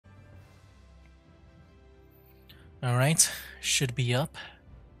Alright, should be up.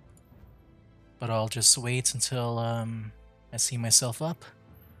 But I'll just wait until I see myself up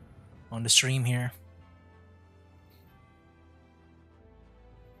on the stream here.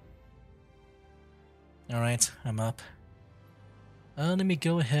 Alright, I'm up. Let me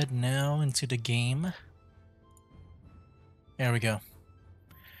go ahead now into the game. There we go.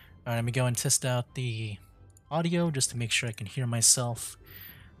 Alright, let me go and test out the audio just to make sure I can hear myself.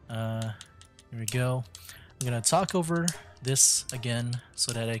 Here we go. I'm gonna talk over this again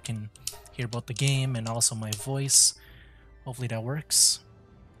so that I can hear both the game and also my voice. Hopefully that works.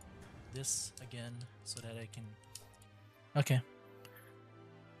 This again so that I can... Okay.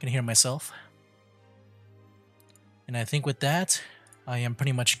 Can hear myself. And I think with that, I am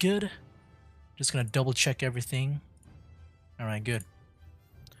pretty much good. Just gonna double check everything. Alright, good.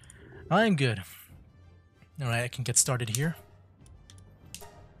 I'm good. Alright, I can get started here.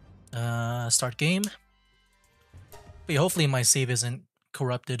 Start game. But hopefully my save isn't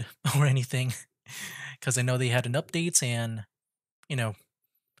corrupted or anything. Because I know they had an update and, you know,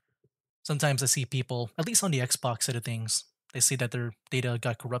 sometimes I see people, at least on the Xbox side of things, they say that their data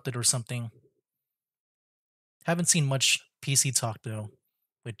got corrupted or something. Haven't seen much PC talk though,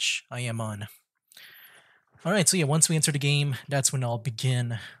 which I am on. Alright, so yeah, once we enter the game, that's when I'll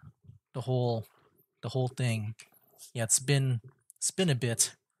begin the whole thing. Yeah, it's been a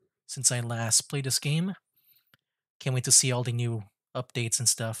bit since I last played this game. Can't wait to see all the new updates and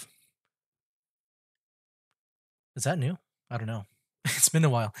stuff. Is that new? I don't know. It's been a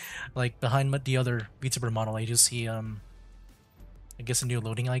while. Like behind the other VTuber model, I just see I guess a new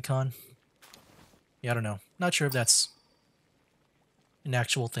loading icon. Yeah, I don't know. Not sure if that's an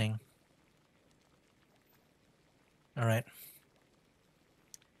actual thing. Alright.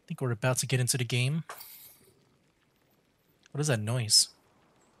 I think we're about to get into the game. What is that noise?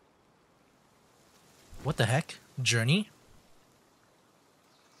 What the heck? Journey?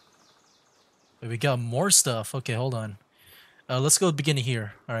 Wait, we got more stuff. Okay, hold on. Let's go beginning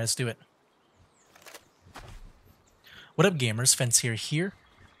here. Alright, let's do it. What up, gamers? Fence here,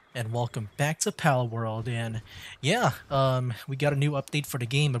 and welcome back to Palworld. And yeah, we got a new update for the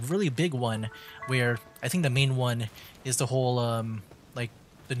game, a really big one, where I think the main one is the whole, like,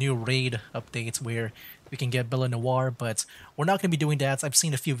 the new raid updates where we can get Bella Noir, but we're not going to be doing that. I've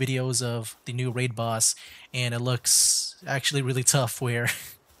seen a few videos of the new raid boss, and it looks actually really tough, where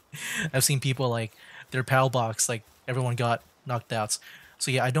I've seen people, like, their PAL box, like, everyone got knocked out.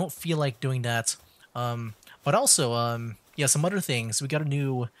 So yeah, I don't feel like doing that. But also, yeah, some other things. We got a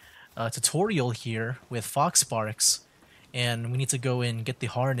new tutorial here with Fox Sparks, and we need to go and get the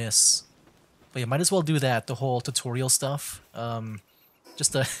harness. But yeah, might as well do that, the whole tutorial stuff,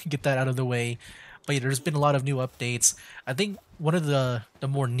 just to get that out of the way. But yeah, there's been a lot of new updates. I think one of the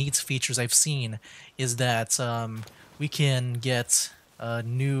more neat features I've seen is that we can get a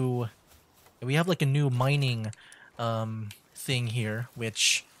new... We have like a new mining thing here,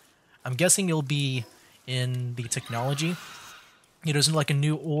 which I'm guessing it'll be in the technology. Yeah, there's like a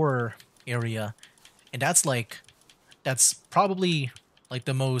new ore area, and that's probably like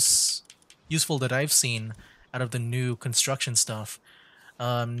the most useful that I've seen out of the new construction stuff.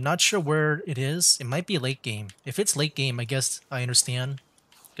 Not sure where it is. It might be late game. If it's late game, I guess I understand,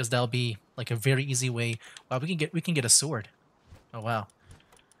 because that'll be like a very easy way. Wow, we can get a sword. Oh wow.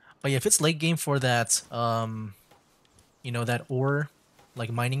 But yeah, if it's late game for that, you know, that ore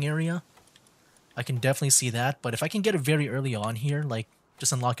like mining area, I can definitely see that. But if I can get it very early on here, like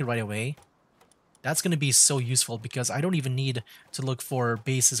just unlock it right away, that's going to be so useful, because I don't even need to look for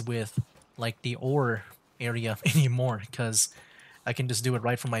bases with like the ore area anymore, because I can just do it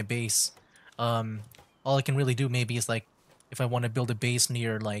right from my base. All I can really do maybe is like if I want to build a base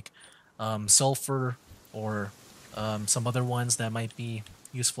near like sulfur or some other ones that might be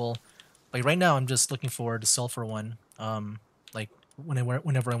useful. Like right now I'm just looking for the sulfur one, like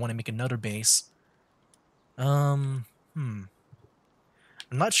whenever I want to make another base. I'm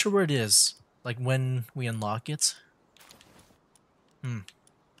not sure where it is, like when we unlock it.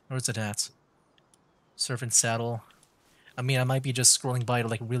 Where's it at? Servant Saddle. I mean, I might be just scrolling by it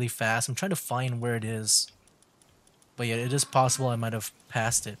like really fast. I'm trying to find where it is. But yeah, it is possible I might have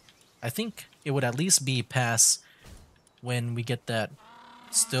passed it. I think it would at least be past when we get that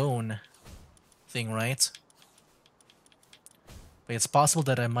stone thing, right? But it's possible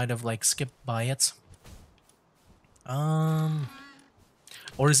that I might have like skipped by it.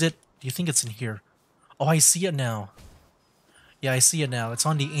 Or is it... Do you think it's in here? Oh, I see it now. Yeah, I see it now. It's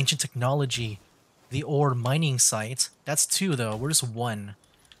on the ancient technology. The ore mining site. That's 2 though. Where's 1?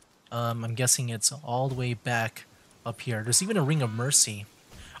 I'm guessing it's all the way back up here. There's even a Ring of Mercy.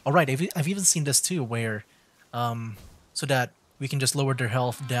 Alright, I've even seen this too, where so that we can just lower their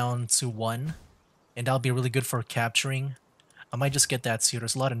health down to 1, and that'll be really good for capturing. I might just get that too.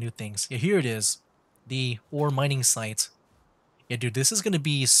 There's a lot of new things. Yeah, here it is. The ore mining site. Yeah, dude, this is going to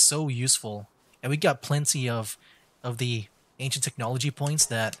be so useful. And we got plenty of the ancient technology points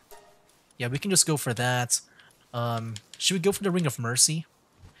that, yeah, we can just go for that. Should we go for the Ring of Mercy?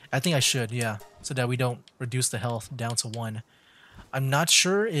 I think I should, yeah, so that we don't reduce the health down to 1. I'm not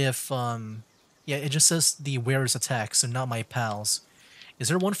sure if, yeah, it just says the wearer's attack, so not my pals. Is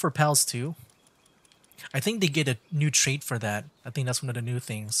there one for pals too? I think they get a new trait for that. I think that's one of the new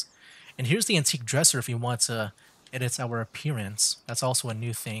things. And here's the antique dresser if you want to edit our appearance. That's also a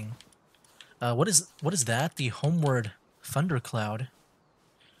new thing. What is that? The homeward thundercloud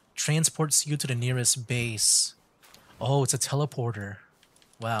transports you to the nearest base. Oh, it's a teleporter.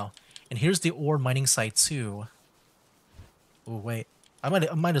 Wow. And here's the ore mining site too. Oh wait, I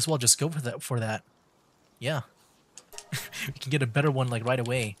might as well just go for that. Yeah, we can get a better one like right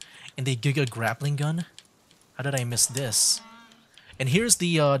away. And the Giga grappling gun. How did I miss this? And here's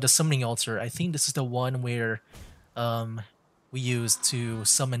the summoning altar. I think this is the one where we use to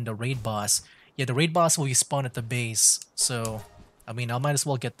summon the raid boss. Yeah, the raid boss will respawn at the base. So, I mean, I might as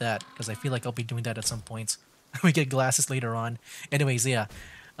well get that because I feel like I'll be doing that at some point. We get glasses later on. Anyways, yeah,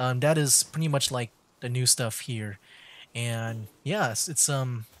 that is pretty much like the new stuff here. And yeah, it's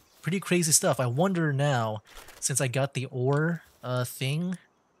pretty crazy stuff. I wonder now, since I got the ore thing,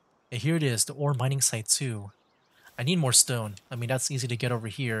 here it is, the ore mining site too. I need more stone. I mean, that's easy to get over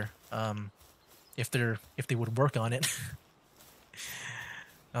here. If they would work on it.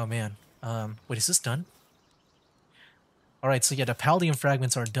 Oh man. Wait, is this done? All right, so yeah, the Paldium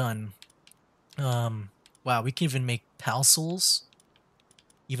fragments are done. Wow, we can even make Pal souls.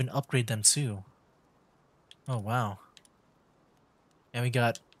 Even upgrade them too. Oh wow. And we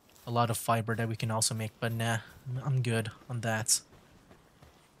got a lot of fiber that we can also make, but nah, I'm good on that.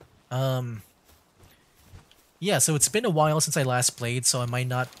 Yeah, so it's been a while since I last played, so I might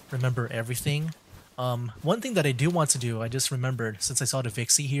not remember everything. One thing that I do want to do, I just remembered since I saw the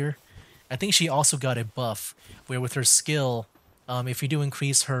Vixie here, I think she also got a buff where with her skill, if you do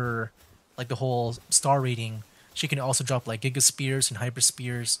increase her, like the whole star rating, she can also drop like Giga Spears and Hyper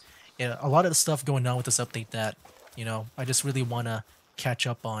Spears. Yeah, a lot of the stuff going on with this update that, you know, I just really want to catch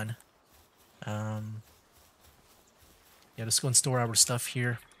up on. Yeah, let's go and store our stuff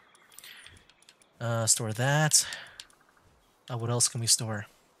here. Store that. What else can we store?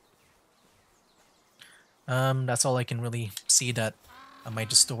 That's all I can really see that I might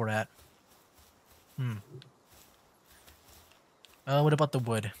just store at. What about the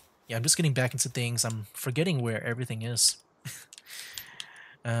wood? Yeah, I'm just getting back into things. I'm forgetting where everything is.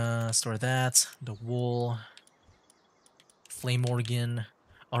 Store that. The wool. Flame organ.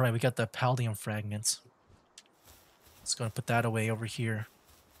 Alright, we got the Paldium fragments. Let's go and put that away over here.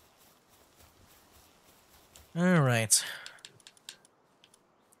 Alright.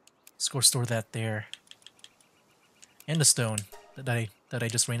 Let's go store that there. And the stone that I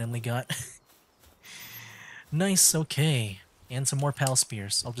just randomly got. Nice, okay. And some more Pal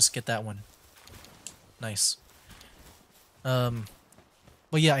Spears. I'll just get that one. Nice. But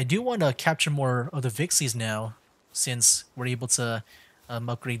yeah, I do want to capture more of the Vixies now, since we're able to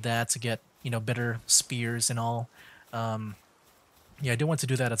upgrade that to get, you know, better spears and all. Yeah, I do want to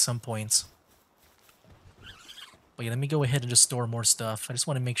do that at some point. But yeah, let me go ahead and just store more stuff. I just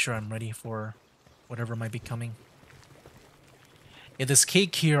want to make sure I'm ready for whatever might be coming. Yeah, this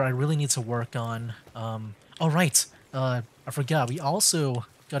cake here I really need to work on. Oh right, I forgot. We also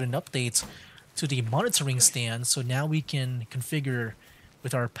got an update to the monitoring stand, so now we can configure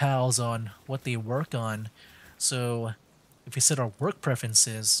with our pals on what they work on. So if we set our work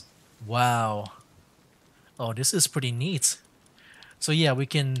preferences, wow. Oh, this is pretty neat. So yeah, we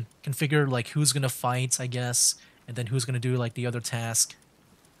can configure like who's gonna fight, I guess, and then who's gonna do like the other task.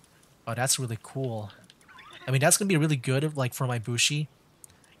 Oh, that's really cool. I mean, that's gonna be really good if, like for my Bushi,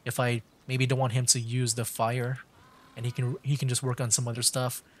 if I maybe don't want him to use the fire, and he can just work on some other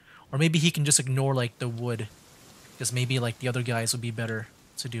stuff, or maybe he can just ignore like the wood, because maybe like the other guys would be better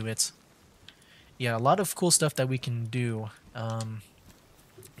to do it. Yeah, a lot of cool stuff that we can do. But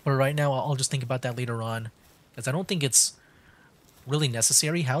right now, I'll just think about that later on, because I don't think it's really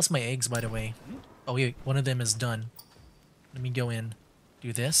necessary. How's my eggs, by the way? Oh wait, one of them is done. Let me go in,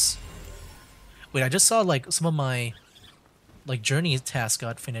 do this. Wait, I just saw like some of my like journey tasks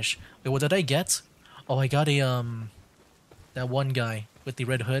got finished. Wait, what did I get? Oh, I got a that one guy with the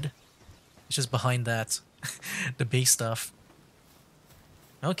red hood. It's just behind that, the base stuff.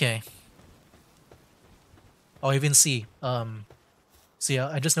 Okay. Oh, I even see. See,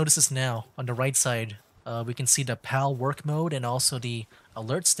 I just noticed this now on the right side. We can see the PAL work mode and also the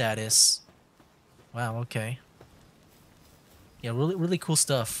alert status. Wow, okay. Yeah, really cool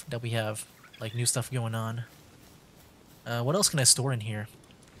stuff that we have. Like new stuff going on. What else can I store in here?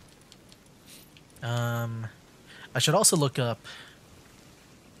 I should also look up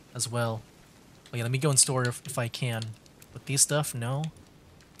as well. Oh yeah, let me go and store if I can. But these stuff, no.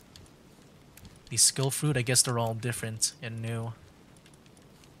 These skill fruit, I guess they're all different and new.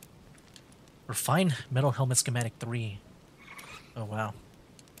 Refined metal helmet schematic 3. Oh wow.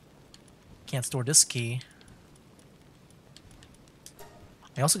 Can't store this key.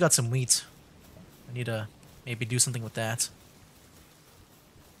 I also got some wheat. I need to maybe do something with that.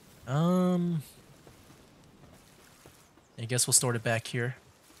 I guess we'll store it back here.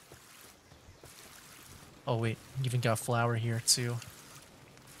 Oh wait, even got flour here too.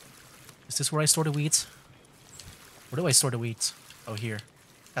 Is this where I store the wheat? Where do I store the wheat? Oh, here.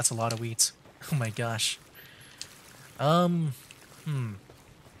 That's a lot of wheat. Oh my gosh. I mean,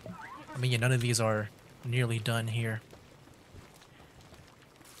 yeah, none of these are nearly done here.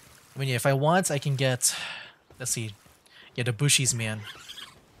 I mean, yeah, if I want, I can get... Let's see. Yeah, the bushies, man.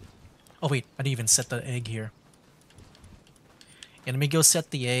 Oh wait, I didn't even set the egg here. Yeah, let me go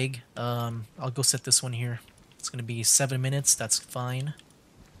set the egg. I'll go set this one here. It's gonna be 7 minutes, that's fine.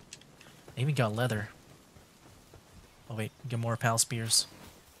 I even got leather. Oh wait, get more pal spears.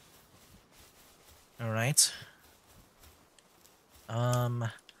 Alright. I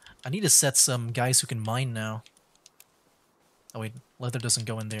need to set some guys who can mine now. Oh wait, leather doesn't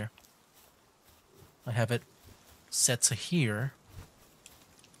go in there. I have it set to here.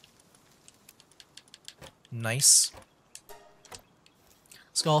 Nice.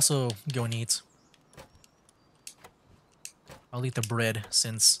 Let's also go and eat. I'll eat the bread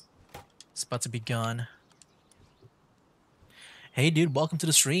since it's about to be gone. Hey dude, welcome to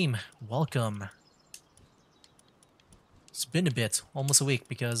the stream. Welcome. It's been a bit, almost a week,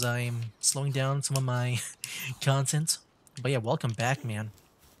 because I'm slowing down some of my content. But yeah, welcome back, man.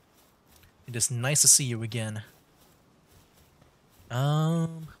 It is nice to see you again.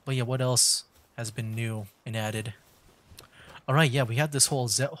 But yeah, what else has been new and added? Alright, yeah, we have this whole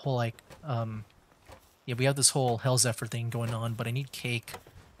yeah, we have this whole Hell Zephyr thing going on, but I need cake.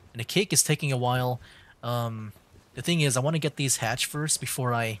 And the cake is taking a while. The thing is, I want to get these hatched first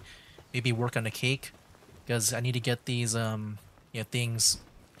before I maybe work on the cake. Because I need to get these, yeah, things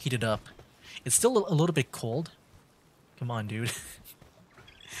heated up. It's still a little bit cold. Come on, dude.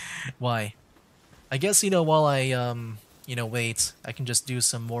 Why? I guess, you know, while I, you know, wait, I can just do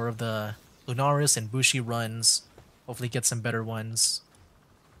some more of the Lunaris and Bushi runs. Hopefully get some better ones.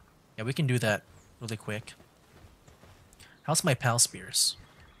 Yeah, we can do that really quick. How's my Pal Spears?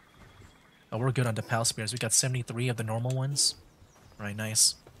 Oh, we're good on the Pal Spears. We got 73 of the normal ones. Right,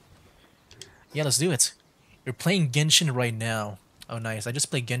 nice. Yeah, let's do it. You're playing Genshin right now. Oh, nice. I just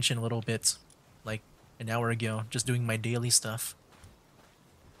played Genshin a little bit, like an hour ago, just doing my daily stuff.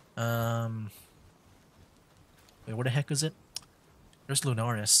 Wait, where the heck is it? There's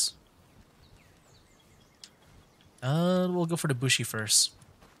Lunaris. We'll go for the Bushi first.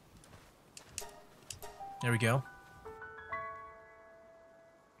 There we go.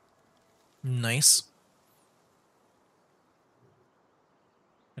 Nice.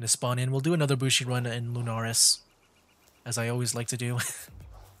 Gonna spawn in. We'll do another Bushi run in Lunaris, as I always like to do.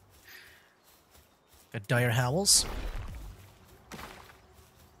 Got Dire Howls.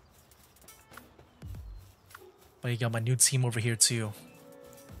 Oh, you got my new team over here too.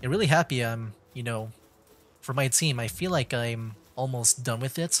 Yeah, really happy. You know, for my team, I feel like I'm almost done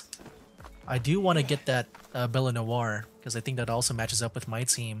with it. I do want to get that Bella Noir, because I think that also matches up with my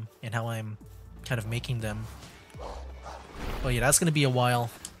team and how I'm kind of making them. But yeah, that's going to be a while.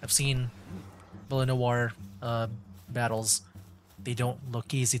 I've seen Bella Noir battles. They don't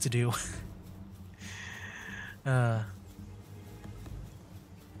look easy to do. There's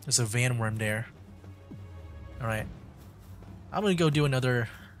a Van Worm there. Alright. I'm going to go do another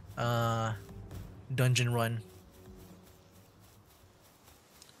dungeon run.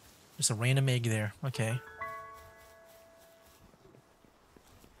 Just a random egg there. Okay.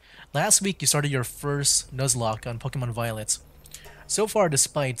 Last week you started your first Nuzlocke on Pokemon Violet. So far,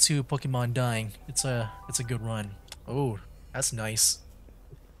 despite 2 Pokemon dying, it's a good run. Oh, that's nice.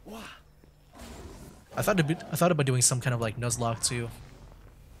 I thought about doing some kind of like Nuzlocke too.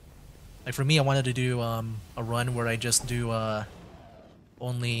 Like for me, I wanted to do a run where I just do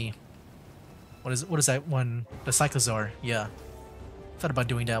only what is that one? The Cyclozar. Yeah. Thought about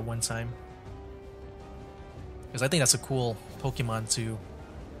doing that one time, because I think that's a cool Pokemon to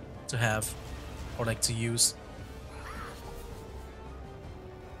have, or like to use.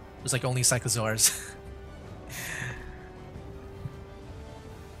 There's like only Cyclozars.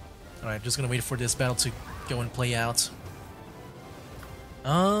 Alright, just gonna wait for this battle to go and play out.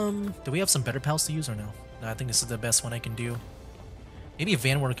 Do we have some better pals to use or no? No, I think this is the best one I can do. Maybe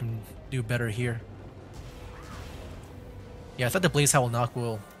Vanward can do better here. Yeah, I thought the Blaze Howl knock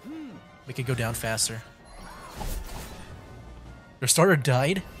will make it go down faster. Your starter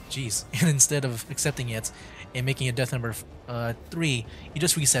died? Jeez. And instead of accepting it and making it death number 3, you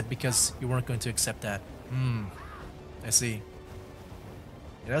just reset because you weren't going to accept that. I see.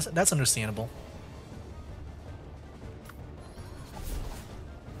 Yeah, that's understandable.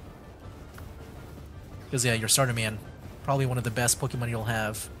 Because yeah, your starter man, probably one of the best Pokemon you'll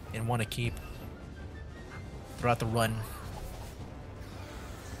have and want to keep throughout the run.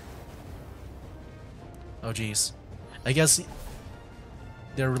 Oh geez. I guess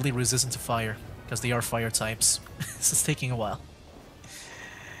they're really resistant to fire because they are fire types. This is taking a while.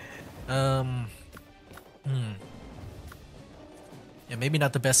 Yeah, maybe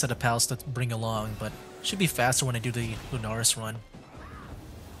not the best set of pals to bring along, but should be faster when I do the Lunaris run.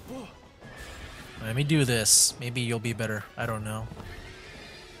 Let me do this. Maybe you'll be better. I don't know.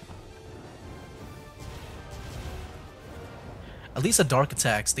 At least the dark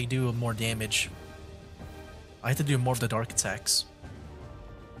attacks, they do more damage. I have to do more of the dark attacks.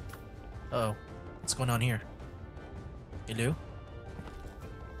 Uh-oh. What's going on here? Hello?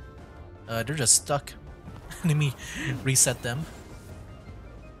 They're just stuck. Let me reset them.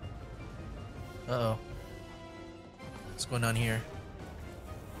 Uh-oh. What's going on here?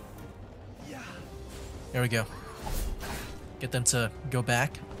 There we go. Get them to go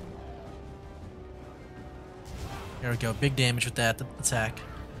back. There we go. Big damage with that attack.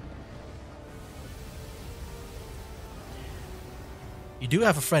 You do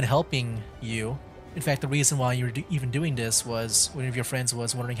have a friend helping you. In fact, the reason why you were even doing this was one of your friends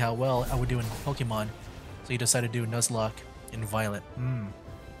was wondering how well I would do in Pokemon. So you decided to do Nuzlocke in Violet.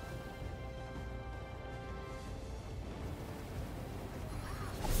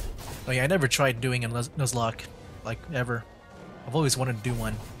 Oh yeah, I never tried doing a Nuzlocke, like, ever. I've always wanted to do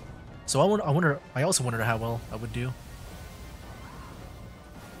one. So I also wonder how well I would do.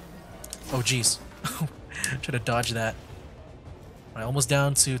 Oh jeez. Should have dodged that. Alright, almost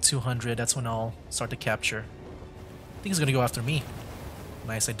down to 200, that's when I'll start to capture. I think he's gonna go after me.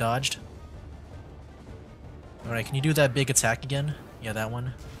 Nice, I dodged. Alright, can you do that big attack again? Yeah, that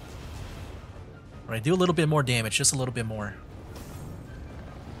one. Alright, do a little bit more damage, just a little bit more.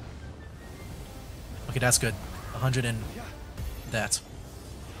 Okay, that's good. 100 and that.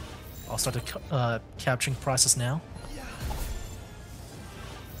 I'll start the capturing process now.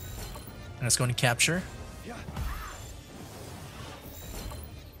 And let's go and capture.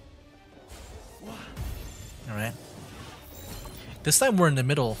 Alright. This time we're in the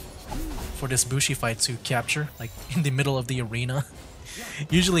middle for this Bushi fight to capture, like in the middle of the arena.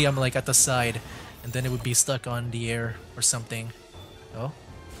 Usually I'm like at the side and then it would be stuck on the air or something. Oh.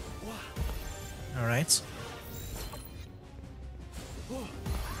 Alright.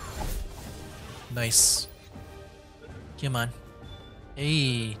 Nice. Come on.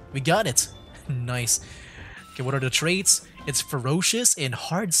 Hey, we got it. Nice. Okay, what are the traits? It's ferocious and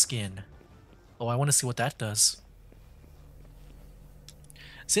hard skin. Oh, I want to see what that does.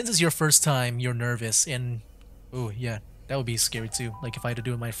 Since it's your first time, you're nervous and... Oh, yeah. That would be scary too. Like if I had to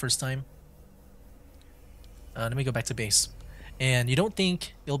do it my first time. Let me go back to base. And you don't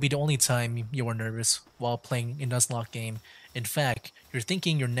think it'll be the only time you are nervous while playing a Nuzlocke game. In fact, you're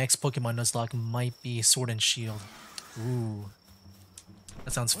thinking your next Pokemon Nuzlocke might be Sword and Shield. Ooh.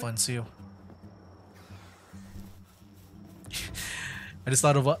 That sounds fun too. I just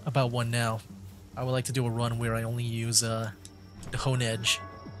thought about one now. I would like to do a run where I only use the Hone Edge.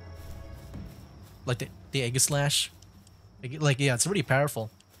 Like the Aegislash. Like, yeah, it's really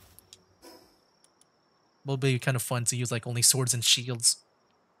powerful. Will be kind of fun to use like only swords and shields.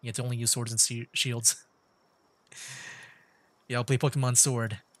 You have to only use swords and shields. Yeah, I'll play Pokemon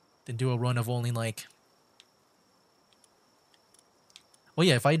Sword. Then do a run of only like... Well,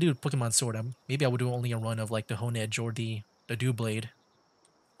 yeah, if I do Pokemon Sword, maybe I would do only a run of like the Hone Edge or the Doublade.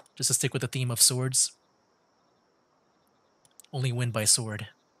 Just to stick with the theme of swords. Only win by sword.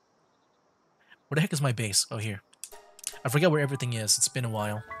 Where the heck is my base? Oh, here. I forgot where everything is. It's been a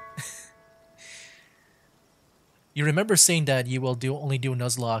while. You remember saying that you will only do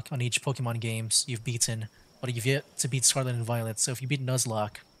Nuzlocke on each Pokemon games you've beaten, but you've yet to beat Scarlet and Violet, so if you beat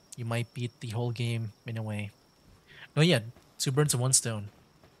Nuzlocke, you might beat the whole game in a way. Oh yeah, 2 birds and 1 stone.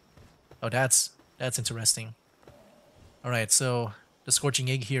 Oh, that's interesting. Alright, so the Scorching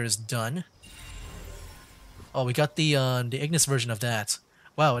Egg here is done. Oh, we got the Ignis version of that.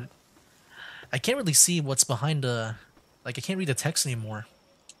 Wow, I can't really see what's behind the... Like, I can't read the text anymore.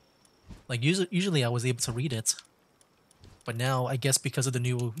 Like, usually I was able to read it. But now, I guess because of the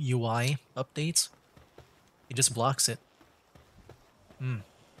new UI updates, it just blocks it.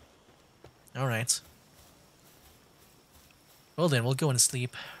 Alright. Well then, we'll go and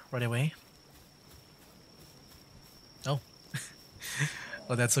sleep right away. Oh.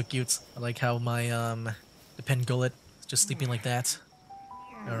 Oh, that's so cute. I like how my, the Pangolin is just sleeping like that.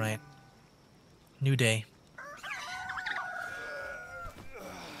 Alright. New day.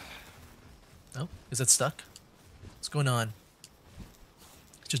 Oh, is it stuck? What's going on?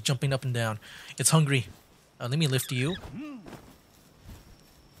 It's just jumping up and down. It's hungry. Let me lift you.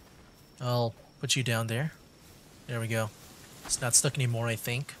 I'll put you down there. There we go. It's not stuck anymore, I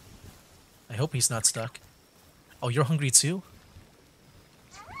think. I hope he's not stuck. Oh, you're hungry too?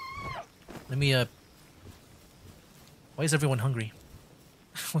 Let me, Why is everyone hungry?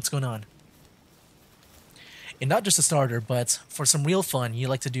 What's going on? And not just a starter, but for some real fun, you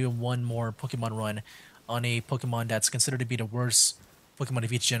like to do one more Pokemon run on a Pokemon that's considered to be the worst Pokemon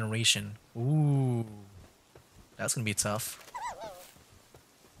of each generation. Ooh. That's gonna be tough.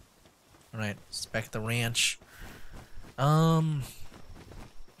 Alright, let's back at the ranch. Yeah,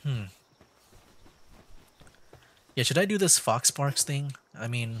 should I do this Fox Parks thing? I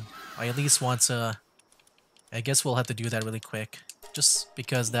mean, I at least want to... I guess we'll have to do that really quick. Just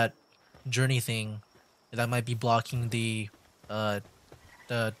because that journey thing, that might be blocking the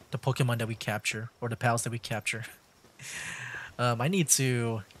Pokemon that we capture, or the pals that we capture. I need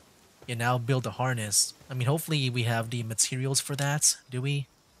to, now build a harness. I mean, hopefully we have the materials for that. Do we?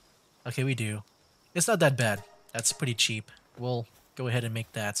 Okay, we do. It's not that bad. That's pretty cheap. We'll go ahead and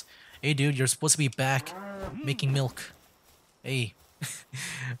make that. Hey, dude, you're supposed to be back making milk. Hey.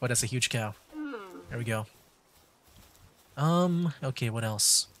 Oh, that's a huge cow. There we go. Okay, what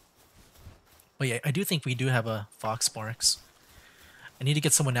else? Oh yeah, I do think we do have a Fox Sparks. I need to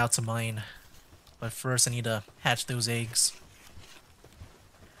get someone out to mine. But first I need to hatch those eggs.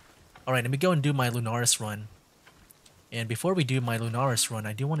 Alright, let me go and do my Lunaris run. And before we do my Lunaris run,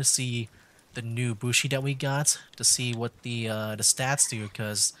 I do want to see the new Bushi that we got to see what the stats do,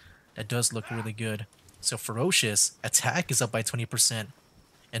 because that does look really good. So Ferocious, attack is up by 20%,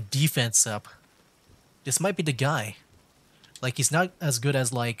 and defense up. This might be the guy. Like, he's not as good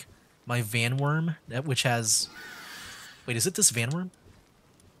as, like, my Vanworm, which has... Wait, is it this Vanworm?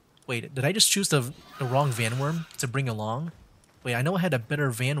 Wait, did I just choose the wrong Vanworm to bring along? Wait, I know I had a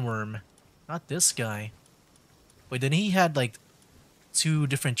better Vanworm. Not this guy. Wait, then he had, like, 2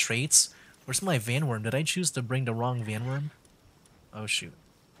 different traits? Where's my Vanworm? Did I choose to bring the wrong Vanworm? Oh, shoot.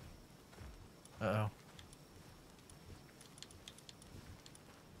 Uh-oh.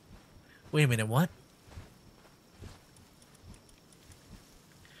 Wait a minute, what?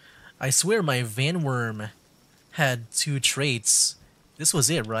 I swear my Vanworm had 2 traits. This was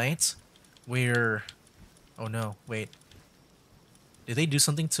it, right? Where... Oh no, wait. Did they do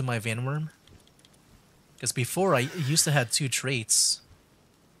something to my Vanworm? Because before I used to have 2 traits.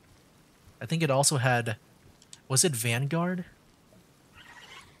 I think it also had... Was it Vanguard?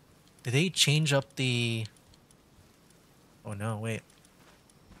 Did they change up the... Oh no, wait.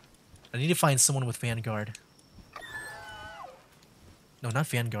 I need to find someone with Vanguard. No, not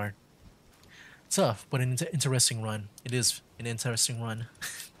Vanguard. Tough, but an interesting run. It is an interesting run.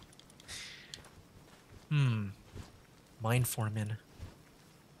 Mind Foreman.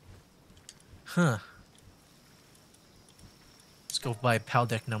 Huh. Let's go by PAL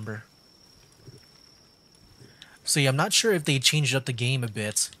deck number. So yeah, I'm not sure if they changed up the game a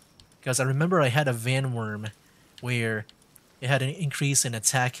bit, because I remember I had a Vanworm where it had an increase in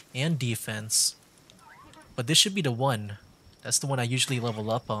attack and defense. But this should be the one. That's the one I usually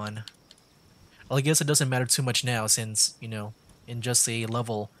level up on. Well, I guess it doesn't matter too much now since, you know, in just a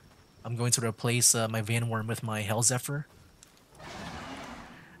level, I'm going to replace my Vanworm with my Hell Zephyr.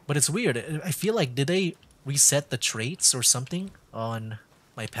 But it's weird. I feel like, did they reset the traits or something on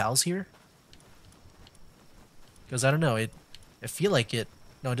my pals here? Because I don't know, I feel like it...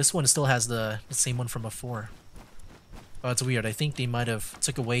 No, this one still has the same one from before. Oh, it's weird. I think they might have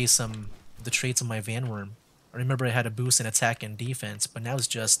took away some of the traits of my Vanworm. I remember I had a boost in attack and defense, but now it's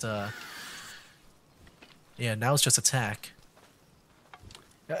just, yeah, now it's just attack.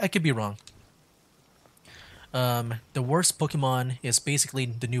 I could be wrong. The worst Pokemon is basically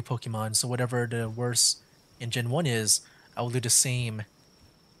the new Pokemon, so whatever the worst in Gen 1 is, I will do the same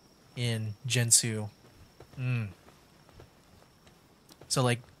in Gen 2. So,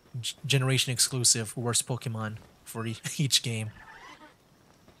 like, generation exclusive worst Pokemon for each game.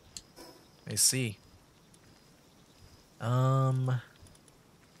 I see.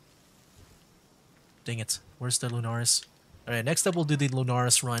 Dang it. Where's the Lunaris? Alright, next up we'll do the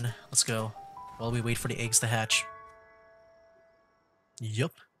Lunaris run. Let's go. While we wait for the eggs to hatch.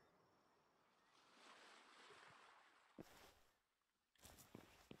 Yup.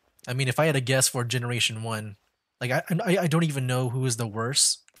 I mean, if I had a guess for Generation 1, like, I don't even know who is the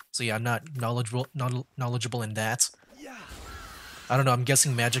worst. So yeah, I'm not knowledgeable in that. I don't know, I'm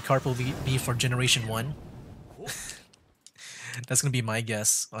guessing Magikarp will be for Generation 1. That's gonna be my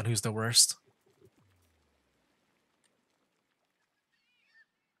guess on who's the worst.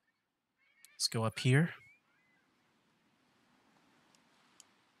 Let's go up here.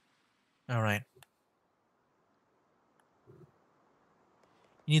 Alright.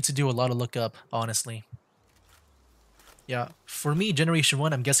 You need to do a lot of lookup, honestly. Yeah, for me, Generation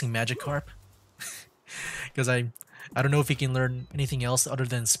 1, I'm guessing Magikarp. Because I don't know if he can learn anything else other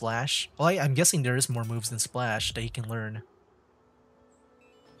than Splash. Well, I'm guessing there is more moves than Splash that he can learn.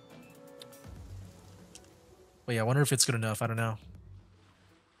 But yeah, I wonder if it's good enough. I don't know.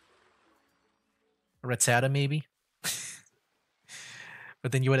 Rattata, maybe?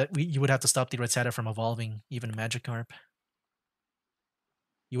 But then you would have to stop the Rattata from evolving, even Magikarp.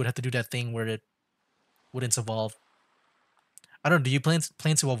 You would have to do that thing where it wouldn't evolve. I don't know, do you plan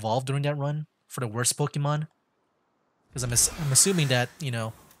to evolve during that run for the worst Pokemon? Because I'm assuming that, you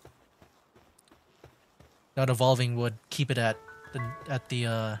know, not evolving would keep it at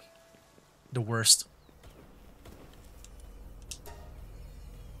the worst.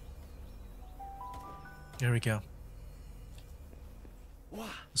 There we go.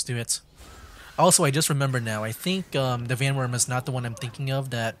 Let's do it. Also, I just remembered now. I think the Vanworm is not the one I'm thinking of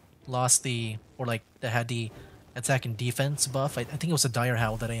that lost the, or like that had the attack and defense buff. I think it was a Dire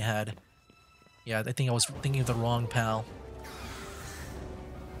Howl that I had. Yeah, I think I was thinking of the wrong pal.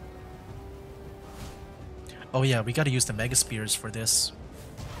 Oh yeah, we gotta use the Mega Spears for this.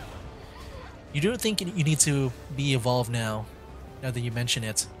 You do think you need to be evolved now that you mention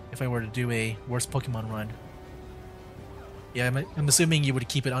it, if I were to do a worst Pokemon run. Yeah, I'm assuming you would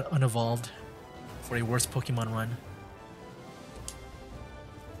keep it unevolved for a worst Pokemon run.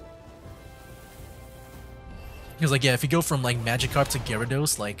 Because like, yeah, if you go from like Magikarp to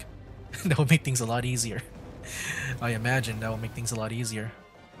Gyarados, like, that would make things a lot easier. I imagine that would make things a lot easier.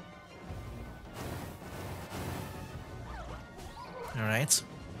 Alright.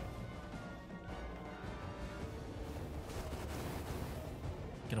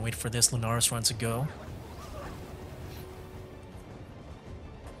 Gonna wait for this Lunaris run to go.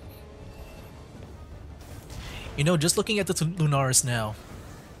 You know, just looking at the Lunaris now.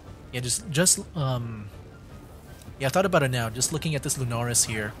 Yeah, yeah, I thought about it now. Just looking at this Lunaris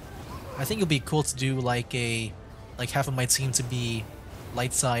here. I think it'd be cool to do like half of my team to be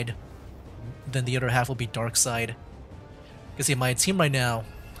light side, then the other half will be dark side. Because yeah, my team right now,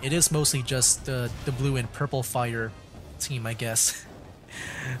 it is mostly just the blue and purple fire team, I guess.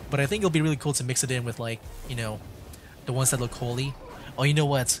 But I think it'll be really cool to mix it in with, like, you know, the ones that look holy. Oh, you know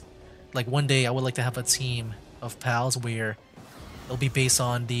what? Like, one day I would like to have a team of pals where it'll be based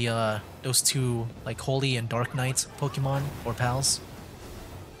on the those two, like, holy and dark knight Pokemon or pals.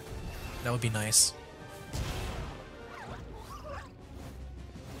 That would be nice.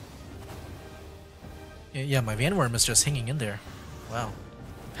 Yeah, my Vanworm is just hanging in there. Wow.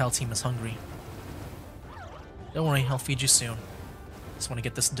 Pal team is hungry. Don't worry, I'll feed you soon. Just want to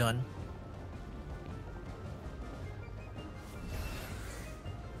get this done.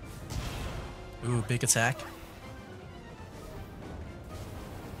 Ooh, big attack.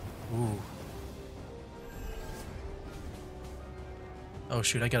 Ooh. Oh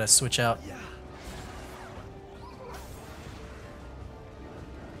shoot, I gotta switch out.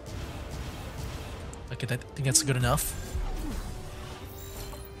 Okay, I think that's good enough.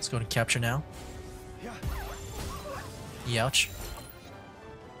 Let's go to capture now. Youch.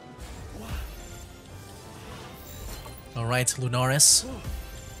 Alright, Lunaris.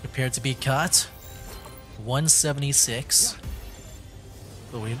 Prepared to be caught. 176.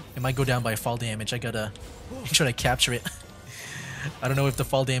 Oh, it might go down by fall damage. I gotta try to capture it. I don't know if the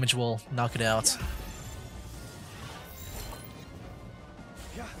fall damage will knock it out.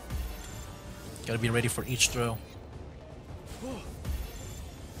 Gotta be ready for each throw.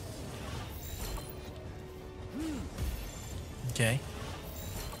 Okay.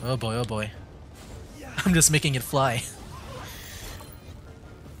 Oh boy, oh boy. I'm just making it fly.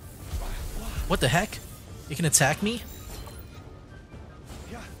 What the heck? You can attack me?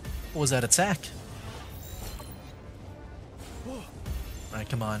 What was that attack? Alright,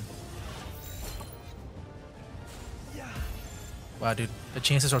 come on. Wow, dude. The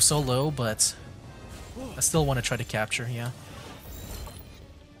chances are so low, but I still want to try to capture, yeah.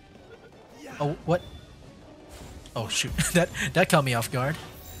 Oh, what? Oh, shoot. that caught me off guard.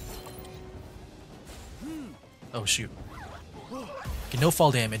 Oh, shoot. Okay, no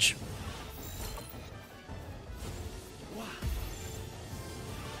fall damage.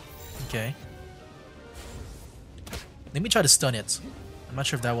 Okay. Let me try to stun it. I'm not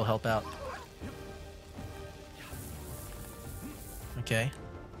sure if that will help out. Okay.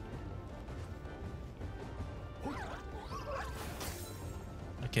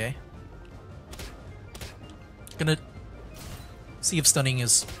 Okay. Gonna see if stunning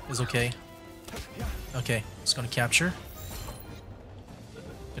is okay. Okay, just gonna capture.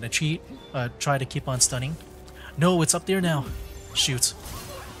 Gonna cheat. Try to keep on stunning. No, it's up there now. Shoot.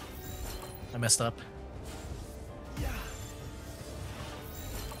 I messed up.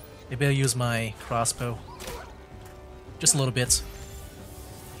 Maybe I'll use my crossbow. Just a little bit.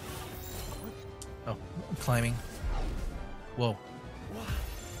 Oh, I'm climbing. Whoa.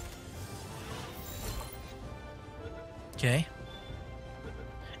 Okay.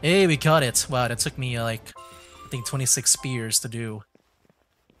 Hey, we got it. Wow, that took me like, I think 26 spears to do.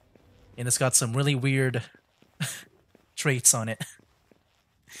 And it's got some really weird traits on it.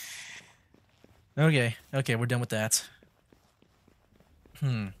 Okay, we're done with that.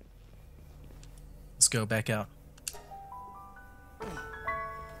 Let's go back out.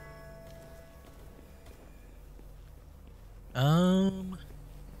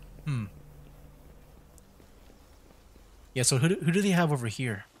 Yeah, so who do they have over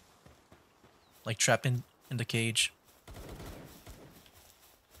here? Like trapped in the cage.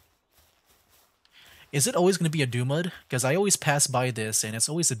 Is it always going to be a Doomud? Because I always pass by this and it's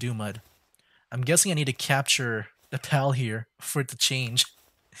always a Doomud. I'm guessing I need to capture the pal here for it to change.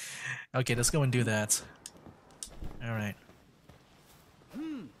 Okay, let's go and do that. Alright.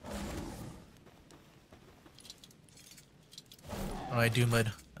 Alright,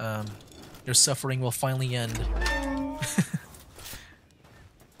 Doomud. Your suffering will finally end.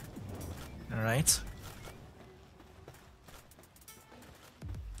 Alright.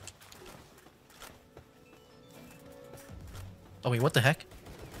 Oh wait, what the heck?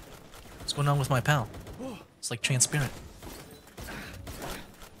 What's going on with my pal? It's like transparent.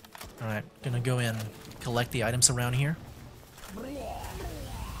 Alright, gonna go and collect the items around here.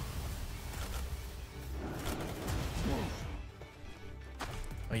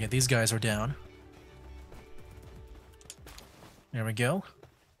 Oh yeah, these guys are down. There we go.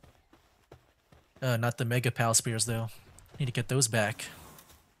 Not the Mega Pal Spears though. Need to get those back.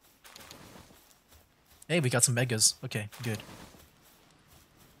 Hey, we got some Megas. Okay, good.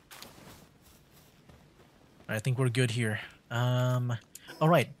 I think we're good here.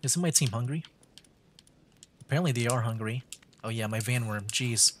 Alright, isn't my team hungry? Apparently they are hungry. Oh yeah, my Vanworm,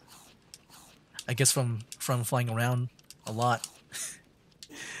 jeez. I guess from flying around a lot.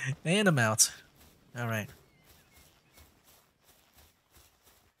 And I'm out. Alright.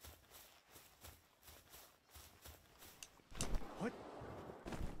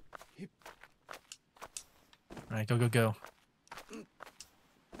 Alright, go, go, go.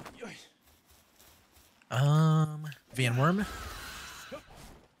 Vanworm?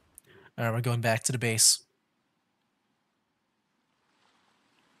 Alright, we're going back to the base.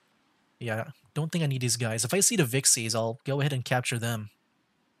 Yeah, don't think I need these guys. If I see the Vixies, I'll go ahead and capture them.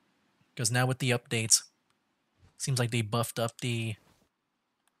 Because now with the updates, seems like they buffed up the...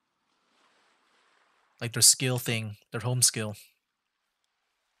 like their skill thing, their home skill.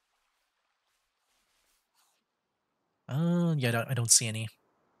 Yeah, I don't see any.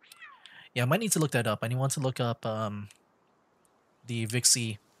 Yeah, I might need to look that up. I want to look up the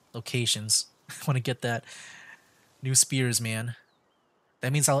Vixie locations. I want to get that new spears, man.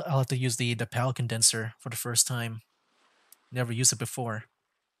 That means I'll have to use the PAL condenser for the first time. Never used it before.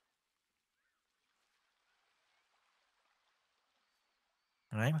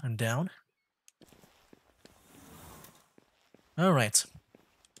 Alright, I'm down. Alright.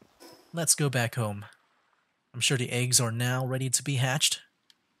 Let's go back home. I'm sure the eggs are now ready to be hatched.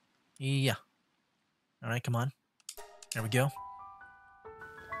 Yeah. Alright, come on. There we go.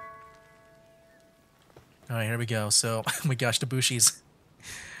 Alright, here we go. So, oh my gosh, the Bushi's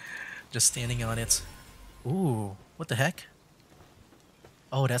just standing on it. Ooh, what the heck?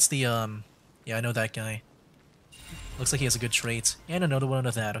 Oh, that's the, yeah, I know that guy. Looks like he has a good trait. And another one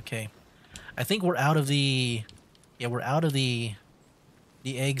of that, okay. I think we're out of the... yeah, we're out of the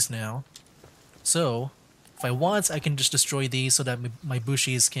eggs now. So, if I want, I can just destroy these so that my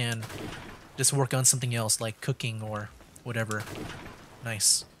Bushi's can just work on something else, like cooking or whatever.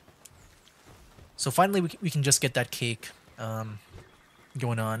 Nice. So finally we can just get that cake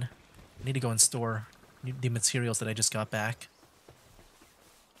going on. I need to go and store the materials that I just got back.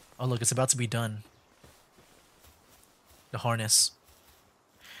 Oh, look, it's about to be done. The harness.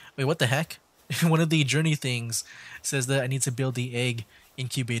 Wait, what the heck? One of the journey things says that I need to build the egg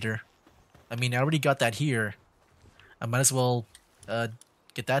incubator. I mean, I already got that here. I might as well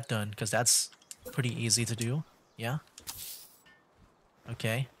get that done, because that's pretty easy to do. Yeah?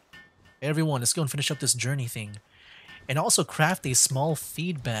 Okay. Hey everyone, let's go and finish up this journey thing. And also craft a small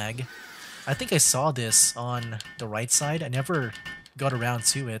feed bag. I think I saw this on the right side. I never got around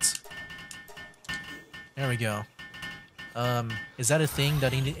to it. There we go. Is that a thing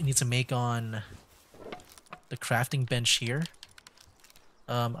that I need to make on the crafting bench here?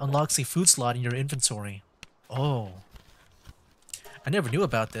 Unlocks a food slot in your inventory. Oh. I never knew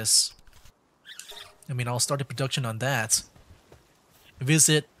about this. I mean, I'll start the production on that.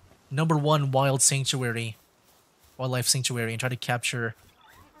 Visit #1 wild sanctuary, wildlife sanctuary, and try to capture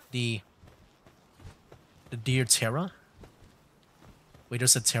the deer Terra. Wait,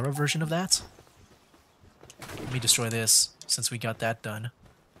 there's a Terra version of that? Let me destroy this, since we got that done.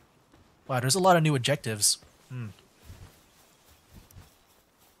 Wow, there's a lot of new objectives.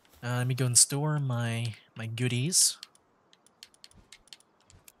 Let me go and store my goodies.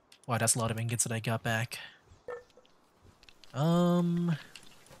 Wow, that's a lot of ingots that I got back. I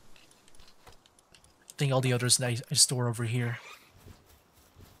think all the others that I store over here.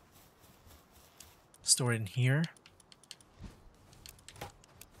 Store it in here.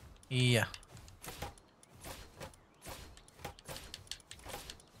 Yeah.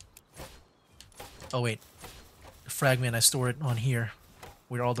 Oh wait, the fragment, I store it on here,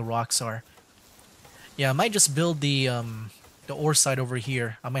 where all the rocks are. Yeah, I might just build the ore side over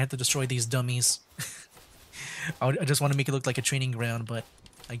here. I might have to destroy these dummies. I just want to make it look like a training ground, but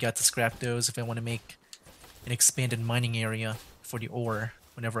I got to scrap those if I want to make an expanded mining area for the ore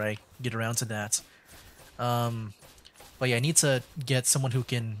whenever I get around to that. But yeah, I need to get someone who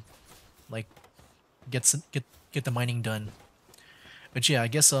can like get the mining done. But yeah, I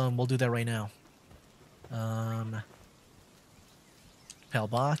guess we'll do that right now. Pal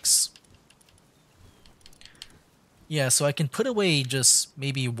box. Yeah, so I can put away just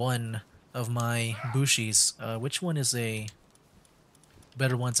maybe one of my bushis. Which one is a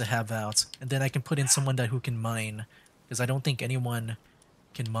better one to have out? And then I can put in someone who can mine, because I don't think anyone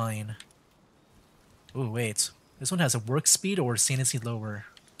can mine. Oh wait, this one has a work speed or sanity lower.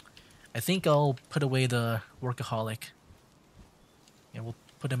 I think I'll put away the workaholic. Yeah, we'll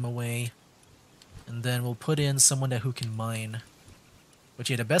put him away. And then we'll put in someone who can mine. But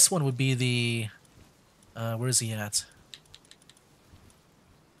yeah, the best one would be the... where is he at?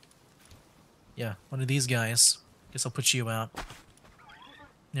 Yeah, one of these guys. Guess I'll put you out.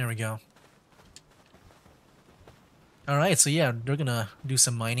 There we go. Alright, so yeah, they're gonna do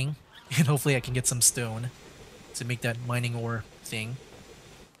some mining. And hopefully I can get some stone to make that mining ore thing.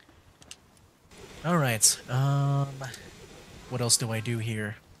 Alright, what else do I do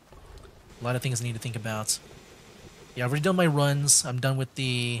here? A lot of things I need to think about. Yeah, I've already done my runs. I'm done with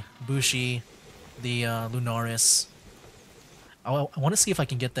the Bushi, the Lunaris. I want to see if I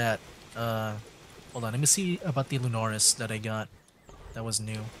can get that. Hold on, let me see about the Lunaris that I got. That was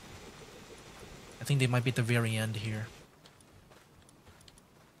new. I think they might be at the very end here.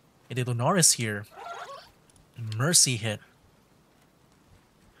 Yeah, the Lunaris here. Mercy hit.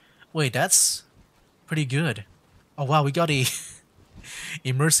 Wait, that's pretty good. Oh wow, we got a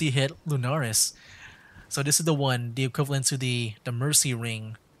a Mercy hit Lunaris. So this is the one, the equivalent to the Mercy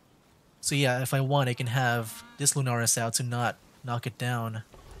ring. So yeah, if I want, I can have this Lunaris out to not knock it down.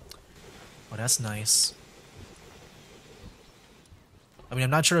 Oh, that's nice. I mean, I'm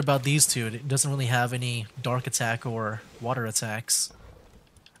not sure about these two. It doesn't really have any dark attack or water attacks.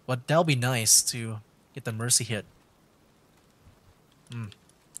 But that'll be nice to get the Mercy hit.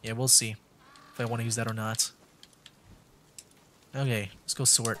 Yeah, we'll see if I want to use that or not. Okay, let's go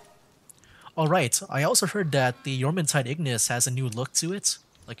sort. Alright, I also heard that the Yormantide Ignis has a new look to it.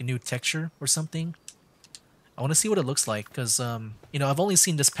 Like a new texture or something. I want to see what it looks like, because, you know, I've only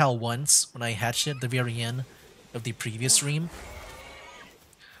seen this PAL once when I hatched it at the very end of the previous stream.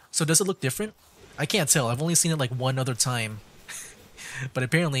 So does it look different? I can't tell. I've only seen it like one other time. But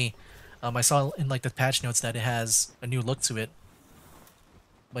apparently, I saw in like the patch notes that it has a new look to it.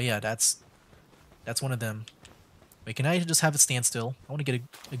 But yeah, that's one of them. Wait, can I just have it stand still? I want to get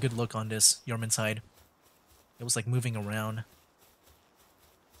a good look on this Yormantide. It was like moving around.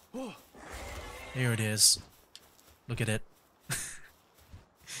 There it is. Look at it.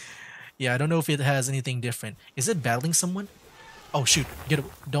 Yeah, I don't know if it has anything different. Is it battling someone? Oh shoot! Get it!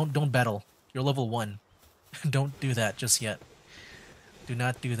 Don't battle. You're level 1. Don't do that just yet. Do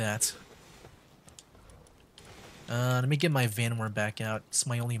not do that. Let me get my Vanworm back out. It's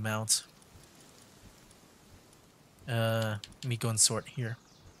my only mount. Let me go and sort here.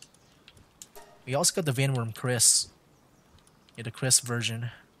 We also got the Vanworm Chris. Yeah, the Chris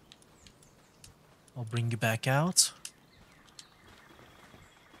version. I'll bring you back out.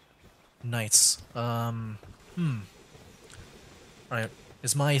 Nice. Alright.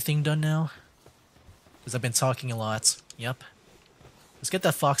 Is my thing done now? Because I've been talking a lot. Yep. Let's get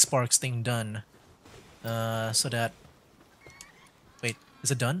that Fox Sparks thing done. So that... Wait,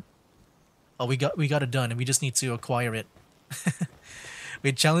 is it done? Oh, we got it done, and we just need to acquire it.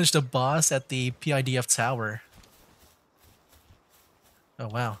 We challenged a boss at the PIDF tower. Oh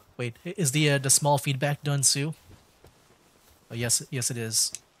wow! Wait, is the small feedback done too? Oh yes, yes it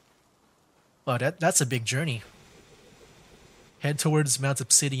is. Oh, that's a big journey. Head towards Mount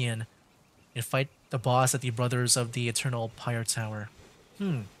Obsidian and fight the boss at the Brothers of the Eternal Pyre Tower.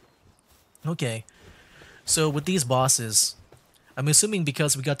 Okay. So with these bosses, I'm assuming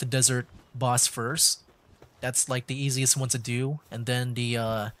because we got the desert boss first, that's like the easiest one to do, and then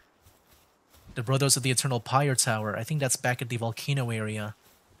the Brothers of the Eternal Pyre Tower, I think that's back at the volcano area.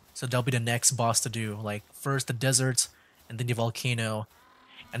 So that'll be the next boss to do. Like first the desert, and then the volcano.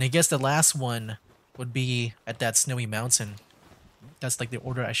 And I guess the last one would be at that snowy mountain. That's like the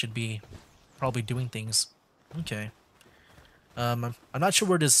order I should be probably doing things. Okay. I'm not sure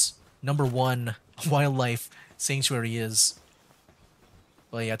where this #1 wildlife sanctuary is.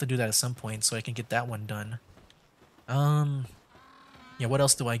 But yeah, I have to do that at some point so I can get that one done. Yeah, what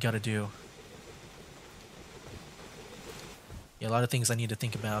else do I gotta do? Yeah, a lot of things I need to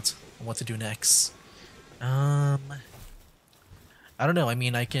think about on what to do next. I don't know. I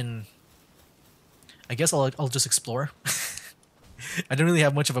mean, I guess I'll just explore. I don't really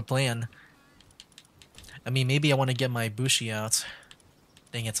have much of a plan. I mean, maybe I want to get my Bushi out.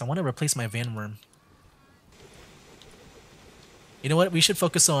 Dang it, I want to replace my Vanworm. You know what? We should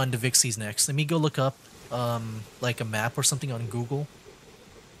focus on the Vixies next. Let me go look up, like a map or something on Google.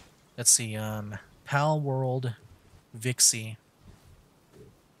 Let's see, Palworld Vixie.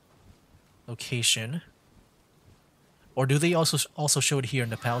 Location. Or do they also show it here in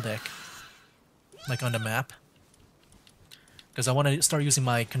the PAL deck? Like on the map? Because I want to start using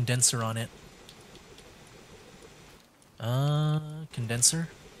my condenser on it. Condenser?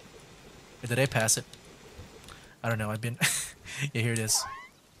 Or did I pass it? I don't know, I've been... Yeah, here it is.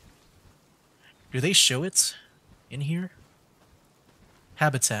 Do they show it in here?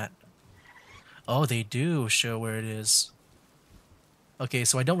 Habitat. Oh, they do show where it is. Okay,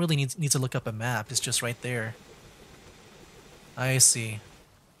 so I don't really need to look up a map. It's just right there. I see.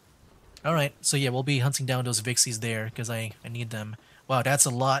 Alright, so yeah, we'll be hunting down those Vixies there because I need them. Wow, that's a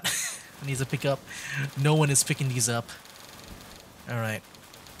lot. I need to pick up. No one is picking these up. Alright.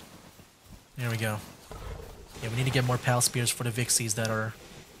 There we go. Yeah, we need to get more Pal Spears for the Vixies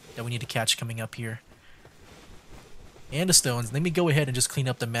that we need to catch coming up here. And the stones. Let me go ahead and just clean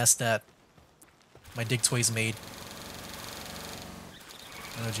up the mess that my Dig Toys made.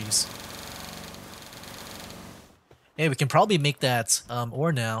 Oh jeez. Hey, we can probably make that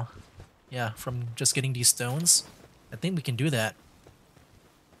ore now. Yeah, from just getting these stones. I think we can do that.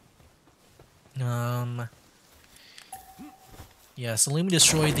 Yeah, so let me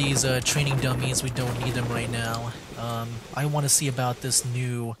destroy these training dummies. We don't need them right now. I want to see about this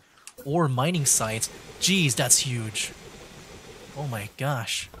new ore mining site. Jeez, that's huge. Oh my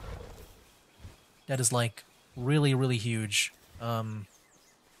gosh. That is like really, really huge.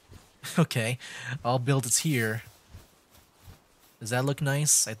 Okay, I'll build it here. Does that look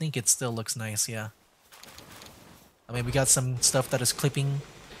nice? I think it still looks nice, yeah. I mean, we got some stuff that is clipping.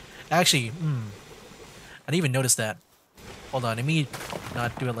 Actually, I didn't even notice that. Hold on, let me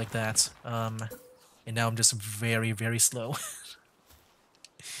not do it like that. And now I'm just very, very slow.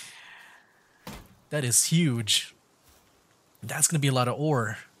 That is huge. That's gonna be a lot of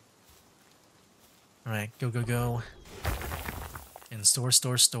ore. Alright, go, go, go. And store,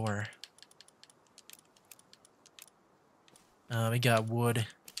 store, store. We got wood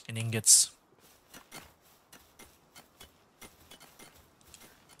and ingots.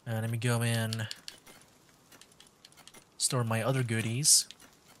 Let me go in. Store my other goodies.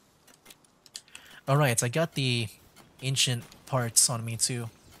 Alright, I got the ancient parts on me too.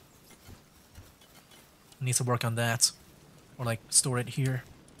 Need to work on that. Or like store it here.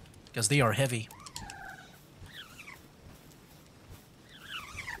 Because they are heavy.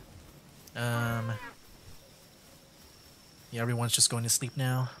 Yeah, everyone's just going to sleep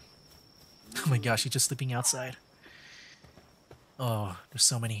now. Oh my gosh, he's just sleeping outside. Oh, there's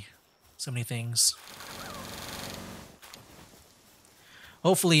so many things.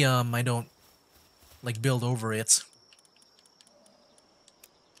 Hopefully, I don't like build over it.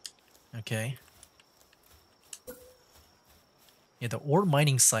 Okay. Yeah, the ore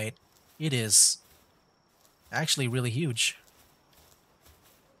mining site, it is actually really huge.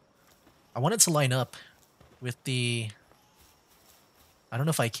 I want it to line up with the... I don't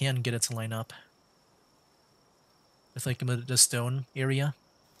know if I can get it to line up with like the stone area.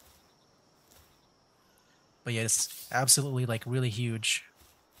 But yeah, it's absolutely like really huge.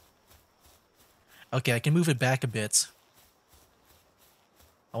 Okay, I can move it back a bit.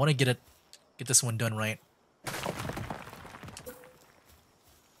 I want to get this one done right.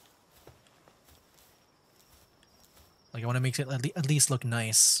 Like I want to make it at least look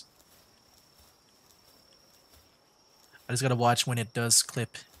nice. I just gotta watch when it does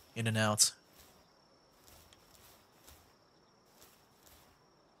clip in and out.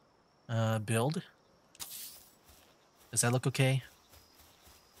 Build. Does that look okay?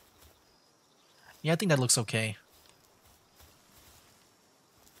 Yeah, I think that looks okay.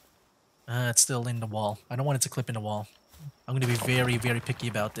 It's still in the wall. I don't want it to clip in the wall. I'm gonna be very, very picky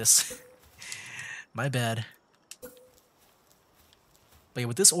about this. My bad. But yeah,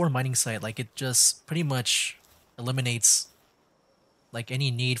 with this ore mining site, like it just pretty much eliminates like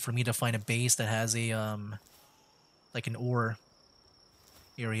any need for me to find a base that has a like an ore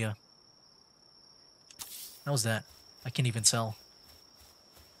area. How's that? I can't even tell.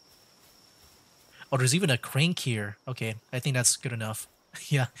 Oh, there's even a crank here. Okay, I think that's good enough.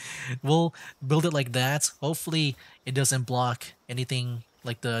 Yeah, we'll build it like that. Hopefully it doesn't block anything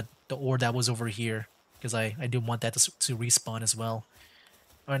like the ore that was over here, because I do want that to respawn as well.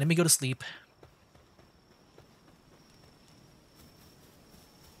 All right, let me go to sleep.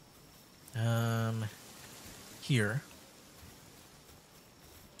 Here.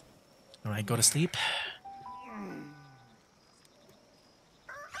 All right, go to sleep.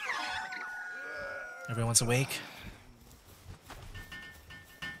 Everyone's awake.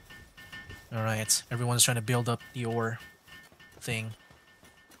 All right, everyone's trying to build up the ore thing.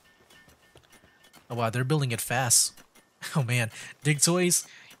 Oh wow, they're building it fast. Oh man, Dig Toys,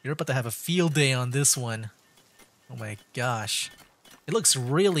 you're about to have a field day on this one. Oh my gosh. It looks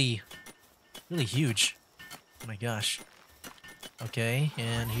really, really huge. Oh my gosh. Okay,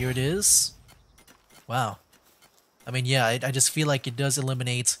 and here it is. Wow. I mean, yeah, I just feel like it does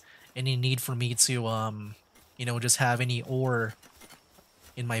eliminate any need for me to, you know, just have any ore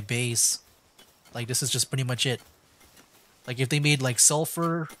in my base. Like, this is just pretty much it. Like, if they made, like,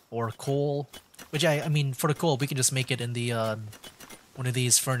 sulfur or coal, which, I mean, for the coal, we can just make it in the, one of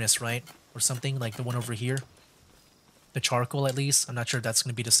these furnace, right? Or something, like the one over here. The charcoal, at least. I'm not sure if that's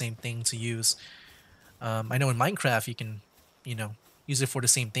going to be the same thing to use. I know in Minecraft, you can, you know, use it for the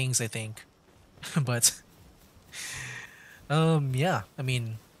same things, I think. But, yeah, I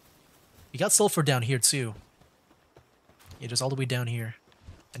mean, you got sulfur down here, too. Yeah, just all the way down here.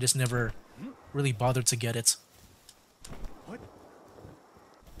 I just never really bothered to get it. What?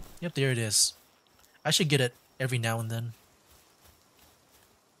 Yep, there it is. I should get it every now and then.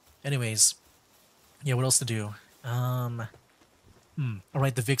 Anyways, yeah, what else to do? Alright,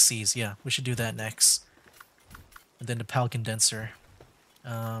 the Vixies, yeah, we should do that next. And then the PAL condenser.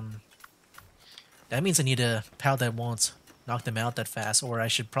 That means I need a PAL that won't knock them out that fast, or I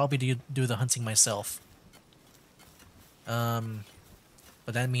should probably do the hunting myself.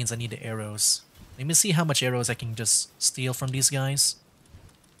 But that means I need the arrows. Let me see how much arrows I can just steal from these guys.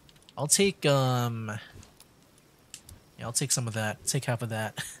 I'll take, yeah, I'll take some of that. Take half of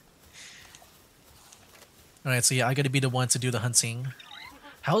that. Alright, so yeah, I gotta be the one to do the hunting.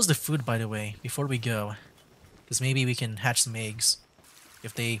 How's the food, by the way, before we go? Because maybe we can hatch some eggs.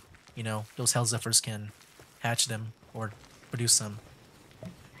 If they, you know, those Hellzephyrs can hatch them or produce them.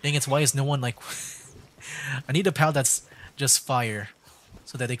 Dang it, why is no one like... I need a PAL that's just fire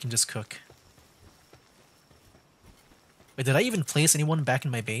so that they can just cook. Wait, did I even place anyone back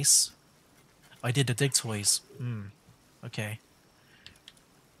in my base? Oh, I did the Dig Toys. Okay.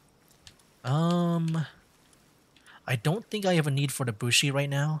 I don't think I have a need for the Bushi right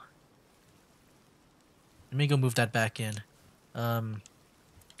now. Let me go move that back in.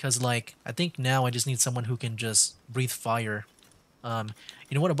 Cause like, I think now I just need someone who can just breathe fire. You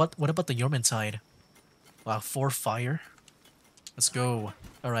know what about the Yormantide? Wow, 4 fire? Let's go.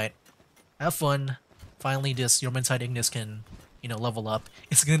 Alright. Have fun. Finally this Yormantide Ignis can, you know, level up.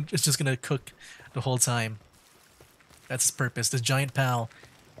 It's just gonna cook the whole time. That's its purpose. This giant pal,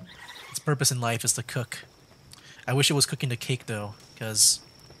 its purpose in life is to cook. I wish it was cooking the cake though, because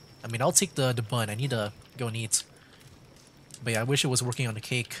I mean I'll take the bun. I need to go and eat. But yeah, I wish it was working on the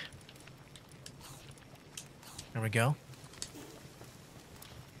cake. There we go.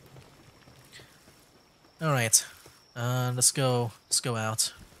 Alright. Let's go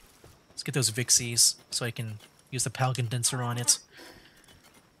out. Let's get those Vixies so I can use the PAL condenser on it.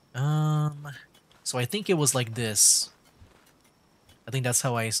 So I think it was like this. I think that's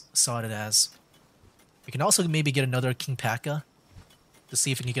how I saw it as. We can also maybe get another King Paka to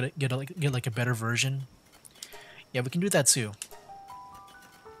see if we can get like a better version. Yeah, we can do that too.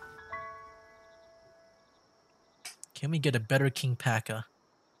 Can we get a better King Paka?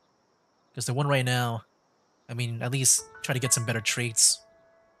 Because the one right now, I mean, at least try to get some better traits.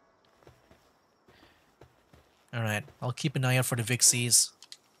 Alright, I'll keep an eye out for the Vixies.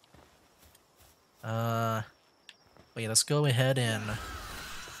 But yeah, let's go ahead and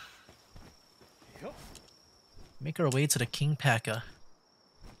make our way to the King Paka.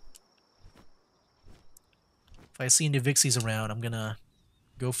 If I see any Vixies around, I'm gonna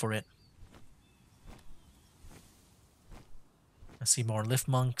go for it. I see more Lift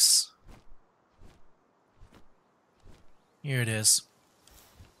Monks. Here it is.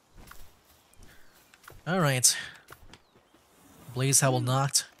 Alright. Blaze Howl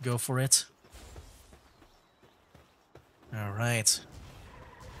knocked. Go for it. Alright.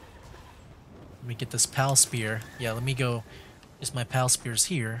 Let me get this Pal Spear. Yeah, let me go. Use my Pal Spears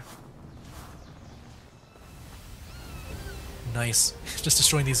here. Nice. Just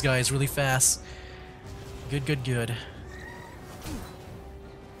destroying these guys really fast. Good, good, good.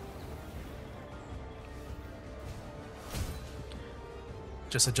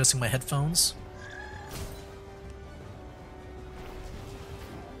 Just adjusting my headphones.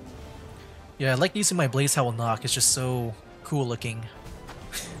 Yeah, I like using my Blaze Howl knock. It's just so cool looking.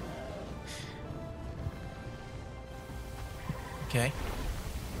 Okay.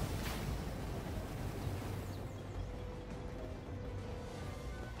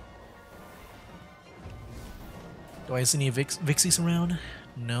 Do I see any Vixies around?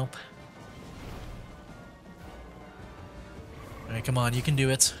 Nope. Alright, come on, you can do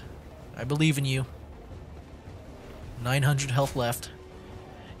it. I believe in you. 900 health left.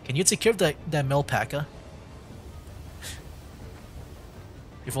 Can you take care of that Melpaka?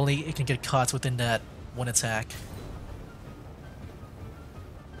 If only it can get caught within that one attack.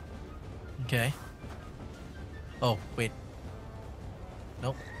 Okay. Oh, wait.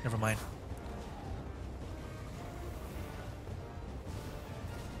 Nope, never mind.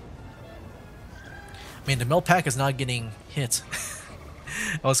 I mean, the Melpack is not getting hit.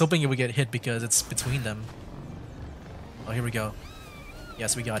 I was hoping it would get hit because it's between them. Oh, here we go.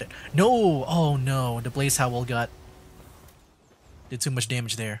 Yes, we got it. No! Oh no, the Blaze Howl did too much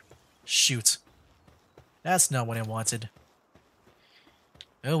damage there. Shoot. That's not what I wanted.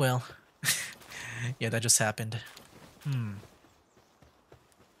 Oh well. Yeah, that just happened.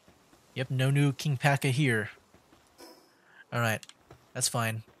 Yep, no new King Paka here. Alright, that's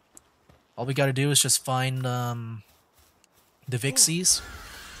fine. All we gotta do is just find the Vixies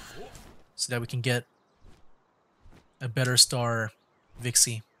so that we can get a better star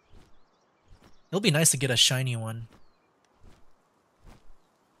Vixie. It'll be nice to get a shiny one.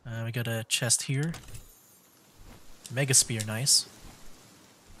 We got a chest here. Mega Spear, nice.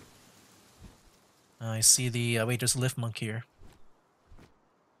 I see the... wait, there's a Lift Monk here.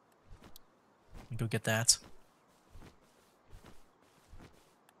 Let me go get that.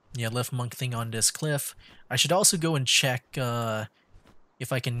 Yeah, Lift Monk thing on this cliff. I should also go and check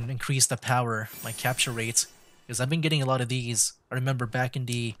if I can increase the power, my capture rate. Because I've been getting a lot of these. I remember back in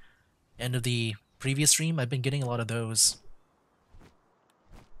the end of the previous stream, I've been getting a lot of those.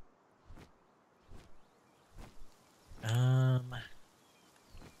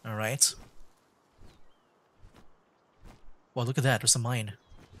 Alright. Well, look at that, there's a mine.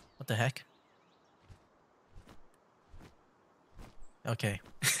 What the heck? Okay.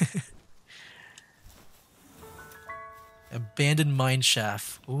 Abandoned mine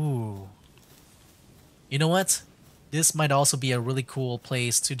shaft. Ooh. You know what? This might also be a really cool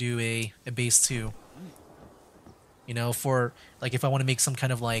place to do a base 2. You know, for, like, if I want to make some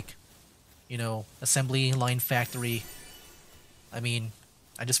kind of, like, you know, assembly line factory. I mean,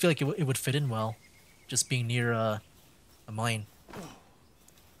 I just feel like it would fit in well. Just being near a mine.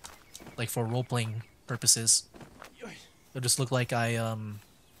 Like, for role-playing purposes. It'll just look like I,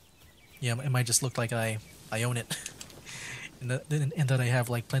 yeah, it might just look like I own it. and that I have,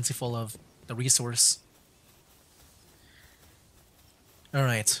 like, plentiful of the resource.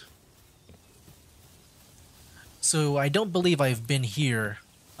 Alright. So, I don't believe I've been here,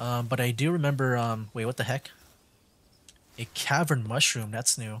 but I do remember, wait, what the heck? A cavern mushroom,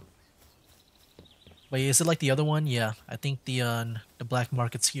 that's new. Wait, is it like the other one? Yeah, I think the black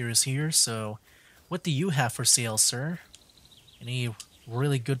market's here is here, so... What do you have for sale, sir? Any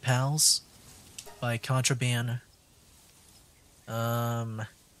really good pals? Buy contraband.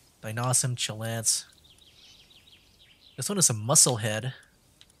 Dinosaur Chillette. This one is a muscle head.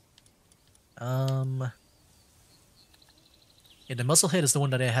 Yeah, the muscle head is the one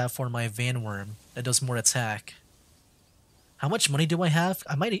that I have for my Van Worm that does more attack. How much money do I have?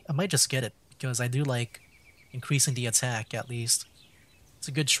 I might just get it because I do like increasing the attack at least. It's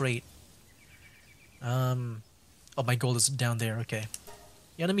a good trait. Oh, my gold is down there. Okay.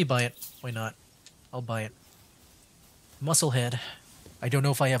 Yeah, let me buy it. Why not? I'll buy it. Muscle head. I don't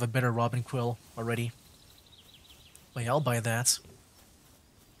know if I have a better Robin Quill already. But yeah, I'll buy that.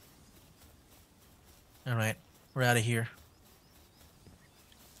 Alright, we're out of here.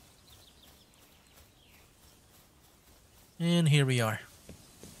 And here we are.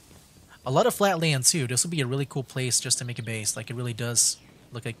 A lot of flat land too. This will be a really cool place just to make a base. Like, it really does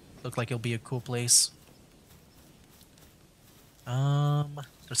look like it'll be a cool place.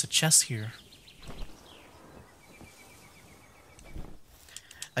 There's a chest here.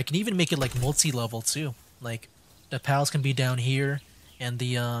 I can even make it like multi-level too. Like, the pals can be down here, and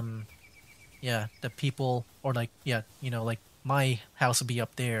the yeah, the people, or like, yeah, you know, like my house will be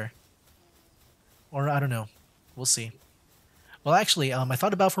up there. Or I don't know. We'll see. Well, actually, I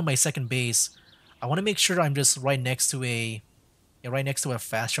thought about for my second base, I want to make sure I'm just right next to a, yeah, right next to a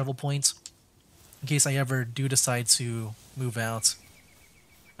fast travel point, in case I ever do decide to move out.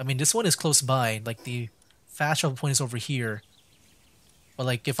 I mean, this one is close by. Like, the fast travel point is over here. But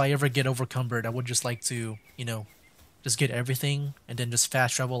like, if I ever get overcumbered, I would just like to, you know, just get everything and then just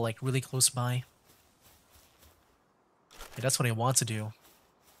fast travel like really close by. Yeah, that's what I want to do.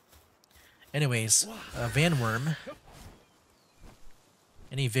 Anyways, Van Worm.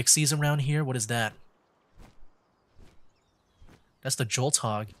 Any Vixies around here? What is that? That's the Jolt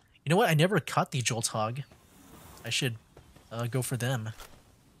Hog. You know what? I never caught the Jolt Hog. I should go for them.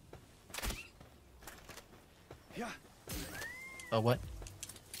 Oh, what?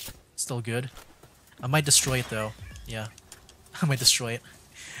 Still good. I might destroy it though. Yeah, I might destroy it.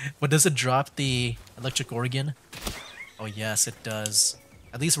 But does it drop the electric organ? Oh yes, it does.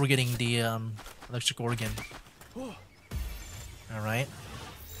 At least we're getting the electric organ. Alright.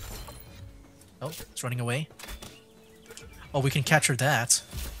 Oh, it's running away. Oh, we can capture that.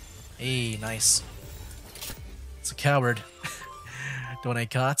 Hey, nice. It's a coward. The one I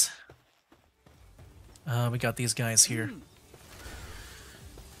caught. We got these guys here.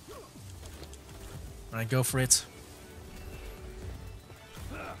 Alright, go for it.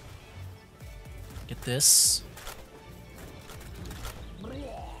 Get this.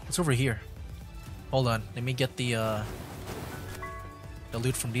 What's over here? Hold on, let me get the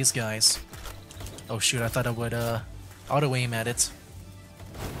loot from these guys. Oh shoot, I thought I would auto-aim at it.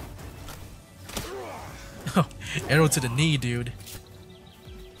 Oh, arrow to the knee, dude.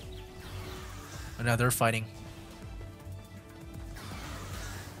 Oh, now they're fighting.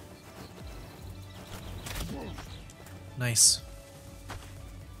 Nice.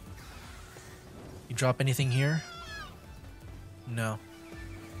 You drop anything here? No.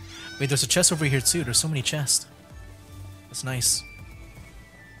 Wait, there's a chest over here too. There's so many chests. That's nice.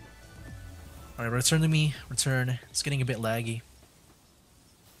 Alright, return to me. Return. It's getting a bit laggy.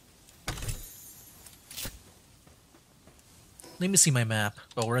 Let me see my map.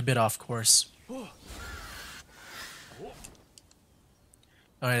 Oh, we're a bit off course. Alright,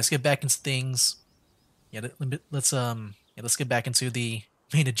 let's get back into things. Yeah, let's get back into the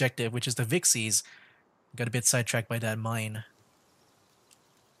main objective, which is the Vixies. Got a bit sidetracked by that mine.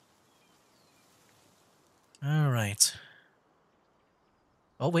 Alright.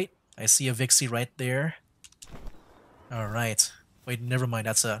 Oh wait, I see a Vixie right there. Alright. Wait, never mind,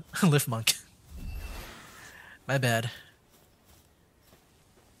 that's a lift monk. My bad.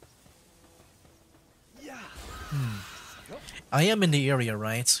 I am in the area,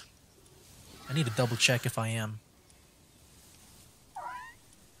 right? I need to double check if I am.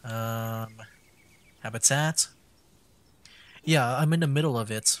 Habitat? Yeah, I'm in the middle of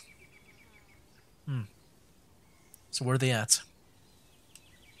it. So where are they at?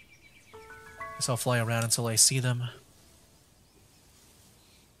 Guess I'll fly around until I see them.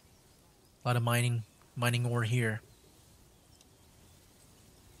 A lot of mining ore here.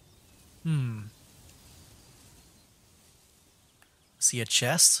 See a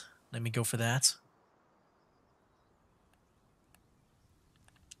chest? Let me go for that.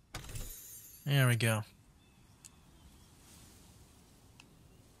 There we go.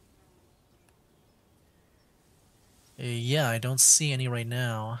 Yeah, I don't see any right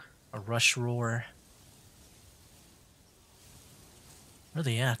now. A rush roar. Where are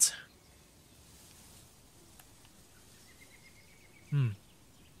they at?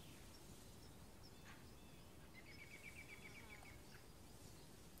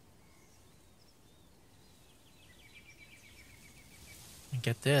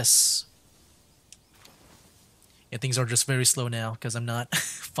 get this. Yeah, things are just very slow now because I'm not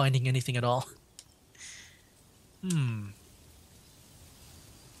finding anything at all.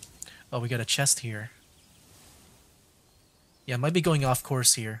 Oh, we got a chest here. Yeah, I might be going off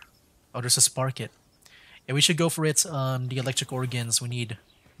course here. Oh, there's a Sparkit. Yeah, we should go for it. The electric organs we need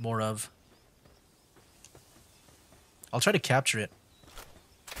more of. I'll try to capture it.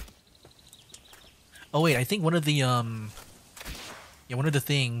 Oh wait, I think one of the yeah, one of the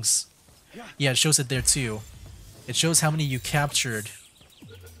things. Yeah, it shows it there too. It shows how many you captured.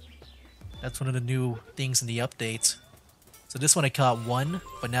 That's one of the new things in the update. So this one I caught 1,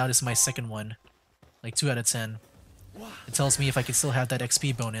 but now this is my second one. Like 2 out of 10. It tells me if I can still have that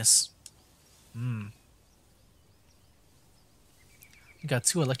XP bonus. Got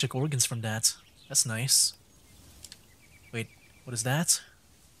 2 electric organs from that. That's nice. Wait, what is that?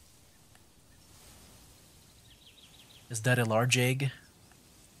 Is that a large egg?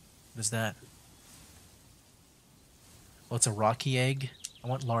 What is that? Oh, it's a rocky egg. I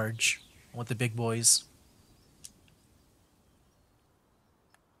want large. I want the big boys.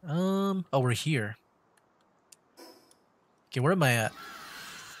 Oh, we're here. Okay, where am I at?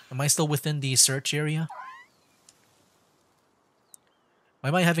 Am I still within the search area? Why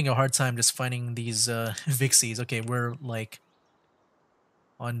am I having a hard time just finding these Vixies? Okay, we're like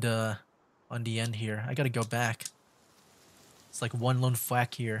on the end here. I gotta go back. It's like one lone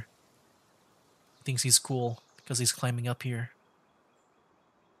flack here. He thinks he's cool because he's climbing up here.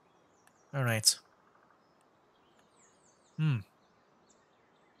 Alright.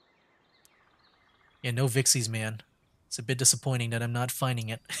 Yeah, no Vixies, man. It's a bit disappointing that I'm not finding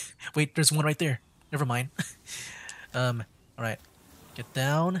it. Wait, there's one right there. Never mind. Alright. Get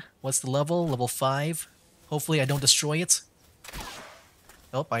down. What's the level? Level 5. Hopefully I don't destroy it.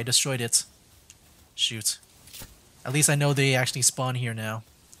 Oh, I destroyed it. Shoot. At least I know they actually spawn here now.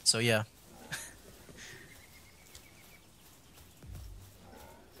 So yeah.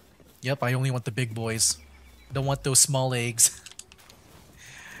 Yep, I only want the big boys. I don't want those small eggs.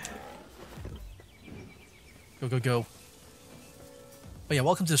 Go, go, go. But yeah,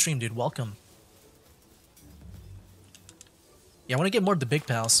 welcome to the stream, dude. Welcome. Yeah, I want to get more of the big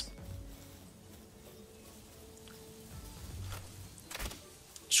pals.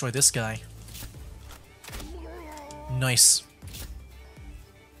 Destroy this guy. Nice.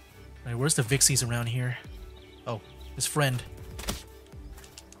 Alright, where's the Vixies around here? Oh, his friend.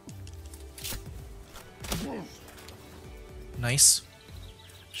 Nice.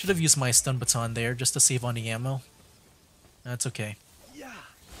 Should have used my stun baton there just to save on the ammo. That's okay.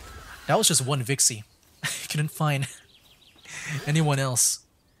 That was just one Vixie. I couldn't find anyone else.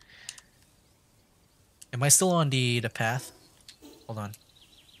 Am I still on the path? Hold on.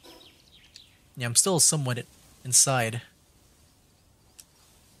 Yeah, I'm still somewhat inside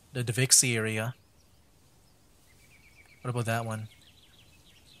the Vixie area. What about that one?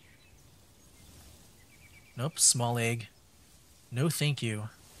 Nope, small egg. No thank you.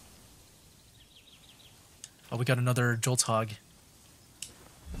 Oh, we got another Jolt Hog.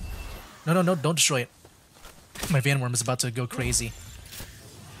 No, no, no, don't destroy it. My Van Worm is about to go crazy.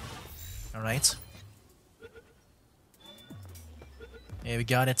 Alright. Yeah, we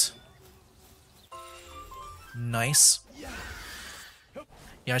got it. Nice.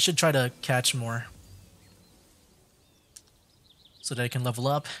 Yeah, I should try to catch more. So that I can level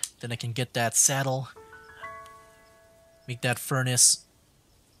up. Then I can get that saddle. Make that furnace.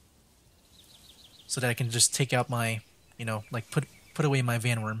 So that I can just take out my, you know, like put away my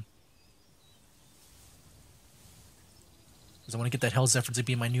Van Worm. Because I want to get that Hell Zephyr to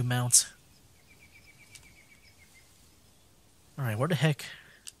be my new mount. Alright, where the heck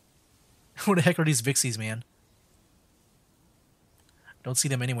are these Vixies, man? Don't see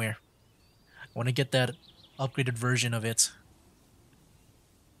them anywhere. I want to get that upgraded version of it.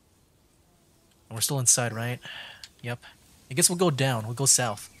 And we're still inside, right? Yep. I guess we'll go down. We'll go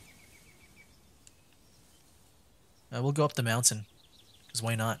south. We'll go up the mountain. Because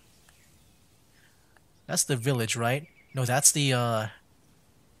why not? That's the village, right? No, that's the, oh,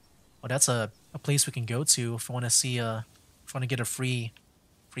 that's a place we can go to if I want to see, if I want to get a free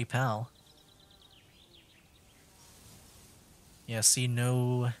pal. Yeah, see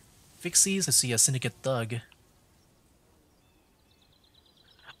no Vixies. I see a Syndicate Thug.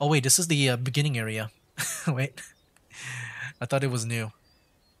 Oh wait, this is the beginning area. Wait. I thought it was new.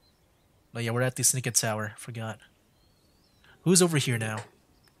 But yeah, we're at the Syndicate Tower. Forgot. Who's over here now?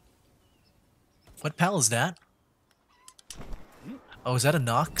 What pal is that? Oh, is that a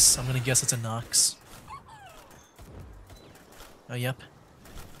Nox? I'm gonna guess it's a Nox. Oh, yep.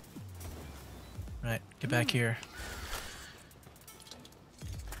 Right, get back here.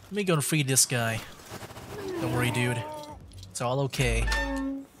 Let me go and free this guy. Don't worry, dude. It's all okay.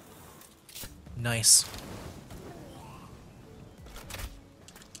 Nice.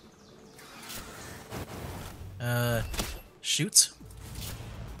 Shoot.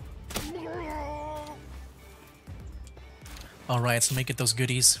 Alright, so let me get those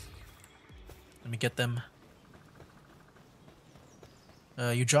goodies. Let me get them.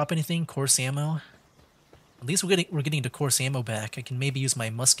 You drop anything? Course ammo? At least we're getting the course ammo back. I can maybe use my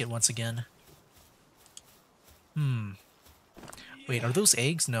musket once again. Wait, are those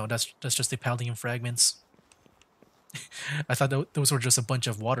eggs? No, that's just the Paldean fragments. I thought those were just a bunch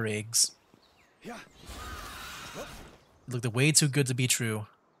of water eggs. Looked way too good to be true.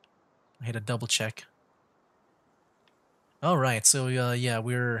 I had to double check. Alright, so yeah,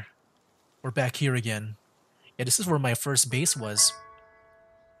 we're back here again. Yeah, this is where my first base was.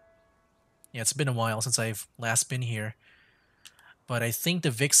 Yeah, it's been a while since I've last been here. But I think the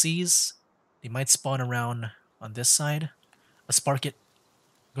Vixies, they might spawn around on this side. A Spark it.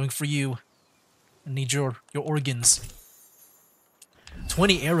 Going for you. I need your organs.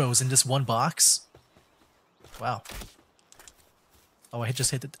 20 arrows in this one box? Wow. Oh, I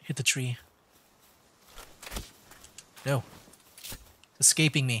just hit the tree. No. It's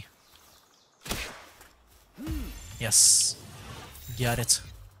escaping me. Yes. Got it.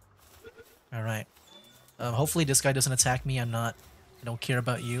 Alright. Hopefully this guy doesn't attack me. I don't care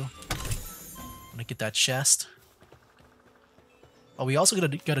about you. I'm gonna get that chest. Oh, we also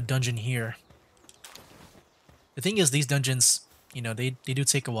got a dungeon here. The thing is, these dungeons, you know, they do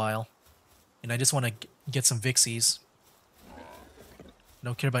take a while. And I just want to get some Vixies. I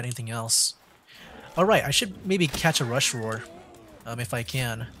don't care about anything else. Alright, I should maybe catch a rush roar. If I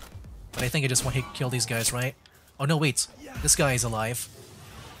can. But I think I just want to kill these guys, right? Oh no, wait. This guy is alive.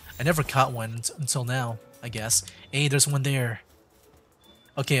 I never caught one until now, I guess. Hey, there's one there.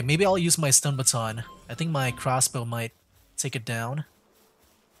 Okay, maybe I'll use my stun baton. I think my crossbow might take it down.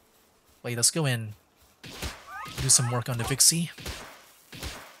 Wait, let's go in. Do some work on the Vixie.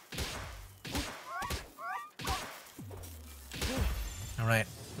 Alright,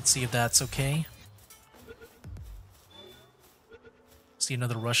 let's see if that's okay. See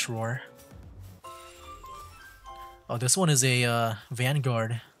another rush roar. Oh, this one is a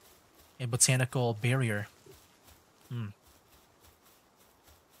Vanguard. A botanical barrier. I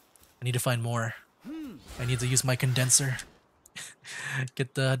need to find more. I need to use my condenser.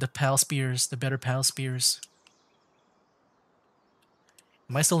 Get the pal spears, the better pal spears.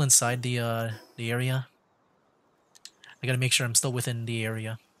 Am I still inside the area? I gotta make sure I'm still within the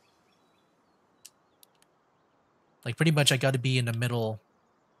area. Like, pretty much I gotta be in the middle,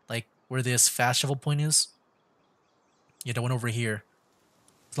 like, where this fast shovel point is. Yeah, the one over here.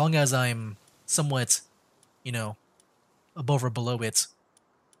 As long as I'm somewhat, you know, above or below it.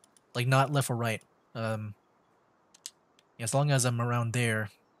 Like, not left or right. Yeah, as long as I'm around there,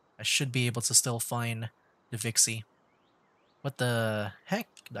 I should be able to still find the Vixie. What the heck?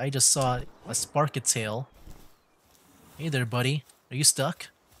 I just saw a Sparket tail. Hey there, buddy. Are you stuck?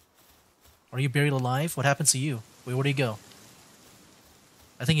 Are you buried alive? What happened to you? Wait, where'd he go?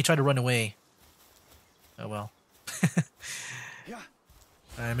 I think he tried to run away. Oh well.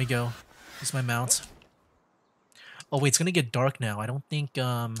 Alright, let me go. Use my mount. Oh wait, it's gonna get dark now. I don't think,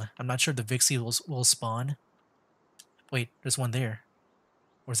 I'm not sure the Vixie will spawn. Wait, there's one there.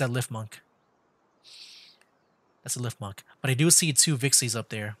 Or is that Lift Monk? That's a Lift Monk. But I do see 2 Vixies up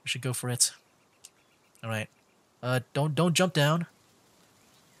there. We should go for it. Alright. Don't jump down.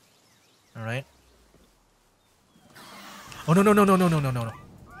 Alright. Oh no.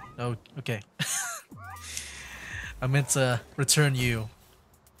 Oh, okay. I meant to return you.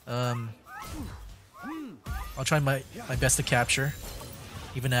 I'll try my best to capture,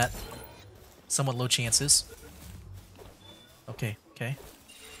 even at somewhat low chances. Okay.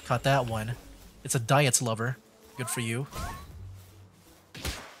 Caught that one. It's a diet lover. Good for you.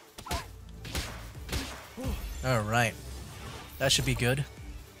 Alright. That should be good.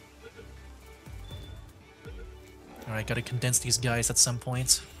 Alright, gotta condense these guys at some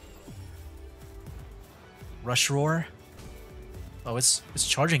point. Rush roar. Oh, it's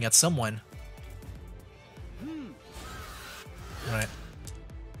charging at someone. Alright.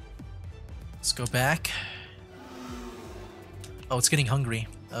 Let's go back. Oh, it's getting hungry.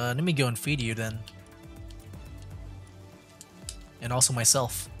 Let me go and feed you then. And also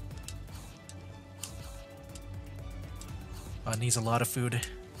myself. It needs a lot of food.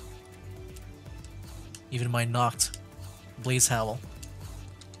 Even my knocked Blaze Howl.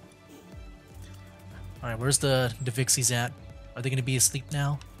 Alright, where's the Vixies at? Are they gonna be asleep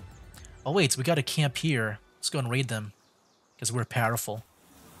now? Oh wait, so we got a camp here. Let's go and raid them. Because we're powerful.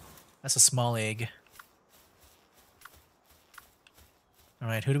 That's a small egg.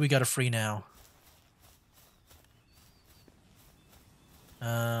 Alright, who do we got to free now?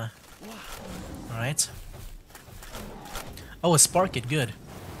 Alright. Oh, a spark it, good.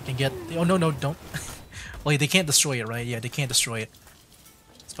 Can get... Oh, no, no, don't. Well, they can't destroy it, right? Yeah, they can't destroy it.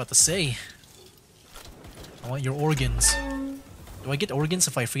 I was about to say. I want your organs. Do I get organs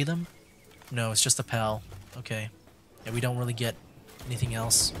if I free them? No, it's just a pal. Okay. Yeah, we don't really get anything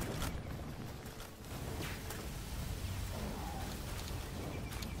else.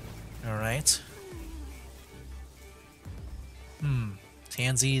 Alright.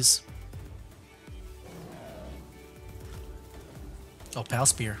 Tansies. Oh, pal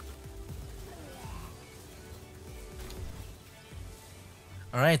spear.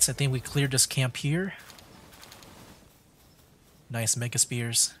 Alright, so I think we cleared this camp here. Nice mega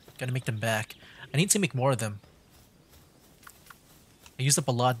spears. Gotta make them back. I need to make more of them. I used up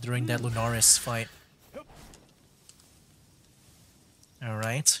a lot during that Lunaris fight.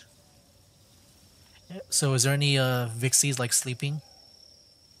 Alright. So is there any Vixies like sleeping?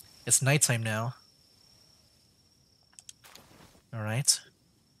 It's nighttime now. Alright.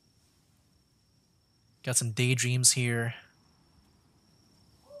 Got some daydreams here.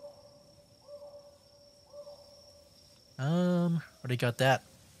 Already got that.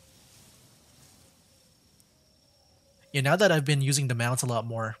 Yeah, now that I've been using the mount a lot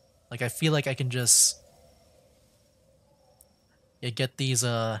more, like I feel like I can just get these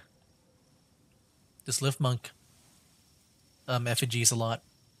this lift monk effigies a lot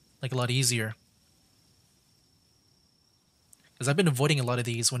easier. Because I've been avoiding a lot of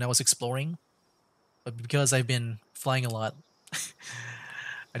these when I was exploring, but because I've been flying a lot,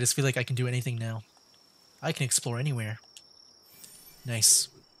 I just feel like I can do anything now. I can explore anywhere. Nice.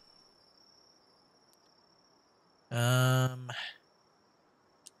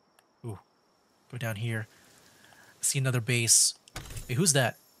 Ooh, go down here. See another base. Wait, who's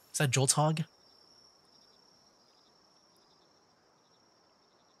that? Is that Jolthog?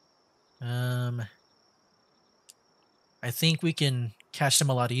 I think we can catch them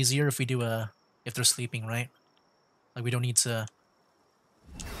a lot easier if we do if they're sleeping, right? Like we don't need to.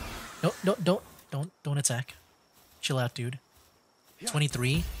 No, don't attack. Chill out, dude.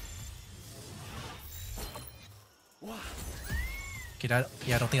 23. Okay,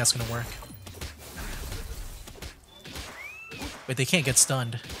 yeah, I don't think that's gonna work. Wait, they can't get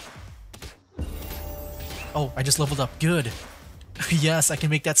stunned. Oh, I just leveled up. Good. Yes, I can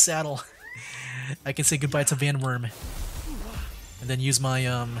make that saddle. I can say goodbye to Van Worm. And then use my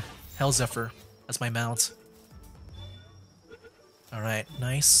Hell Zephyr as my mount. Alright,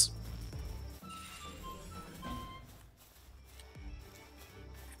 nice.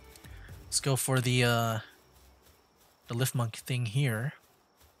 Let's go for the lift monk thing here.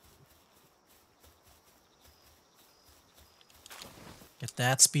 Get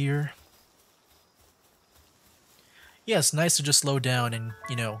that spear. Yeah, it's nice to just slow down and,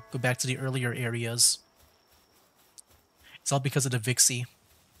 you know, go back to the earlier areas. It's all because of the Vixie.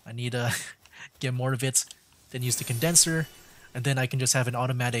 I need to get more of it, then use the condenser, and then I can just have an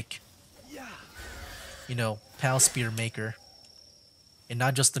automatic, you know, Pal Spear maker. And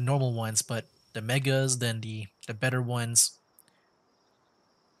not just the normal ones, but the megas, then the better ones.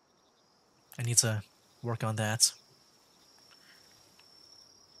 I need to work on that.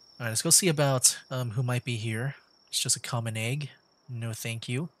 Alright, let's go see about who might be here. It's just a common egg. No thank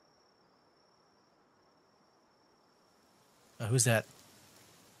you. Who's that?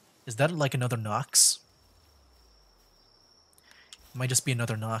 Is that like another Nox? It might just be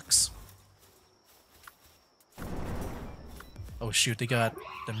another Nox. Oh shoot, they got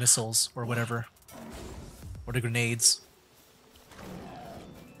the missiles or whatever. Or the grenades.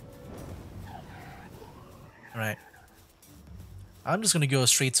 Alright. I'm just gonna go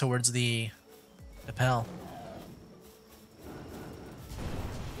straight towards the pal.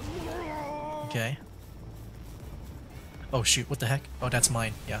 Okay. Oh shoot, what the heck? Oh, that's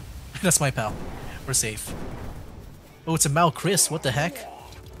mine. Yeah. That's my pal. We're safe. Oh, it's a Mal Chris. What the heck?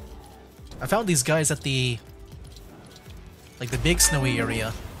 I found these guys at the... like the big snowy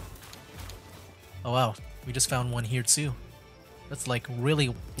area. Oh wow. We just found one here too. That's like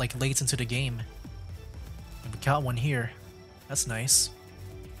really like late into the game. And we caught one here. That's nice.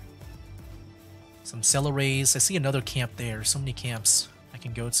 Some Cellerays. I see another camp there. So many camps I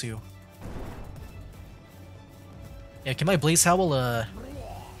can go to. Yeah, can my Blaze Howl,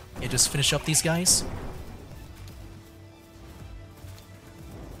 yeah, just finish up these guys?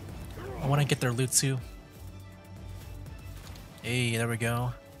 I want to get their loot too. Hey, there we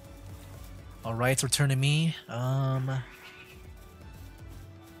go. Alright, return to me. Oh,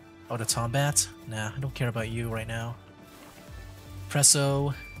 Oh, the Tombat? Nah, I don't care about you right now.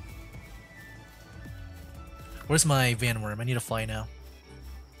 Presso. Where's my Vanworm? I need to fly now.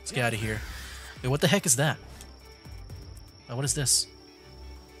 Let's get out of here. Wait, what the heck is that? Oh, what is this?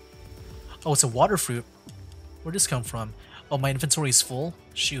 Oh, it's a water fruit. Where'd this come from? Oh, my inventory is full?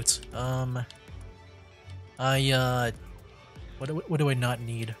 Shoot. What do I not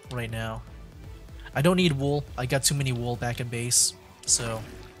need right now? I don't need wool. I got too many wool back at base, so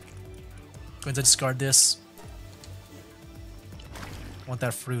going to discard this. I want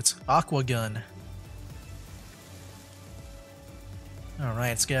that fruit. Aqua gun. Alright,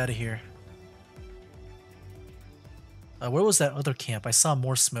 let's get out of here. Where was that other camp? I saw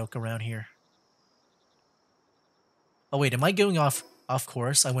more smoke around here. Oh wait, am I going off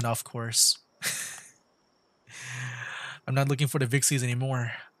course? I went off course. I'm not looking for the Vixies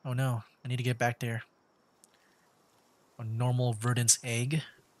anymore. Oh no, I need to get back there. A normal Verdant's egg.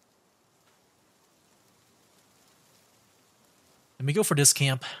 Let me go for this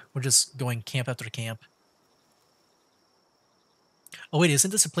camp. We're just going camp after camp. Oh wait, isn't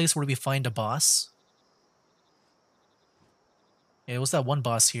this a place where we find a boss? Yeah, it was that one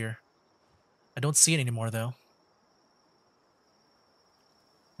boss here. I don't see it anymore though.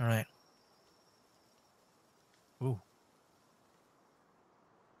 Alright. Ooh.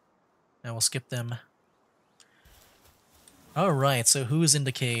 Now we'll skip them. Alright, so who's in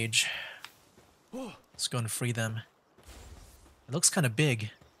the cage? Let's go and free them. It looks kind of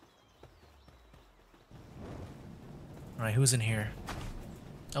big. Alright, who's in here?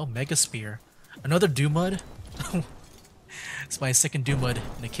 Oh, Mega Spear. Another Doomud? It's my second Doomud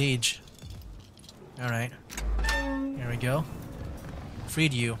in a cage. Alright. Here we go.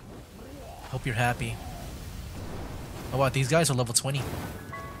 Freed you. Hope you're happy. Oh wow, these guys are level 20.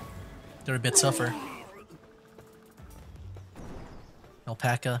 They're a bit tougher.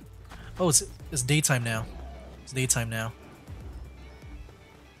 Alpaca. Oh, it's daytime now. It's daytime now.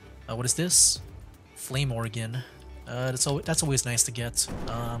 What is this? Flame organ. That's always nice to get.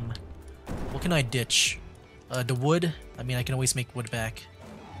 What can I ditch? The wood. I mean, I can always make wood back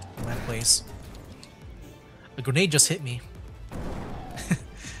in my place. A grenade just hit me.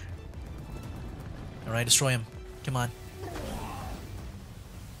 Alright, destroy him. Come on.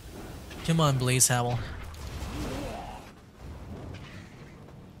 Come on, Blaze Howl.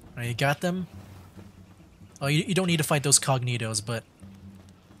 Alright, you got them? Oh, you don't need to fight those Cognitos, but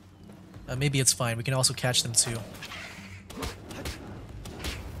maybe it's fine. We can also catch them too.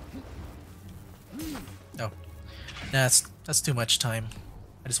 Oh. Nah, that's too much time.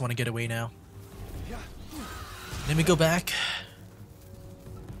 I just want to get away now. Let me go back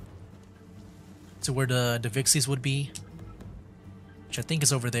to where the Vixies would be, which I think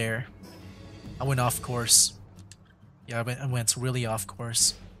is over there. I went off course. Yeah, I went really off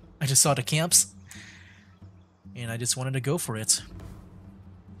course. I just saw the camps, and I just wanted to go for it.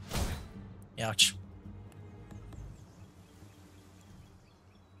 Ouch.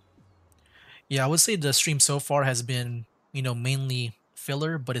 Yeah, I would say the stream so far has been, mainly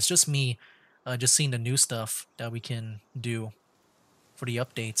filler, but it's just me just seeing the new stuff that we can do for the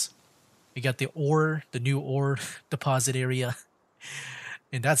updates. We got the new ore deposit area,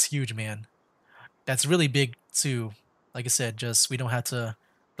 and that's huge, man. That's really big too. Like I said, just we don't have to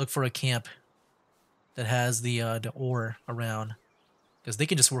look for a camp that has the ore around, because they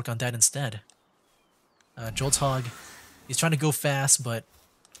can just work on that instead. Jolthog, he's trying to go fast, but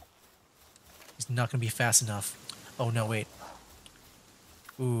he's not going to be fast enough. Oh no, wait.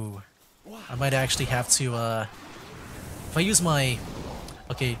 Ooh, I might actually have to. If I use my,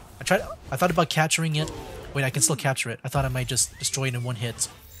 okay, I thought about capturing it. Wait, I can still capture it. I thought I might just destroy it in one hit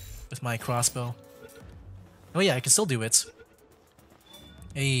with my crossbow. Oh yeah, I can still do it.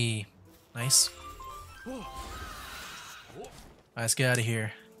 Hey, nice. Alright, let's get out of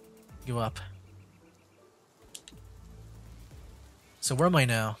here. Go up. So where am I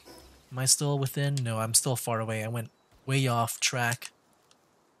now? Am I still within? No, I'm still far away. I went way off track.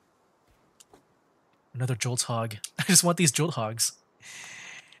 Another Jolthog. I just want these Jolthogs.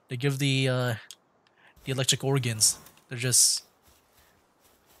 They give the electric organs. They're just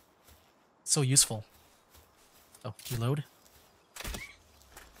so useful. Oh, reload.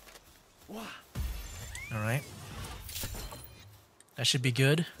 Alright. That should be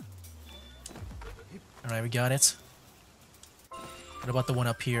good. Alright, we got it. What about the one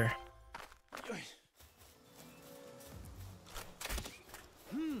up here?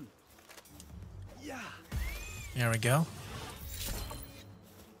 There we go.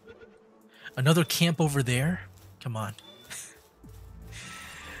 Another camp over there? Come on.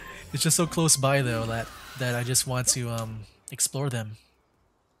 It's just so close by though that I just want to explore them.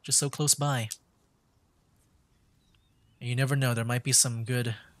 just so close by. And you never know, there might be some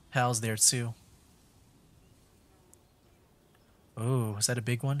good pals there too. Oh, is that a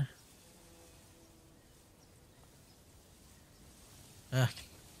big one?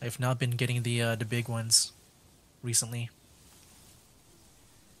 I've not been getting the big ones recently.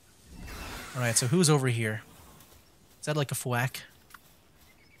 Alright, so who's over here? Is that like a thwack?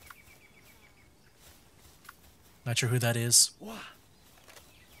 Not sure who that is.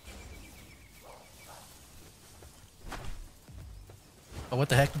 Oh, what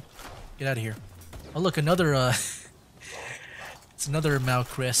the heck? Get out of here. Oh, look, another, it's another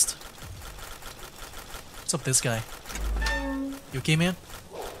Malchrist. What's up, this guy? You okay, man?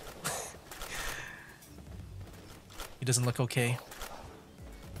 He doesn't look okay.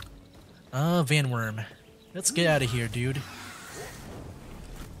 Vanworm. Let's get out of here, dude.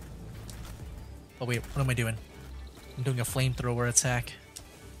 Oh, wait, what am I doing? I'm doing a flamethrower attack.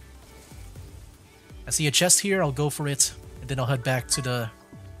 I see a chest here, I'll go for it, and then I'll head back to the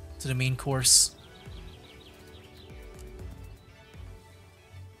main course.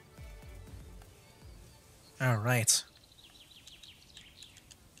 Alright.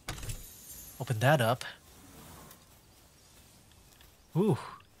 Open that up. Ooh.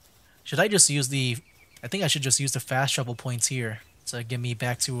 Should I just use the... I think I should just use the fast travel points here to get me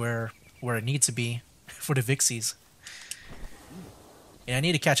back to where it needs to be for the Vixies. And I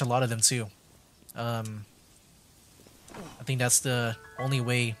need to catch a lot of them too. I think that's the only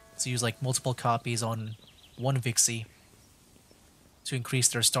way to use like multiple copies on one Vixie to increase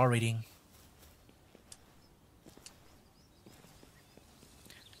their star rating.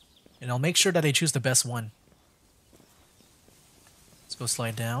 And I'll make sure that I choose the best one. Let's go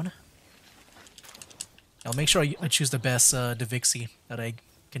slide down. I'll make sure I choose the best Vixie that I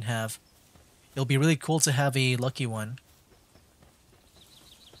can have. It'll be really cool to have a lucky one.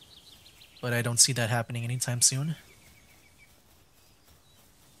 But I don't see that happening anytime soon.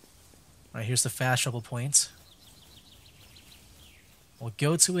 Alright, here's the fast travel point. We'll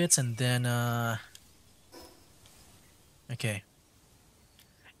go to it and then... Okay.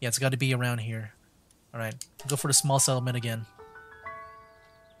 Yeah, it's got to be around here. Alright, go for the small settlement again.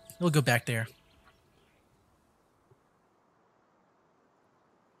 We'll go back there.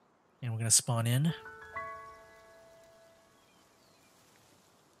 And we're going to spawn in.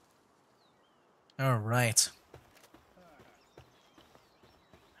 Alright.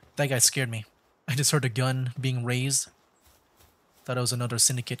 That guy scared me. I just heard a gun being raised. Thought it was another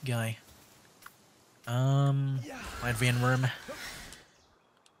syndicate guy. My Vanworm.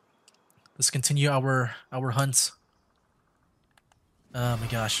 Let's continue our hunt. Oh my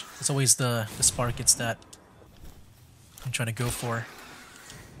gosh. It's always the spark it's that I'm trying to go for.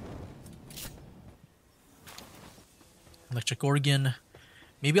 Electric organ.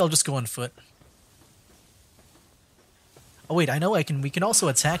 Maybe I'll just go on foot. Oh wait, I know we can also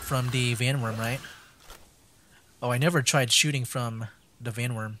attack from the Vanworm, right? Oh, I never tried shooting from the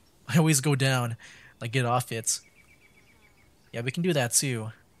Vanworm. I always go down, like get off it. Yeah, we can do that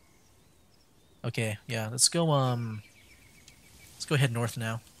too. Okay, yeah, let's go head north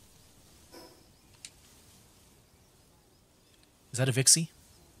now. Is that a Vixie?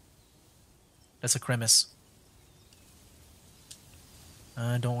 That's a Cremis.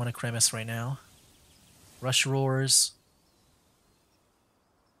 I don't want a Cremis right now. Rush Roars.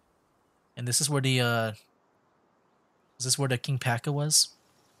 And this is where the is this where the King Paka was?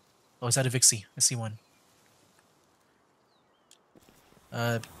 Oh, is that a Vixie? I see one.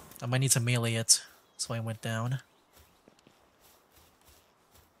 I might need to melee it. That's why I went down.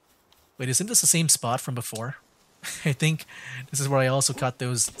 Wait, isn't this the same spot from before? I think this is where I also caught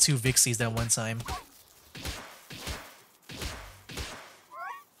those two Vixies that one time.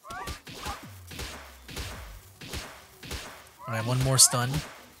 Alright, one more stun.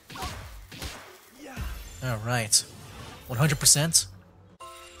 Alright. 100%.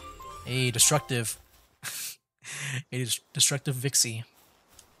 A destructive. A destructive Vixie.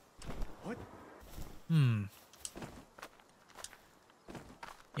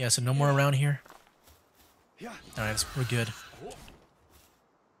 Yeah, so no more around here. Alright, we're good.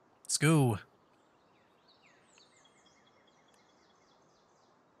 Let's go.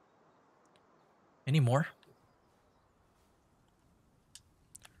 Any more?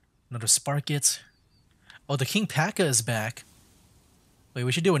 Another Sparkit. Oh, the King Paka is back. Wait,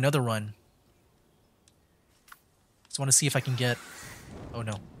 we should do another run. Just want to see if I can get... Oh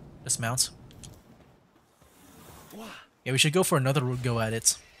no, dismount. Yeah, we should go for another go at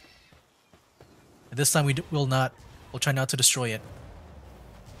it. And this time we'll try not to destroy it.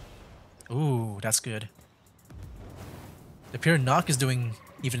 Ooh, that's good. The pure knock is doing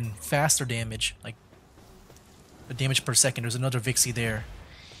even faster damage, like the damage per second. There's another Vixie there.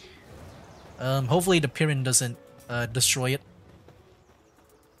 Hopefully the Pirin doesn't destroy it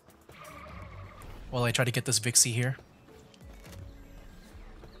while I try to get this Vixie here.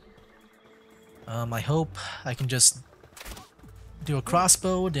 I hope I can just do a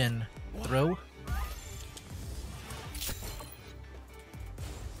crossbow, then throw.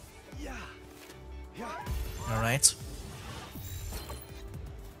 Alright.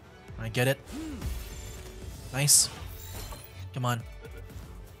 I get it. Nice. Come on.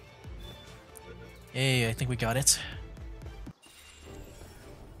 Hey, I think we got it.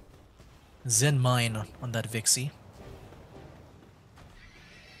 Zen Mine on that Vixie.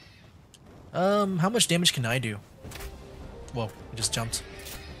 How much damage can I do? Whoa, I just jumped.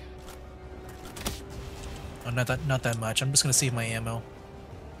 Oh, not that much. I'm just gonna save my ammo.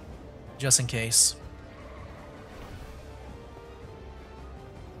 Just in case.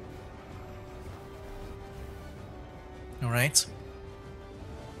 Alright.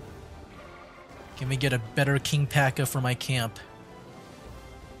 Can we get a better King P.A.K.A. for my camp?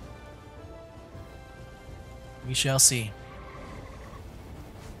 We shall see.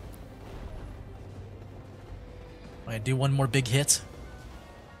 I do one more big hit.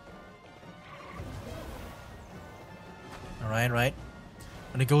 Alright.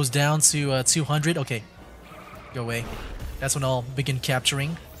 When it goes down to 200, okay. Go away. That's when I'll begin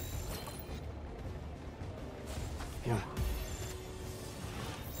capturing. Yeah.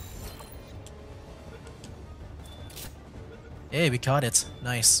 Hey, we caught it.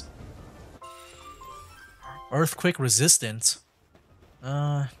 Nice. Earthquake resistant.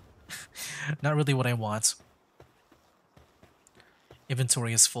 Not really what I want.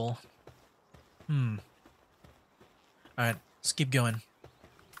 Inventory is full. Alright, let's keep going.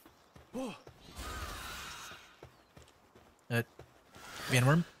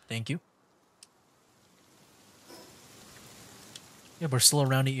 Vanworm, thank you. Yeah, we're still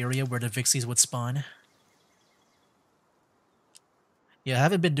around the area where the Vixies would spawn. Yeah, I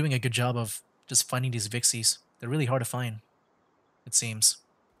haven't been doing a good job of just finding these Vixies. They're really hard to find, it seems.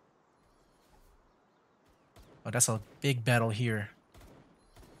 Oh, that's a big battle here.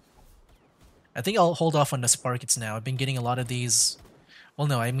 I think I'll hold off on the Sparkets now. I've been getting a lot of these. Well,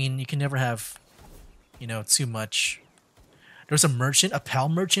 no, I mean, you can never have, you know, too much. There's a merchant, a PAL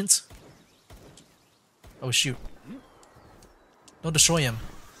merchant. Oh, shoot. Don't destroy him.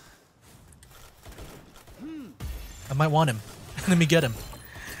 I might want him. Let me get him.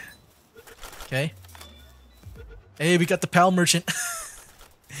 Okay. Hey, we got the PAL merchant.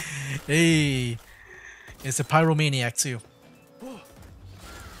 Hey. It's a pyromaniac, too.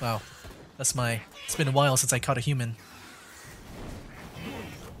 Wow. That's my... It's been a while since I caught a human.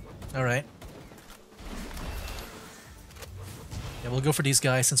 Alright. Yeah, we'll go for these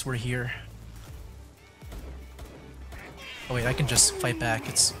guys since we're here. Oh wait, I can just fight back.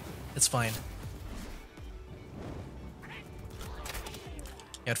 It's fine.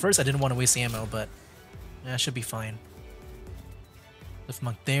 Yeah, at first I didn't want to waste ammo, but yeah, it should be fine. Lift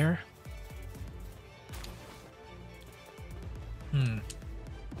monk there.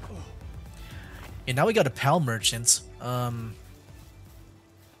 Yeah, now we got a PAL merchant. Yeah,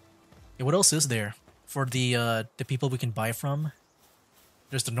 what else is there for the people we can buy from?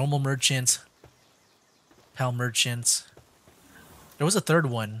 There's the normal merchant, PAL merchant. There was a third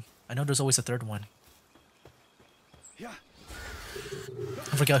one. I know there's always a third one.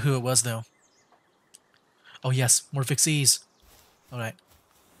 I forgot who it was though. Oh yes, more Vixies. Alright.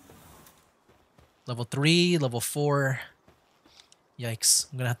 Level 3, level 4.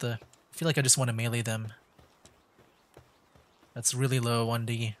 Yikes. I'm gonna have to... I feel like I just want to melee them. That's really low on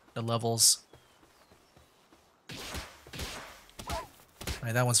the levels.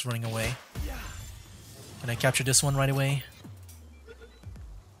 Alright, that one's running away. Can I capture this one right away?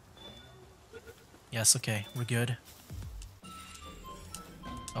 Yes, okay, we're good.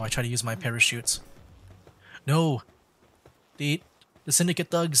 Oh, I try to use my parachutes. No! The Syndicate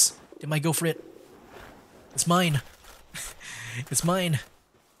thugs! They might go for it. It's mine! It's mine!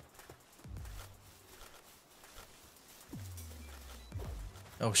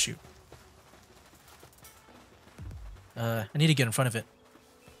 Oh, shoot. I need to get in front of it.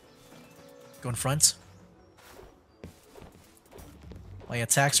 Go in front. My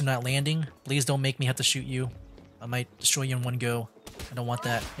attacks are not landing. Please don't make me have to shoot you. I might destroy you in one go. I don't want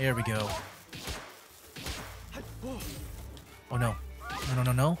that. There we go. Oh no.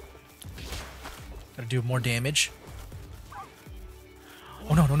 No. Gotta do more damage.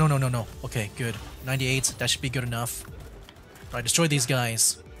 Oh no. Okay, good. 98, that should be good enough. Alright, destroy these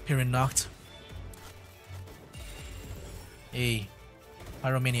guys. Pirin knocked. Hey.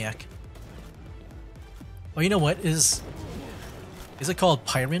 Pyromaniac. Oh, you know what? Is it called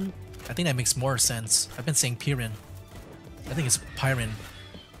Pyrin? I think that makes more sense. I've been saying Pyrin. I think it's Pyrin.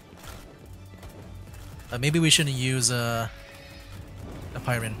 Maybe we shouldn't use a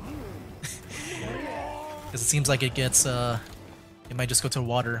Pyrin. Because it seems like it gets, it might just go to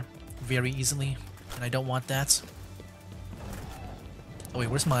water very easily. And I don't want that. Oh wait,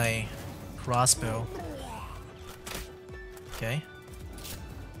 where's my crossbow? Okay.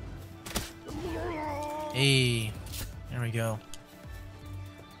 Hey, there we go.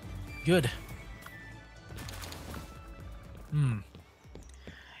 Good.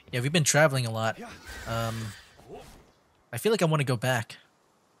 Yeah, we've been traveling a lot. I feel like I want to go back.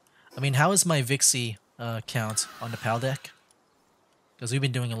 I mean, how is my Vixie count on the PAL deck? Because we've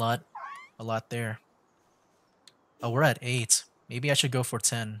been doing a lot there. Oh, we're at 8. Maybe I should go for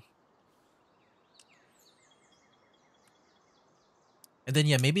 10. And then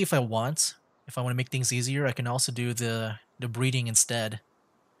yeah, maybe if I want to make things easier, I can also do the breeding instead.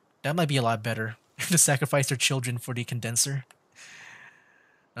 That might be a lot better. To sacrifice their children for the condenser.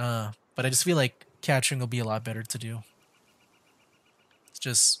 But I just feel like capturing will be a lot better to do. It's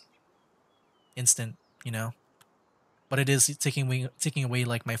just instant, you know. But it is taking away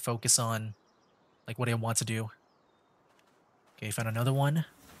like my focus on like what I want to do. Okay, found another one.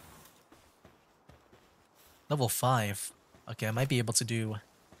 Level 5. Okay, I might be able to do.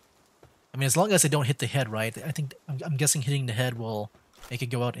 I mean, as long as I don't hit the head, right? I think I'm guessing hitting the head will make it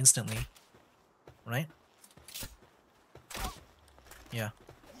go out instantly, right? Yeah.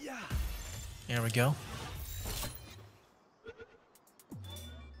 There we go.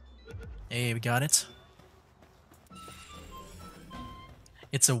 Hey, we got it.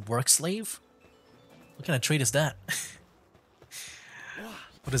 It's a work slave? What kind of trait is that?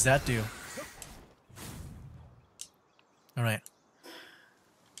 What does that do? Alright.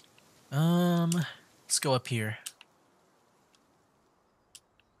 Let's go up here.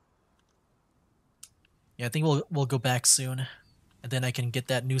 Yeah, I think we'll go back soon. And then I can get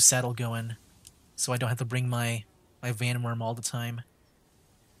that new saddle going. So I don't have to bring my Van Worm all the time.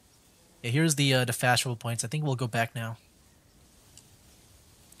 Yeah, here's the fast travel points. I think we'll go back now.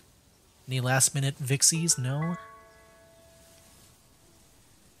 Any last minute Vixies? No?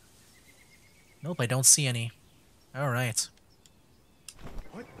 Nope, I don't see any. Alright.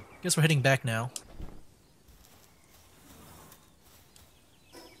 Guess we're heading back now.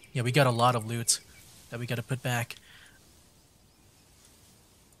 Yeah, we got a lot of loot that we gotta put back.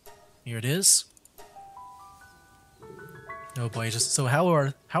 Here it is. Oh boy, just so how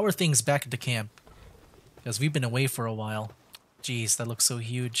are things back at the camp? Because we've been away for a while. Jeez, that looks so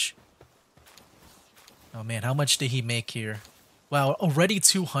huge. Oh man, how much did he make here? Wow, already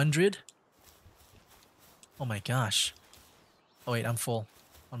 200? Oh my gosh. Oh wait, I'm full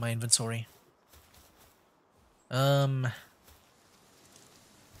on my inventory. Wait,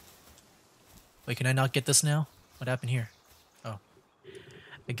 can I not get this now? What happened here? Oh.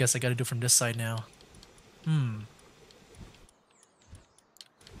 I guess I gotta do it from this side now.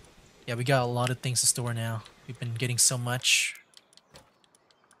 Yeah, we got a lot of things to store now. We've been getting so much.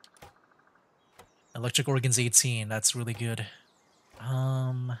 Electric organs 18, that's really good.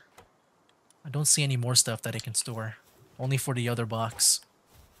 I don't see any more stuff that I can store. Only for the other box.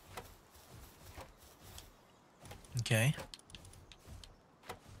 Okay.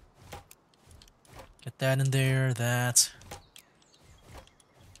 Get that in there, that.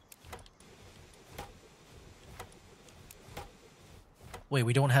 Wait,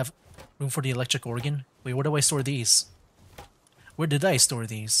 we don't have room for the electric organ? Wait, where do I store these? Where did I store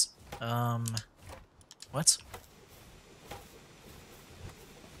these? What?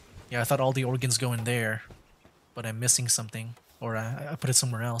 Yeah, I thought all the organs go in there, but I'm missing something, or I put it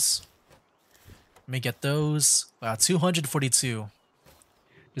somewhere else. Let me get those. Wow, 242.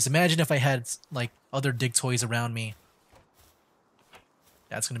 Just imagine if I had, like, other dig toys around me.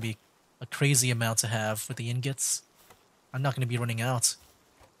 That's gonna be a crazy amount to have with the ingots. I'm not gonna be running out.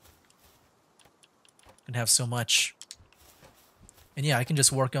 Gonna have so much. And yeah, I can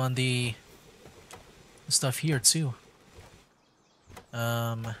just work on the stuff here too.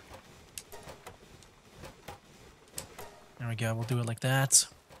 There we go, we'll do it like that.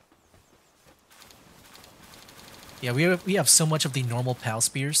 Yeah, we have so much of the normal PAL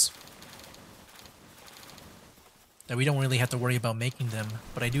spears that we don't really have to worry about making them,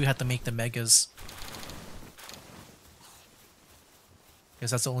 but I do have to make the megas.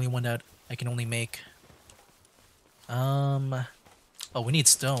 Because that's the only one that I can only make. Oh, we need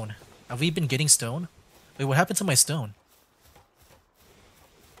stone. Have we been getting stone? Wait, what happened to my stone?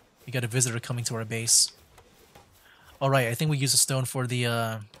 We got a visitor coming to our base. All right, I think we use a stone for the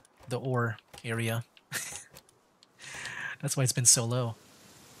ore area. That's why it's been so low.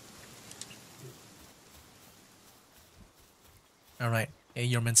 All right, hey,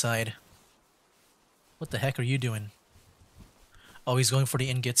 you're inside. What the heck are you doing? Oh, he's going for the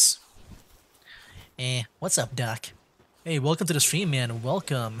ingots. What's up, Doc? Hey, welcome to the stream, man.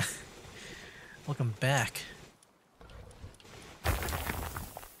 Welcome. Welcome back.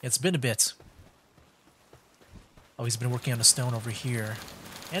 It's been a bit. Oh, he's been working on a stone over here.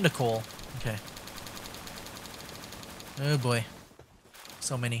 And a coal. Okay. Oh boy.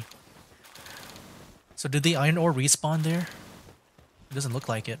 So many. So did the iron ore respawn there? It doesn't look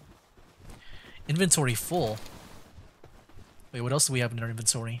like it. Inventory full. Wait, what else do we have in our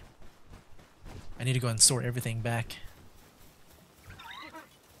inventory? I need to go and sort everything back.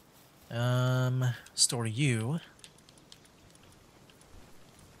 Store you.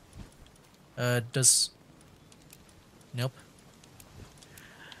 Nope.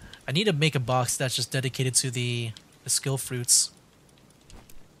 I need to make a box that's just dedicated to the skill fruits.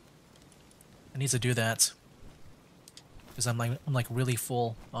 I need to do that. Because I'm like really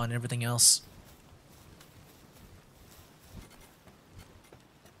full on everything else.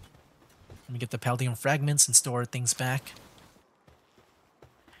 Let me get the Paldeum fragments and store things back.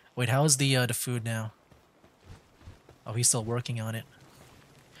 Wait, how is the food now? Oh, he's still working on it.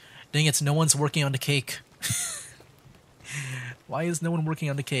 Dang it, no one's working on the cake. Why is no one working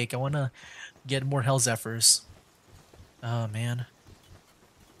on the cake? I want to get more Hell Zephyrs. Oh, man.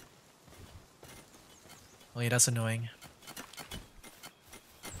 Oh, yeah, that's annoying.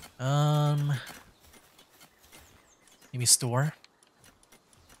 Maybe store.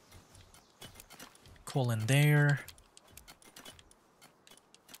 Coal in there.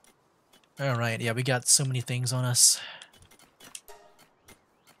 Alright, yeah, we got so many things on us.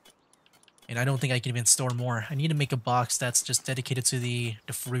 And I don't think I can even store more. I need to make a box that's just dedicated to the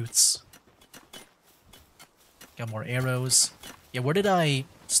fruits. Got more arrows. Yeah, where did I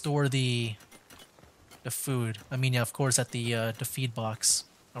store the food? I mean, yeah, of course, at the feed box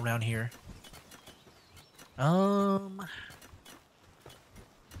around here. Yeah,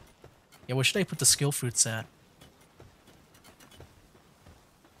 where should I put the skill fruits at?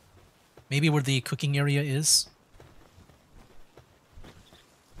 Maybe where the cooking area is?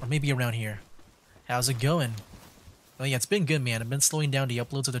 Or maybe around here. How's it going? Oh yeah, it's been good, man. I've been slowing down the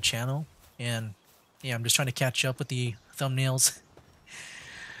uploads of the channel. And yeah, I'm just trying to catch up with the thumbnails.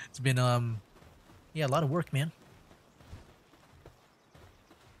 It's been, yeah, a lot of work, man.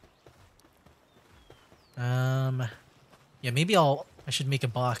 Yeah, maybe I should make a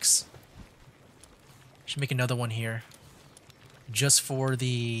box. I should make another one here. Just for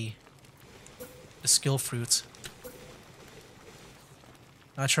the skill fruits.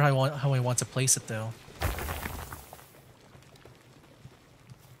 Not sure how I want to place it though.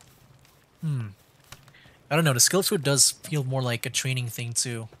 I don't know, the skill fruit does feel more like a training thing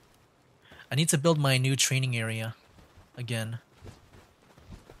too. I need to build my new training area again.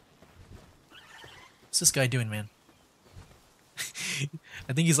 What's this guy doing, man?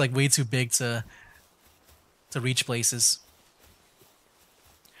 I think he's like way too big to reach places.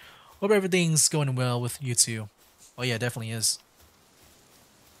 Hope everything's going well with you two. Oh yeah, it definitely is.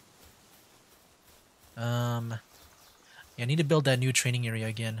 Yeah, I need to build that new training area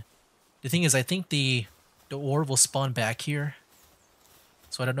again. The thing is, I think the ore will spawn back here.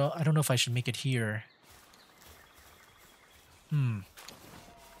 So I don't know if I should make it here. Oh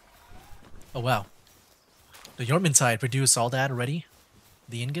wow. The Yormintide produced all that already?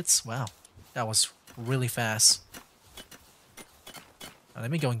 The ingots? Wow. That was really fast. Let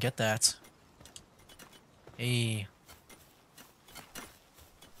me go and get that. Hey.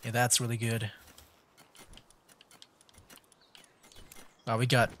 Yeah, that's really good. Wow, we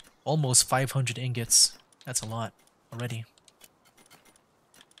got almost 500 ingots. That's a lot already.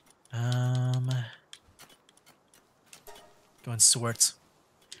 Go and sort.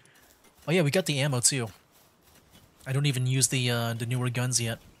 Oh yeah, we got the ammo too. I don't even use the newer guns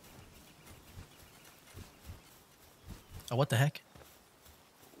yet. Oh, what the heck?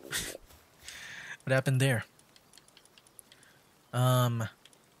 What happened there?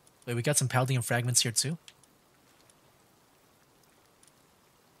 Wait, we got some Paldeum fragments here too.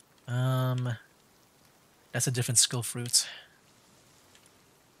 That's a different skill fruit.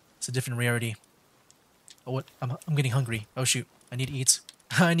 It's a different rarity. Oh, what? I'm getting hungry. Oh shoot, I need to eat.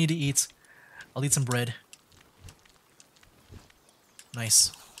 I need to eat. I'll eat some bread.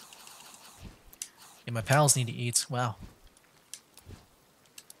 Nice. Yeah, my pals need to eat. Wow.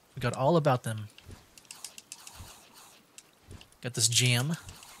 We got all about them. Got this jam.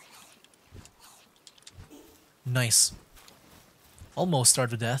 Nice. Almost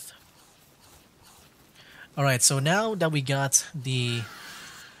starved to death. Alright, so now that we got the...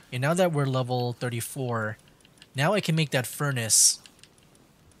 Yeah, now that we're level 34, now I can make that furnace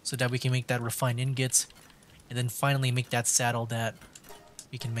so that we can make that refined ingot and then finally make that saddle that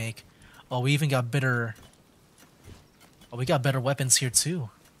we can make. Oh, we even got better... Oh, we got better weapons here too.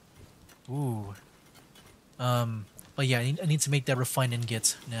 Ooh. But yeah, I need to make that refined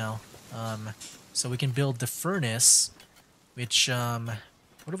ingot now. So we can build the furnace, which, where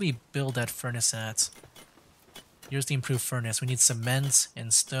do we build that furnace at? Here's the improved furnace. We need cement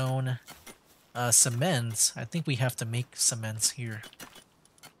and stone. Cement, I think we have to make cement here.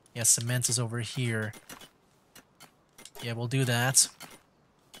 Yeah, cement is over here. Yeah, we'll do that.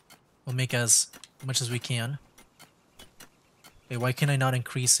 We'll make as much as we can. Wait, why can I not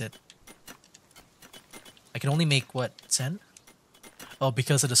increase it? I can only make, what, 10? Oh,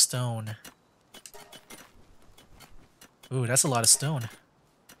 because of the stone. Ooh, that's a lot of stone.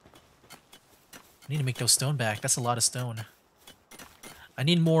 I need to make those stone back. That's a lot of stone. I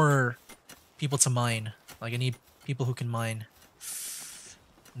need more people to mine. Like, I need people who can mine.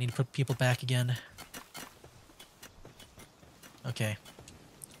 I need to put people back again. Okay.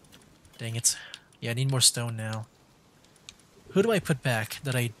 Dang it. Yeah, I need more stone now. Who do I put back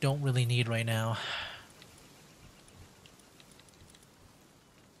that I don't really need right now?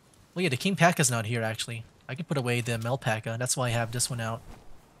 Well, yeah, the King P.A.K.A.'s not here, actually. I can put away the Melpaka. That's why I have this one out.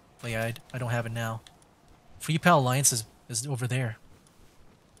 But yeah, I don't have it now. Free Pal Alliance is over there.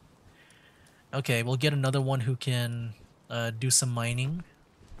 Okay, we'll get another one who can do some mining.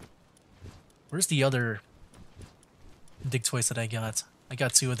 Where's the other dig toys that I got? I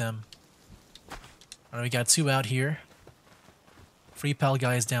got 2 of them. Alright, we got 2 out here. Free Pal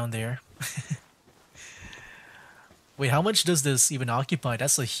guys down there. Wait, how much does this even occupy?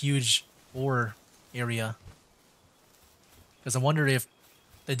 That's a huge ore area. Because I wonder if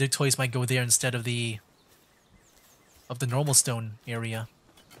the dig toys might go there instead of the normal stone area.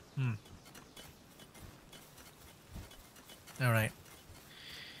 Alright.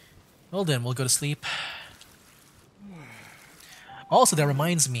 Well then, we'll go to sleep. Also, that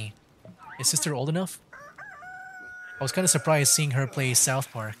reminds me. Is sister old enough? I was kind of surprised seeing her play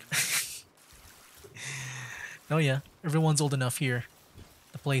South Park. Oh yeah, everyone's old enough here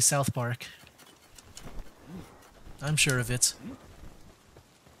to play South Park. I'm sure of it.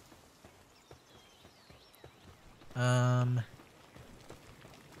 Dang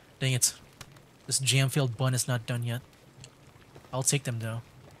it. This jam-filled bun is not done yet. I'll take them though.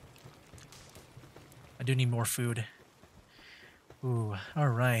 I do need more food. Ooh,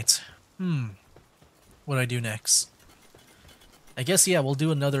 alright. What do I do next? I guess, yeah, we'll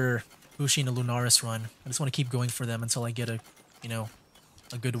do another Bushi and Lunaris run. I just want to keep going for them until I get a, you know,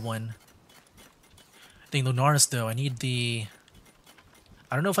 a good one. I think Lunaris, though, I need the...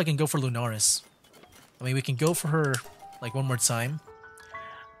 I don't know if I can go for Lunaris. I mean, we can go for her, like, one more time.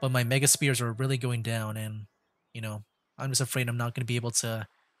 But my Mega Spears are really going down, and, you know, I'm just afraid I'm not going to be able to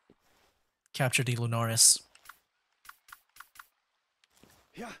capture the Lunaris.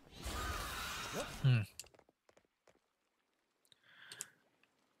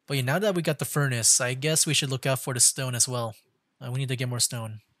 But yeah, now that we got the furnace, I guess we should look out for the stone as well. We need to get more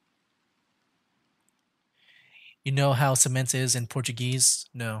stone. You know how cement is in Portuguese?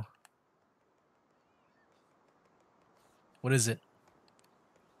 No. What is it?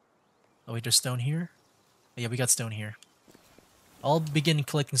 Oh wait, there's stone here? Oh, yeah, we got stone here. I'll begin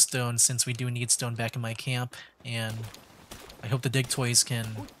collecting stone since we do need stone back in my camp, and I hope the dig toys can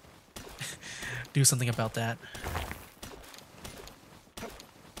do something about that.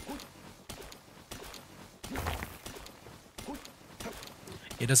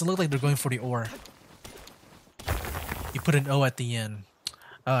 It doesn't look like they're going for the ore. You put an O at the end.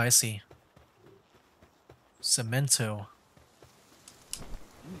 Oh, I see. Cemento.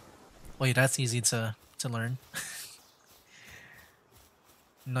 Oh yeah, that's easy to learn.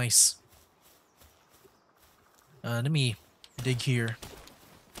 Nice. Let me dig here.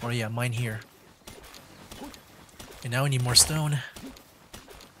 Or yeah, mine here. And now we need more stone.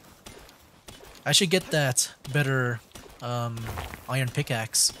 I should get that better iron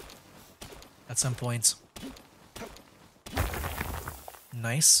pickaxe at some point.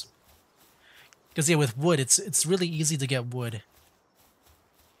 Nice. Because yeah, with wood, it's really easy to get wood.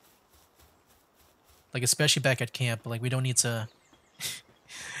 Like especially back at camp, like we don't need to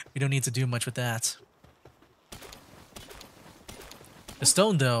we don't need to do much with that. The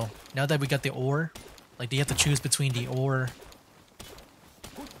stone though, now that we got the ore, like they have to choose between the ore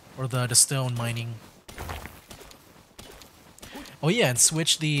or the stone mining. Oh yeah, and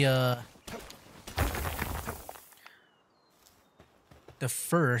switch the the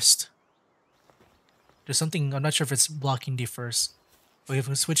first. There's something, I'm not sure if it's blocking the first. But if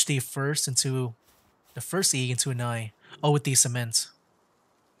we switch the first into the first E into an I. Oh, with the cement.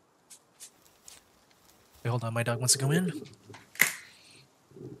 Wait, hold on, my dog wants to go in.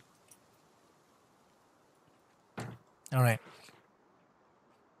 Alright.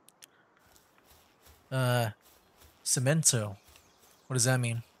 Cemento. What does that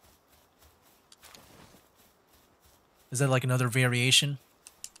mean? Is that like another variation?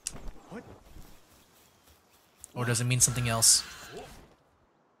 What? Or does it mean something else?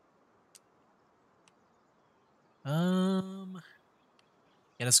 Yeah,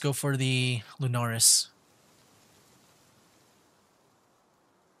 let's go for the Lunaris.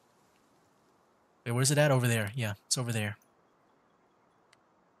 Wait, where's it at? Over there. Yeah, it's over there.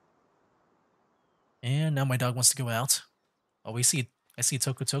 And now my dog wants to go out. Oh, I see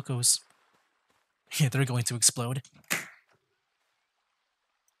Toko Tokos. Yeah, they're going to explode.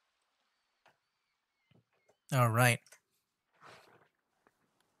 Alright.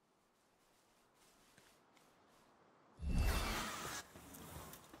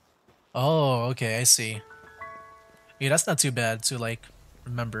 Oh, okay, I see. Yeah, that's not too bad to, like,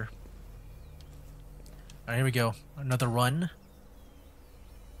 remember. Alright, here we go. Another run.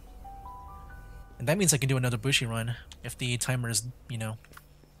 And that means I can do another bushy run if the timer is, you know,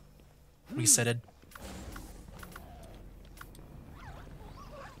 resetted.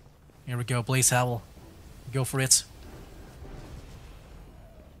 Here we go, Blaze Howl. Go for it.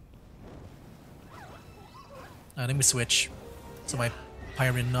 Let me switch. So my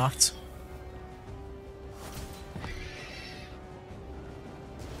Pyron knocked.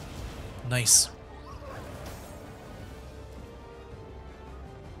 Nice.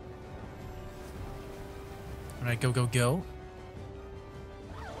 Alright, go, go, go.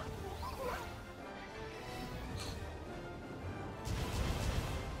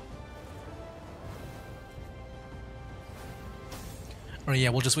 Alright, yeah,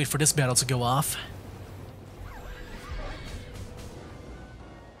 we'll just wait for this battle to go off.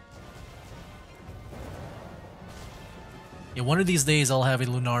 Yeah, one of these days I'll have a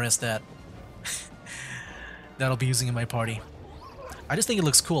Lunaris that that'll be using in my party. I just think it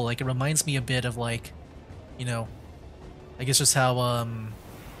looks cool. Like, it reminds me a bit of, like, you know, I guess just how,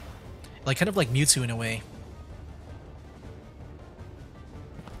 like, kind of like Mewtwo in a way.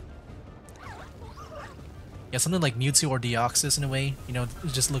 Yeah, something like Mewtwo or Deoxys in a way. You know,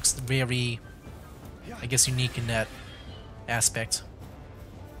 it just looks very, I guess, unique in that aspect.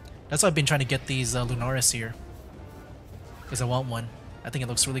 That's why I've been trying to get these Lunaris here. Because I want one. I think it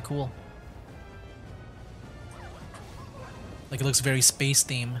looks really cool. Like, it looks very space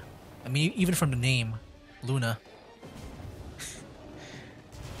theme. I mean, even from the name, Luna.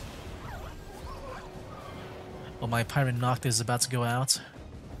 Well, my Pyron Noctis is about to go out.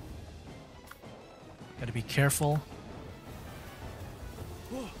 Gotta be careful.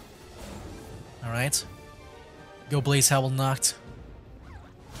 Alright. Go Blaze Howl knocked.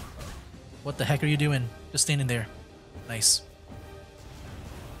 What the heck are you doing? Just standing there. Nice.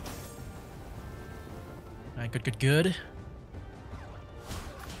 Alright, good, good, good.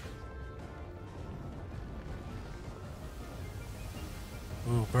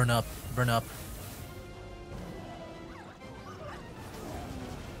 Ooh, burn up, burn up.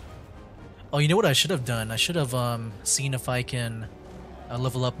 Oh, you know what I should have done? I should have seen if I can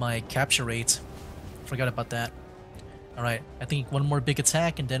level up my capture rate. Forgot about that. Alright, I think one more big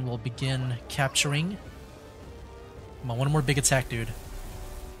attack and then we'll begin capturing. Come on, one more big attack, dude.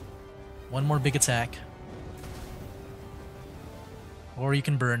 One more big attack. Or you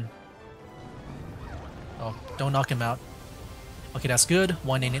can burn. Oh, don't knock him out. Okay, that's good.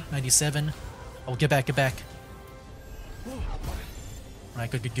 197. Oh, get back, get back. Alright,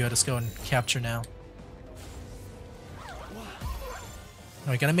 good, good, good. Let's go and capture now.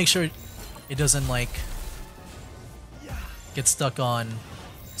 Alright, gotta make sure it doesn't, like, get stuck on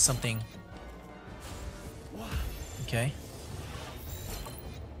something. Okay.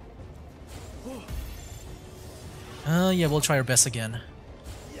 Yeah, we'll try our best again.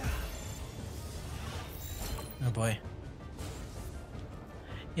 Oh boy.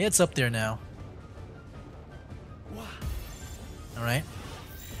 Yeah, it's up there now. Alright.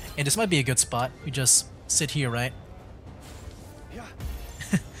 And this might be a good spot. We just sit here, right?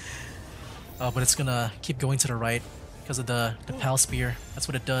 Oh, but it's gonna keep going to the right because of the Pal Spear. That's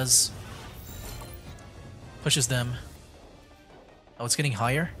what it does. Pushes them. Oh, it's getting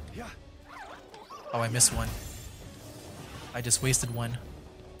higher? Oh, I missed one. I just wasted one.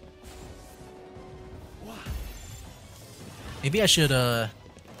 Maybe I should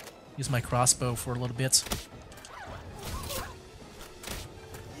use my crossbow for a little bit.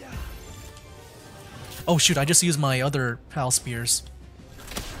 Oh shoot, I just used my other pal spears.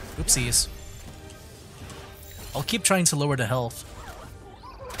 Oopsies. I'll keep trying to lower the health.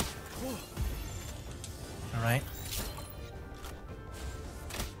 Alright.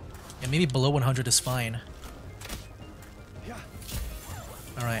 Yeah, maybe below 100 is fine.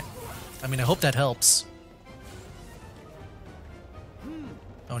 Alright. I mean, I hope that helps.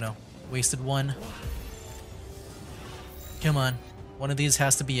 Oh no. Wasted one. Come on. One of these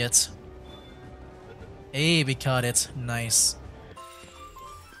has to be it. Hey, we caught it. Nice.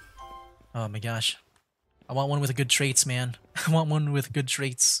 Oh my gosh. I want one with good traits, man. I want one with good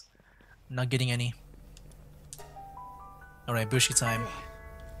traits. Not getting any. Alright, bushy time.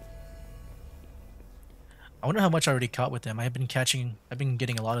 I wonder how much I already caught with them. I've been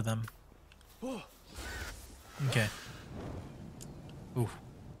getting a lot of them. Okay. Ooh.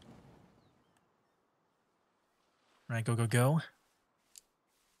 Alright, go, go, go.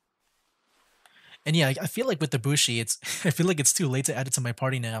 And yeah, I feel like with the Bushi, I feel like it's too late to add it to my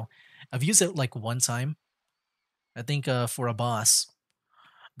party now. I've used it like one time. I think for a boss.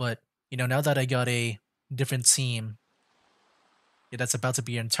 But, you know, now that I got a different team, yeah, that's about to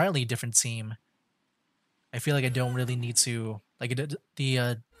be an entirely different team, I feel like I don't really need to, like,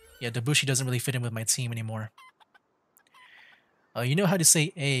 the Bushi doesn't really fit in with my team anymore. You know how to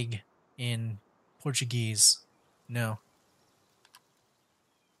say egg in Portuguese? No.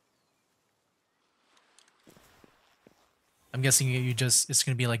 I'm guessing it's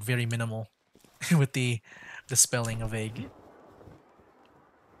gonna be like very minimal with the spelling of egg.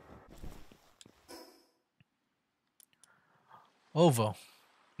 Ovo.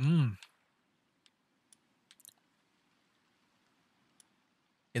 Mmm.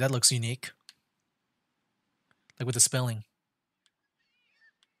 Yeah, that looks unique. Like with the spelling.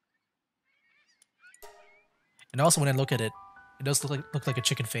 And also when I look at it, it does look like a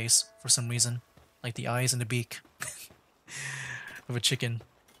chicken face for some reason. Like the eyes and the beak of a chicken.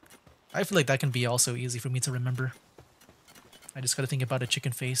 I feel like that can be also easy for me to remember. I just gotta think about a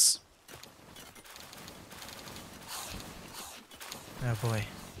chicken face. Oh boy.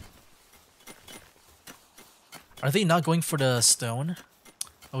 Are they not going for the stone?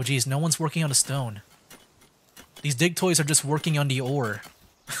 Oh geez, no one's working on the stone. These dig toys are just working on the ore.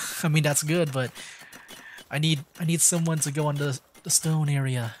 I mean, that's good, but I need someone to go on the stone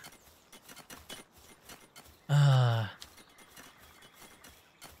area.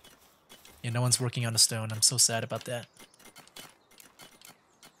 Yeah, no one's working on the stone. I'm so sad about that.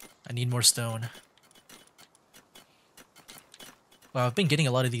 I need more stone. Well, I've been getting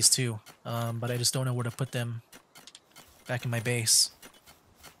a lot of these too, but I just don't know where to put them back in my base.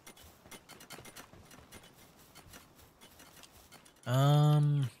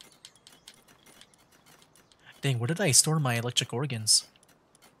 Dang, where did I store my electric organs?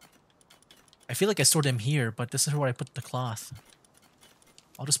 I feel like I stored them here, but this is where I put the cloth.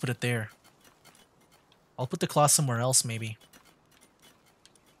 I'll just put it there. I'll put the cloth somewhere else, maybe.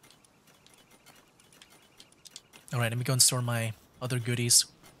 Alright, let me go and store my other goodies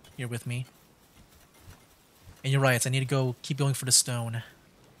here with me. And you're right, I need to keep going for the stone.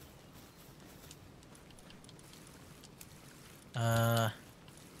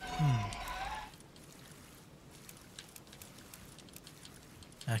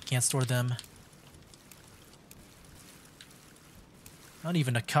 I can't store them. Not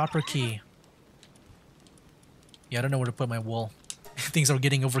even a copper key. Yeah, I don't know where to put my wool. Things are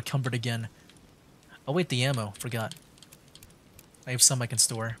getting overcumbered again. Oh wait, the ammo. Forgot. I have some I can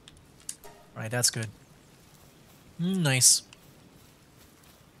store. Alright, that's good. Nice.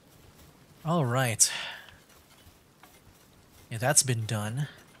 Alright. Yeah, that's been done.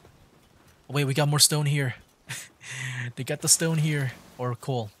 Oh wait, we got more stone here. They got the stone here. Or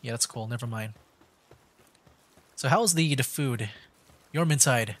coal. Yeah, that's coal. Never mind. So how's the food?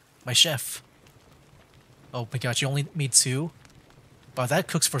 Yormintide, my chef. Oh my gosh, you only made 2? Wow, that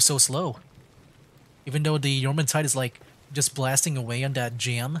cooks for so slow. Even though the Yormintide is like just blasting away on that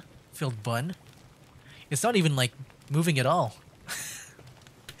jam-filled bun. It's not even like moving at all.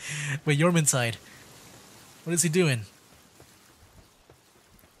 Wait, Yormintide. What is he doing?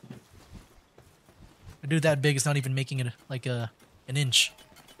 A dude that big is not even making it like an inch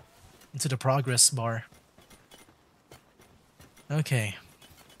into the progress bar. Okay.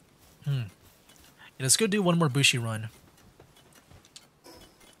 Yeah, let's go do one more Bushi run.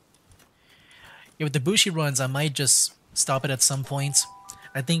 Yeah, with the Bushi runs, I might just stop it at some point.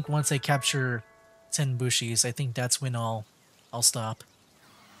 I think once I capture 10 Bushis, I think that's when I'll stop.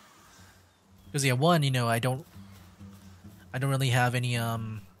 Because yeah, one, you know, I don't really have any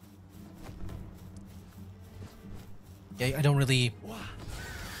yeah, I don't really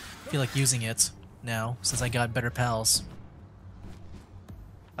feel like using it. now, since I got better pals.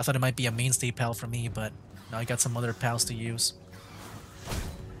 I thought it might be a mainstay pal for me, but now I got some other pals to use.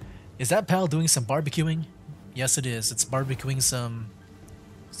 Is that pal doing some barbecuing? Yes, it is. It's barbecuing some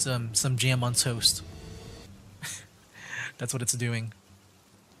jam on toast. That's what it's doing.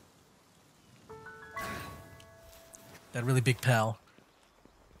 That really big pal.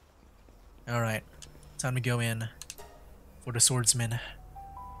 Alright. Time to go in for the swordsman.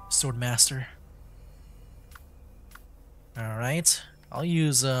 Swordmaster. Alright. I'll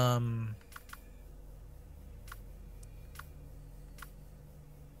use, What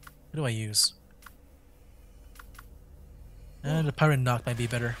do I use? The Pirate Knock might be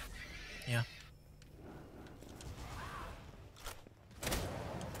better. Yeah.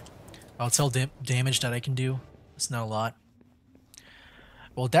 I'll tell damage that I can do. It's not a lot.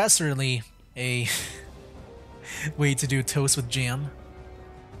 Well, that's certainly a way to do toast with jam.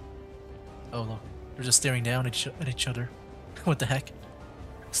 Oh, look. They're just staring down at each other. What the heck?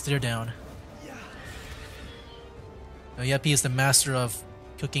 Stare down. Oh, yep, he is the master of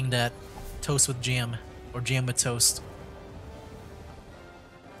cooking that toast with jam. Or jam with toast.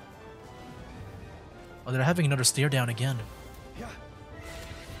 Oh, they're having another stare down again.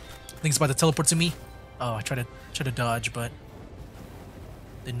 I think it's about to teleport to me. Oh, I tried to dodge, but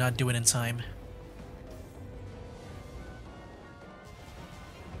did not do it in time.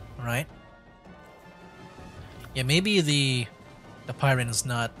 Alright. Yeah, maybe the Pyron is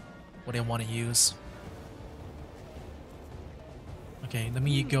not what I want to use. Okay, let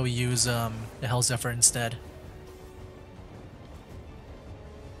me go use the Hell Zephyr instead.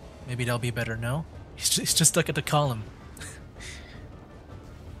 Maybe that'll be better, no? He's just stuck at the column.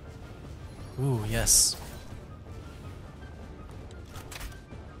 Ooh, yes.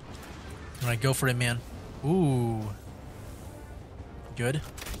 Alright, go for it, man. Ooh. Good.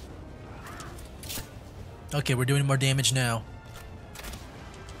 Okay, we're doing more damage now.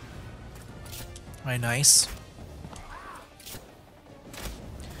 Alright, nice.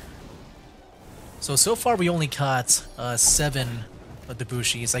 So far we only caught 7 of the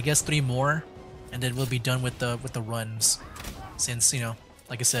Bushis. I guess 3 more, and then we'll be done with the runs. Since, you know,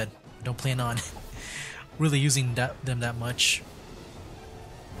 like I said, I don't plan on really using them that much.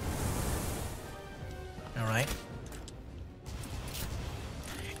 Alright.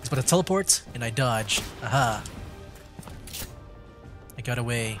 He's about to teleport, and I dodge. Aha! I got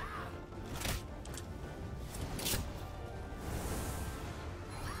away.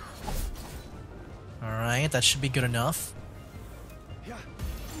 Alright, that should be good enough.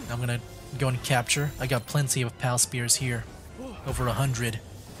 I'm gonna go and capture. I got plenty of pal spears here. Over 100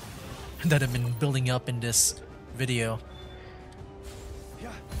 that have been building up in this video.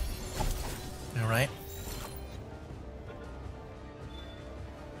 Alright.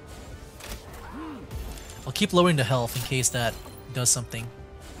 I'll keep lowering the health in case that does something.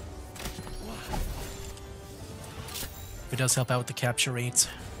 If it does help out with the capture rate.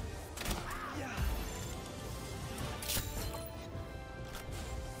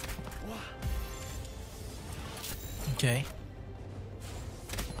 Okay.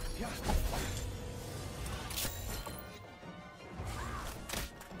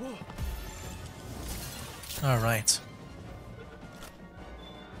 All right.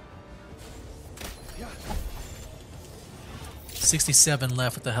 $67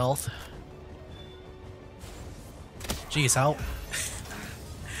 left with the health. Jeez, how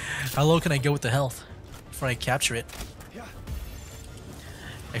low can I go with the health before I capture it?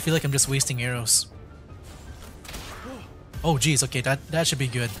 I feel like I'm just wasting arrows. Oh, geez. Okay, that should be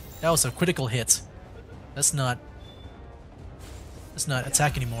good. That was a critical hit. That's not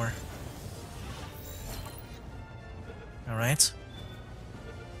attack anymore. All right.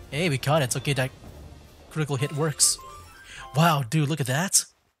 Hey, we caught it. It's okay. That critical hit works. Wow, dude, look at that.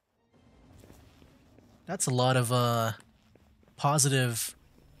 That's a lot of positive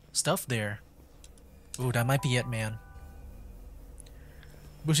stuff there. Ooh, that might be it, man.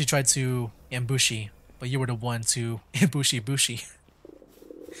 Bushi tried to ambushy, but you were the one to ambushy Bushi.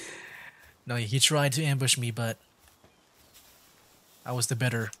 No, he tried to ambush me, but I was the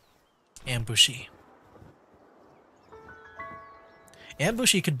better ambushy.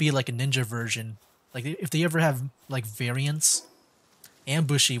 Ambushy could be like a ninja version. Like, if they ever have, like, variants,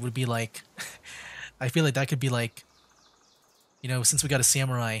 ambushy would be like... I feel like that could be like... You know, since we got a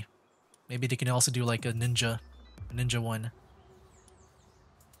samurai, maybe they can also do, like, a ninja one.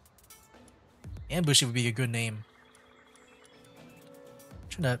 Ambushy would be a good name. I'm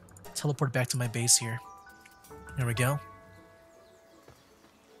trying to teleport back to my base here. There we go.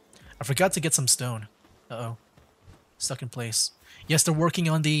 I forgot to get some stone. Uh-oh. Stuck in place. Yes, they're working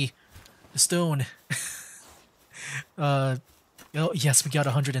on the The stone. Oh, yes, we got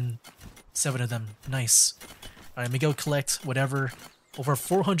 107 of them. Nice. Alright, let me go collect whatever. Over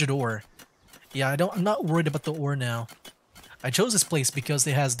 400 ore. Yeah, I'm not worried about the ore now. I chose this place because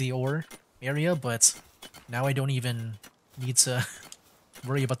it has the ore area, but now I don't even need to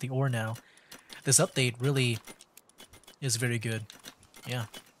worry about the ore now. This update really is very good. Yeah.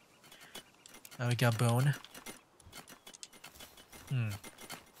 Now we got bone.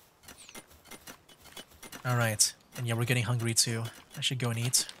 Alright. And yeah, we're getting hungry too. I should go and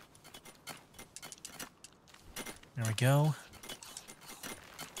eat. There we go.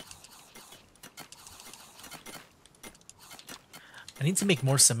 I need to make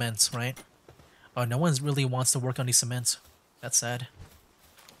more cement, right? Oh, no one really wants to work on the cement. That's sad.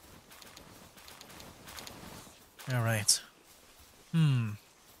 Alright.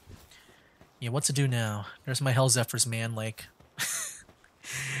 Yeah, what to do now? There's my Hell Zephyrs, man. Like,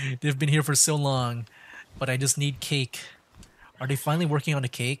 they've been here for so long, but I just need cake. Are they finally working on a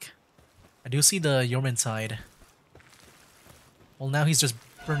cake? I do see the Yormantide. Well, now he's just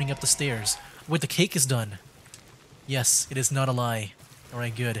burning up the stairs. Wait, the cake is done. Yes, it is not a lie.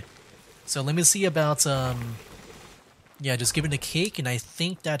 Alright, good. So let me see about, yeah, just giving the cake, and I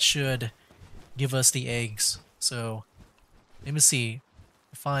think that should give us the eggs. So, let me see.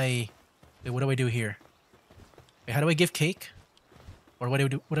 If I... Wait, what do I do here? Wait, how do I give cake? Or what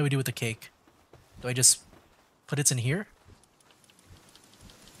do I do with the cake? Do I just put it in here?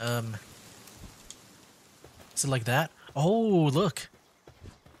 Is it like that? Oh, look.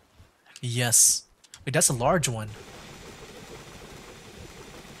 Yes. Wait, that's a large one.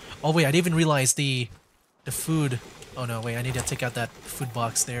 Oh wait, I didn't even realize the food. Oh no, wait, I need to take out that food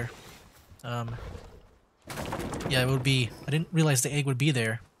box there. Yeah, it would be. I didn't realize the egg would be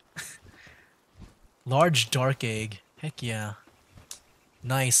there. Large dark egg. Heck yeah.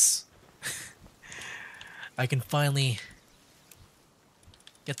 Nice. I can finally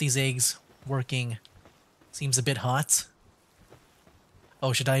get these eggs working. Seems a bit hot.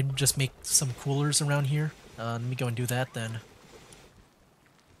 Oh, should I just make some coolers around here? Let me go and do that then.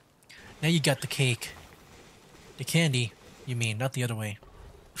 Now you got the cake. The candy, you mean, not the other way.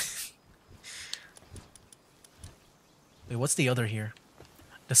 Wait, what's the other here?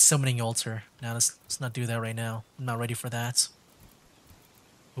 The summoning altar. Now let's not do that right now. I'm not ready for that.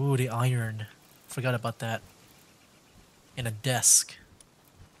 Ooh, the iron. Forgot about that. And a desk.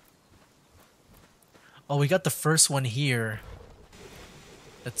 Oh, we got the first one here.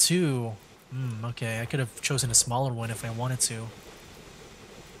 The two. Okay, I could have chosen a smaller one if I wanted to.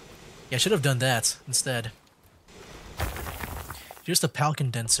 Yeah, I should have done that instead. Here's the PAL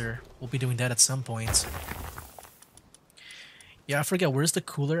condenser. We'll be doing that at some point. Yeah, I forget, where's the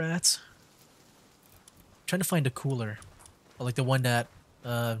cooler at? I'm trying to find a cooler. Oh, like the one that,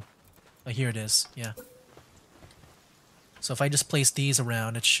 oh, here it is, yeah. So if I just place these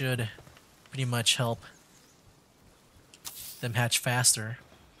around, it should pretty much help them hatch faster.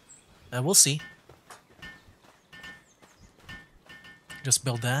 We'll see. Just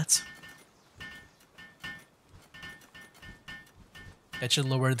build that. That should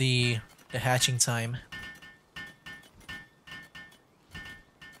lower the hatching time.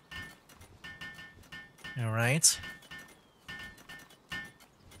 Alright.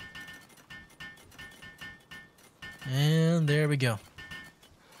 And there we go.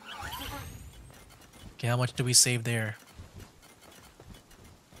 Okay, how much do we save there?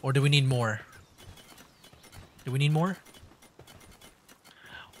 Or do we need more? Do we need more?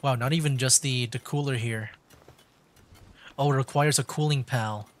 Wow, not even just the cooler here. Oh, it requires a cooling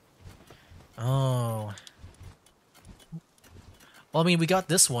pal. Oh. Well, I mean, we got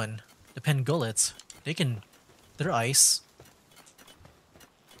this one. The Pengullets. They're ice.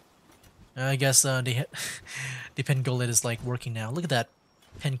 I guess the Pengullet is like working now. Look at that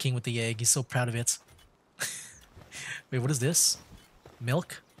Pen King with the egg. He's so proud of it. Wait, what is this?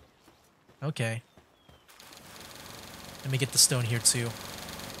 Milk? Okay. Let me get the stone here too.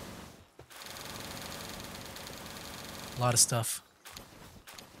 A lot of stuff.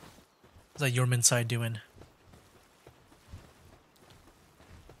 What's that Yormantide doing?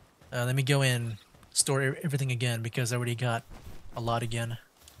 Let me go in, store everything again because I already got a lot again.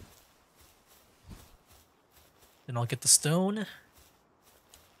 Then I'll get the stone.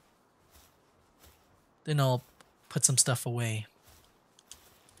 Then I'll put some stuff away.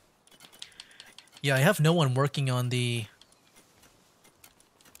 Yeah, I have no one working on the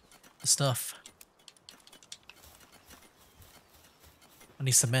stuff. On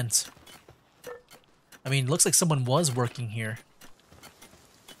the cement. I mean, it looks like someone was working here.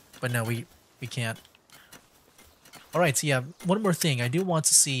 But no, we can't. Alright, so yeah, one more thing. I do want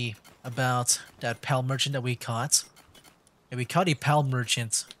to see about that pal merchant that we caught. Yeah, we caught a pal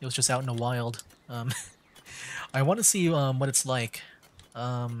merchant. It was just out in the wild. I want to see what it's like.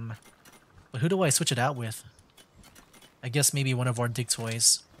 Um, but who do I switch it out with? I guess maybe one of our dig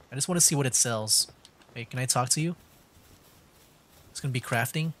toys. I just want to see what it sells. Wait, can I talk to you? It's gonna be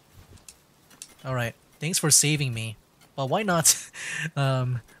crafting. All right. Thanks for saving me. Well, why not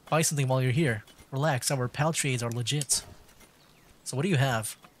buy something while you're here? Relax. Our pal trades are legit. So what do you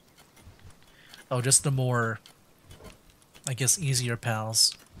have? Oh, just the more, I guess, easier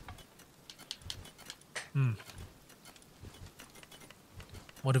pals.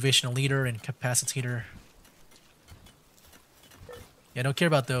 Motivational leader and capacitator. Yeah, I don't care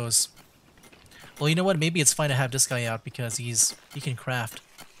about those. Well, you know what? Maybe it's fine to have this guy out because he can craft.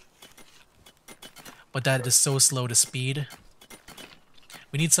 But that is so slow to speed.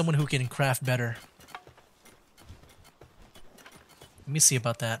 We need someone who can craft better. Let me see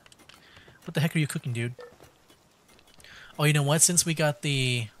about that. What the heck are you cooking, dude? Oh, you know what? Since we got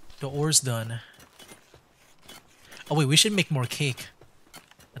the ores done. Oh wait, we should make more cake.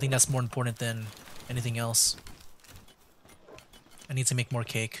 I think that's more important than anything else. I need to make more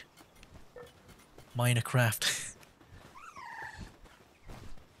cake. Minecraft.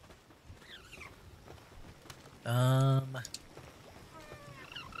 Oh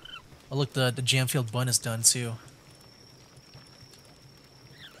look, the jam filled bun is done too.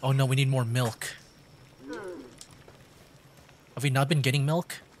 Oh no, we need more milk. Have we not been getting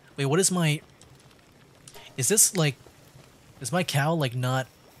milk? Wait, what is my... Is this like... Is my cow like not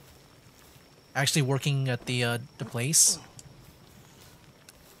actually working at the place?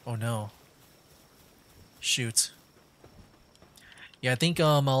 Oh no. Shoot. Yeah, I think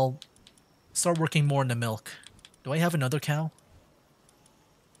I'll start working more on the milk. Do I have another cow?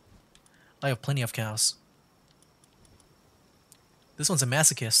 I have plenty of cows. This one's a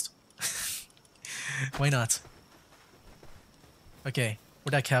masochist. Why not? Okay,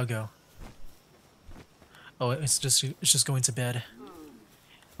 where'd that cow go? Oh, it's just going to bed.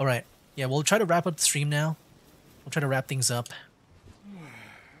 All right. Yeah, we'll try to wrap up the stream now. We'll try to wrap things up.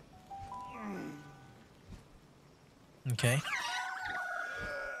 Okay.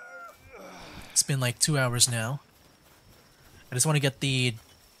 It's been like 2 hours now. I just want to get the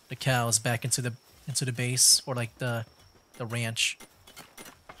cows back into the base or like the ranch,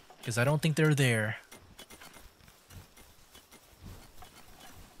 because I don't think they're there.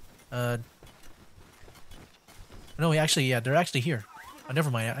 No, actually, yeah, they're actually here. Oh,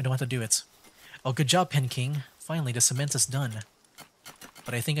 never mind. I don't have to do it. Oh, good job, Pen King. Finally, the cement is done.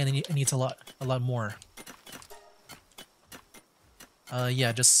 But I think I need a lot more.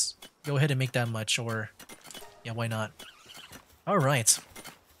 Yeah, just go ahead and make that much, or yeah, why not? All right. So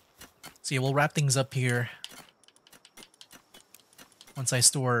yeah, we'll wrap things up here once I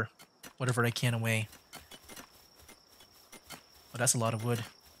store whatever I can away. Oh, that's a lot of wood.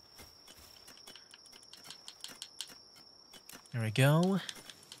 There we go.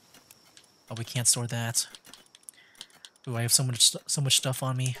 Oh, we can't store that. Ooh, I have so much stuff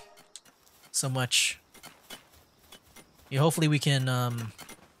on me. So much. Yeah, hopefully we can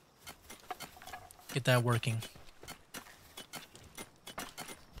get that working.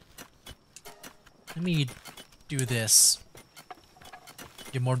 Let me do this.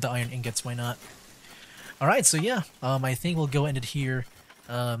 Get more of the iron ingots, why not? Alright, so yeah, I think we'll go end it here.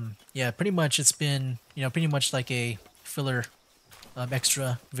 Yeah, pretty much it's been, pretty much like a filler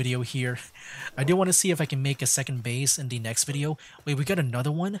extra video here. I do want to see if I can make a second base in the next video. Wait, we got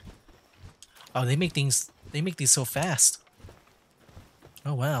another one? Oh, they make these so fast.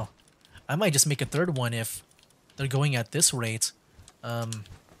 Oh wow. I might just make a third one if they're going at this rate.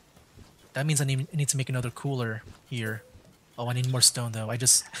 That means I need to make another cooler here. Oh, I need more stone though.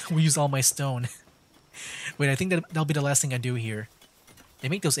 We used all my stone. Wait, I think that'll be the last thing I do here. They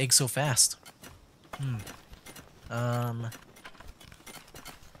make those eggs so fast.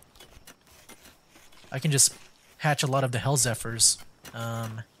 I can just hatch a lot of the Hell Zephyrs.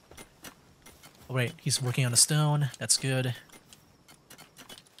 Oh wait, he's working on a stone. That's good.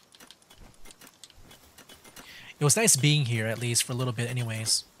 It was nice being here, at least for a little bit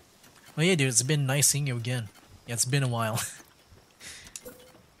anyways. Well, yeah, dude, it's been nice seeing you again. Yeah, it's been a while.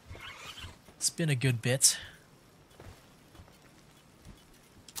 It's been a good bit.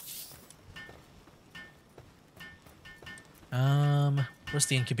 Where's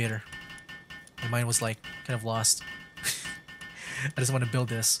the incubator? My mind was like kind of lost. I just want to build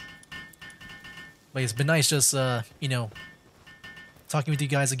this. But it's been nice just, talking with you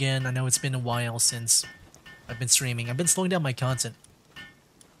guys again. I know it's been a while since I've been streaming. I've been slowing down my content.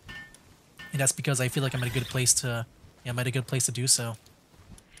 And that's because I feel like I'm at a good place to do so.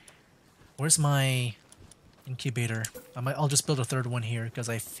 Where's my incubator? I'll just build a third one here because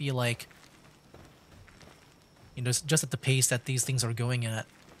I feel like, you know, just at the pace that these things are going at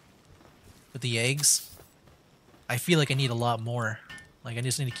with the eggs, I feel like I need a lot more. Like I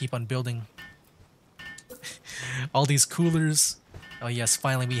just need to keep on building all these coolers. Oh yes,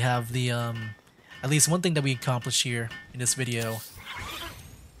 finally we have the at least one thing that we accomplished here in this video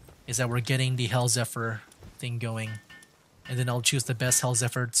is that we're getting the Hell Zephyr thing going. And then I'll choose the best Hell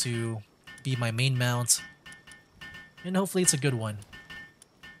Zephyr to be my main mount. And hopefully it's a good one.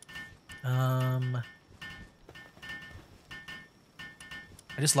 I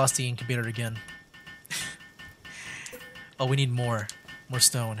just lost the incubator again. Oh, we need more. More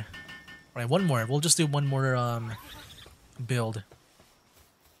stone. Alright, one more. We'll just do one more build.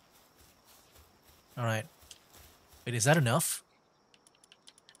 Alright. Wait, is that enough?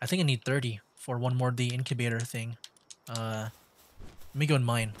 I think I need 30 for one more the incubator thing. Let me go and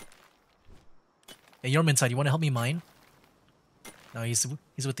mine. Hey, you're inside. You want to help me mine? No, he's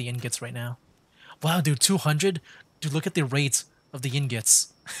with the ingots right now. Wow, dude, 200? Dude, look at the rate of the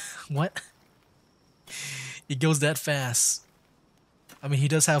ingots. What? It goes that fast. I mean, he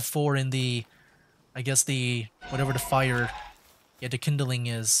does have 4 in the, I guess the, whatever the fire, yeah, the kindling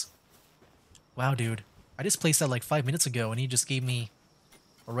is. Wow, dude. I just placed that like 5 minutes ago and he just gave me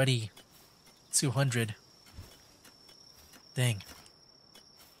already 200. Dang.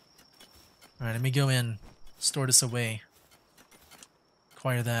 Alright, let me go in, store this away.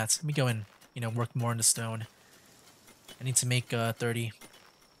 Acquire that. Let me go and, you know, work more on the stone. I need to make 30.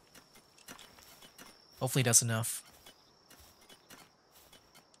 Hopefully that's enough.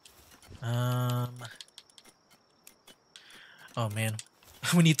 Oh man.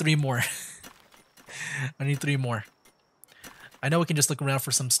 We need 3 more. I need 3 more. I know we can just look around for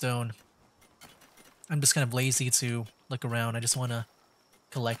some stone. I'm just kind of lazy to look around. I just want to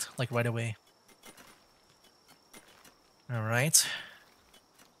collect, like, right away. Alright.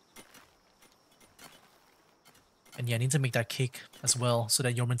 And yeah, I need to make that cake as well, so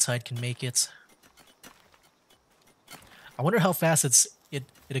that Yormintide can make it. I wonder how fast it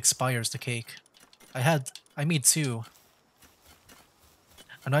expires, the cake. I made 2.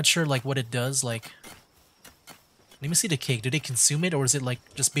 I'm not sure, like, what it does, like... Let me see the cake. Do they consume it, or is it, like,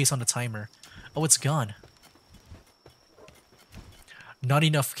 just based on the timer? Oh, it's gone. Not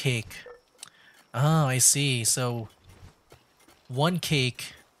enough cake. Ah, I see. So, 1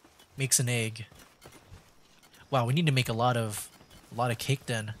 cake makes an egg. Wow, we need to make a lot of cake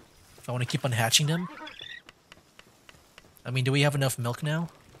then, if I want to keep on hatching them. I mean, do we have enough milk now?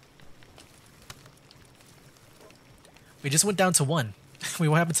 We just went down to 1. Wait,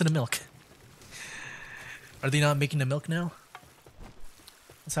 what happened to the milk? Are they not making the milk now?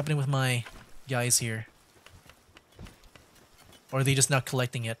 What's happening with my guys here? Or are they just not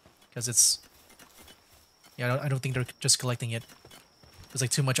collecting it? Because it's... Yeah, I don't think they're just collecting it. There's like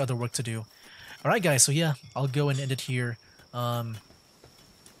too much other work to do. Alright guys, so yeah, I'll go and end it here. I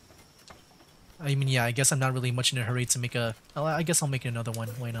mean, yeah, I guess I'm not really much in a hurry to make a... I guess I'll make another one,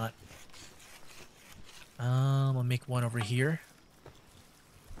 why not? I'll make one over here.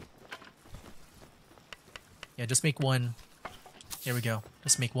 Yeah, just make one. There we go.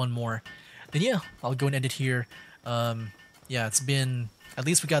 Just make one more. Then yeah, I'll go and end it here. Yeah, it's been... At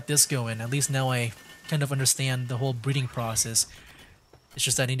least we got this going. At least now I kind of understand the whole breeding process. It's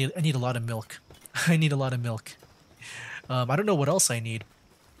just that I need a lot of milk. I need a lot of milk. I don't know what else I need.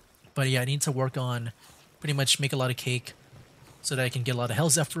 But yeah, I need to work on pretty much make a lot of cake so that I can get a lot of Hell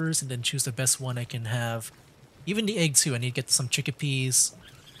Zephyrs and then choose the best one I can have. Even the egg too. I need to get some chickpeas,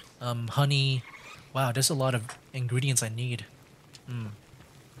 honey. Wow, there's a lot of ingredients I need.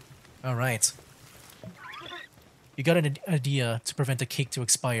 Alright. You got an idea to prevent a cake to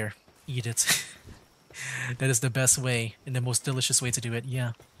expire. Eat it. That is the best way and the most delicious way to do it,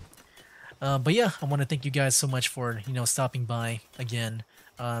 yeah. But yeah, I want to thank you guys so much for, you know, stopping by again.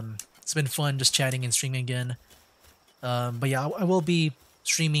 It's been fun just chatting and streaming again. But yeah, I will be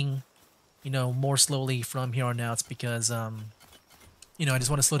streaming, you know, more slowly from here on out because, you know, I just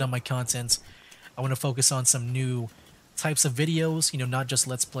want to slow down my content. I want to focus on some new types of videos, you know, not just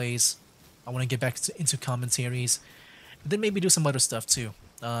Let's Plays. I want to get back into commentaries. And then maybe do some other stuff too.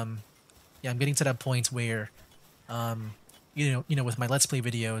 Yeah, I'm getting to that point where, you know, with my Let's Play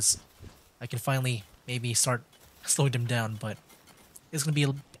videos, I can finally maybe start slowing them down, but it's gonna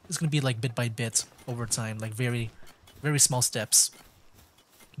be like bit by bit over time, like very, very small steps.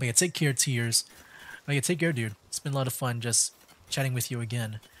 But yeah, take care, Tears. But yeah, take care, dude. It's been a lot of fun just chatting with you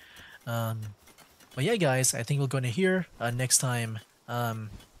again. But yeah, guys, I think we'll go into here next time.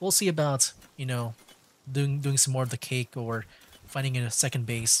 We'll see about, you know, doing some more of the cake or finding a second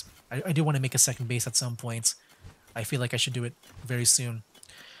base. I do want to make a second base at some point. I feel like I should do it very soon.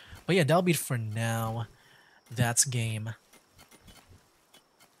 But yeah, that'll be it for now. That's game.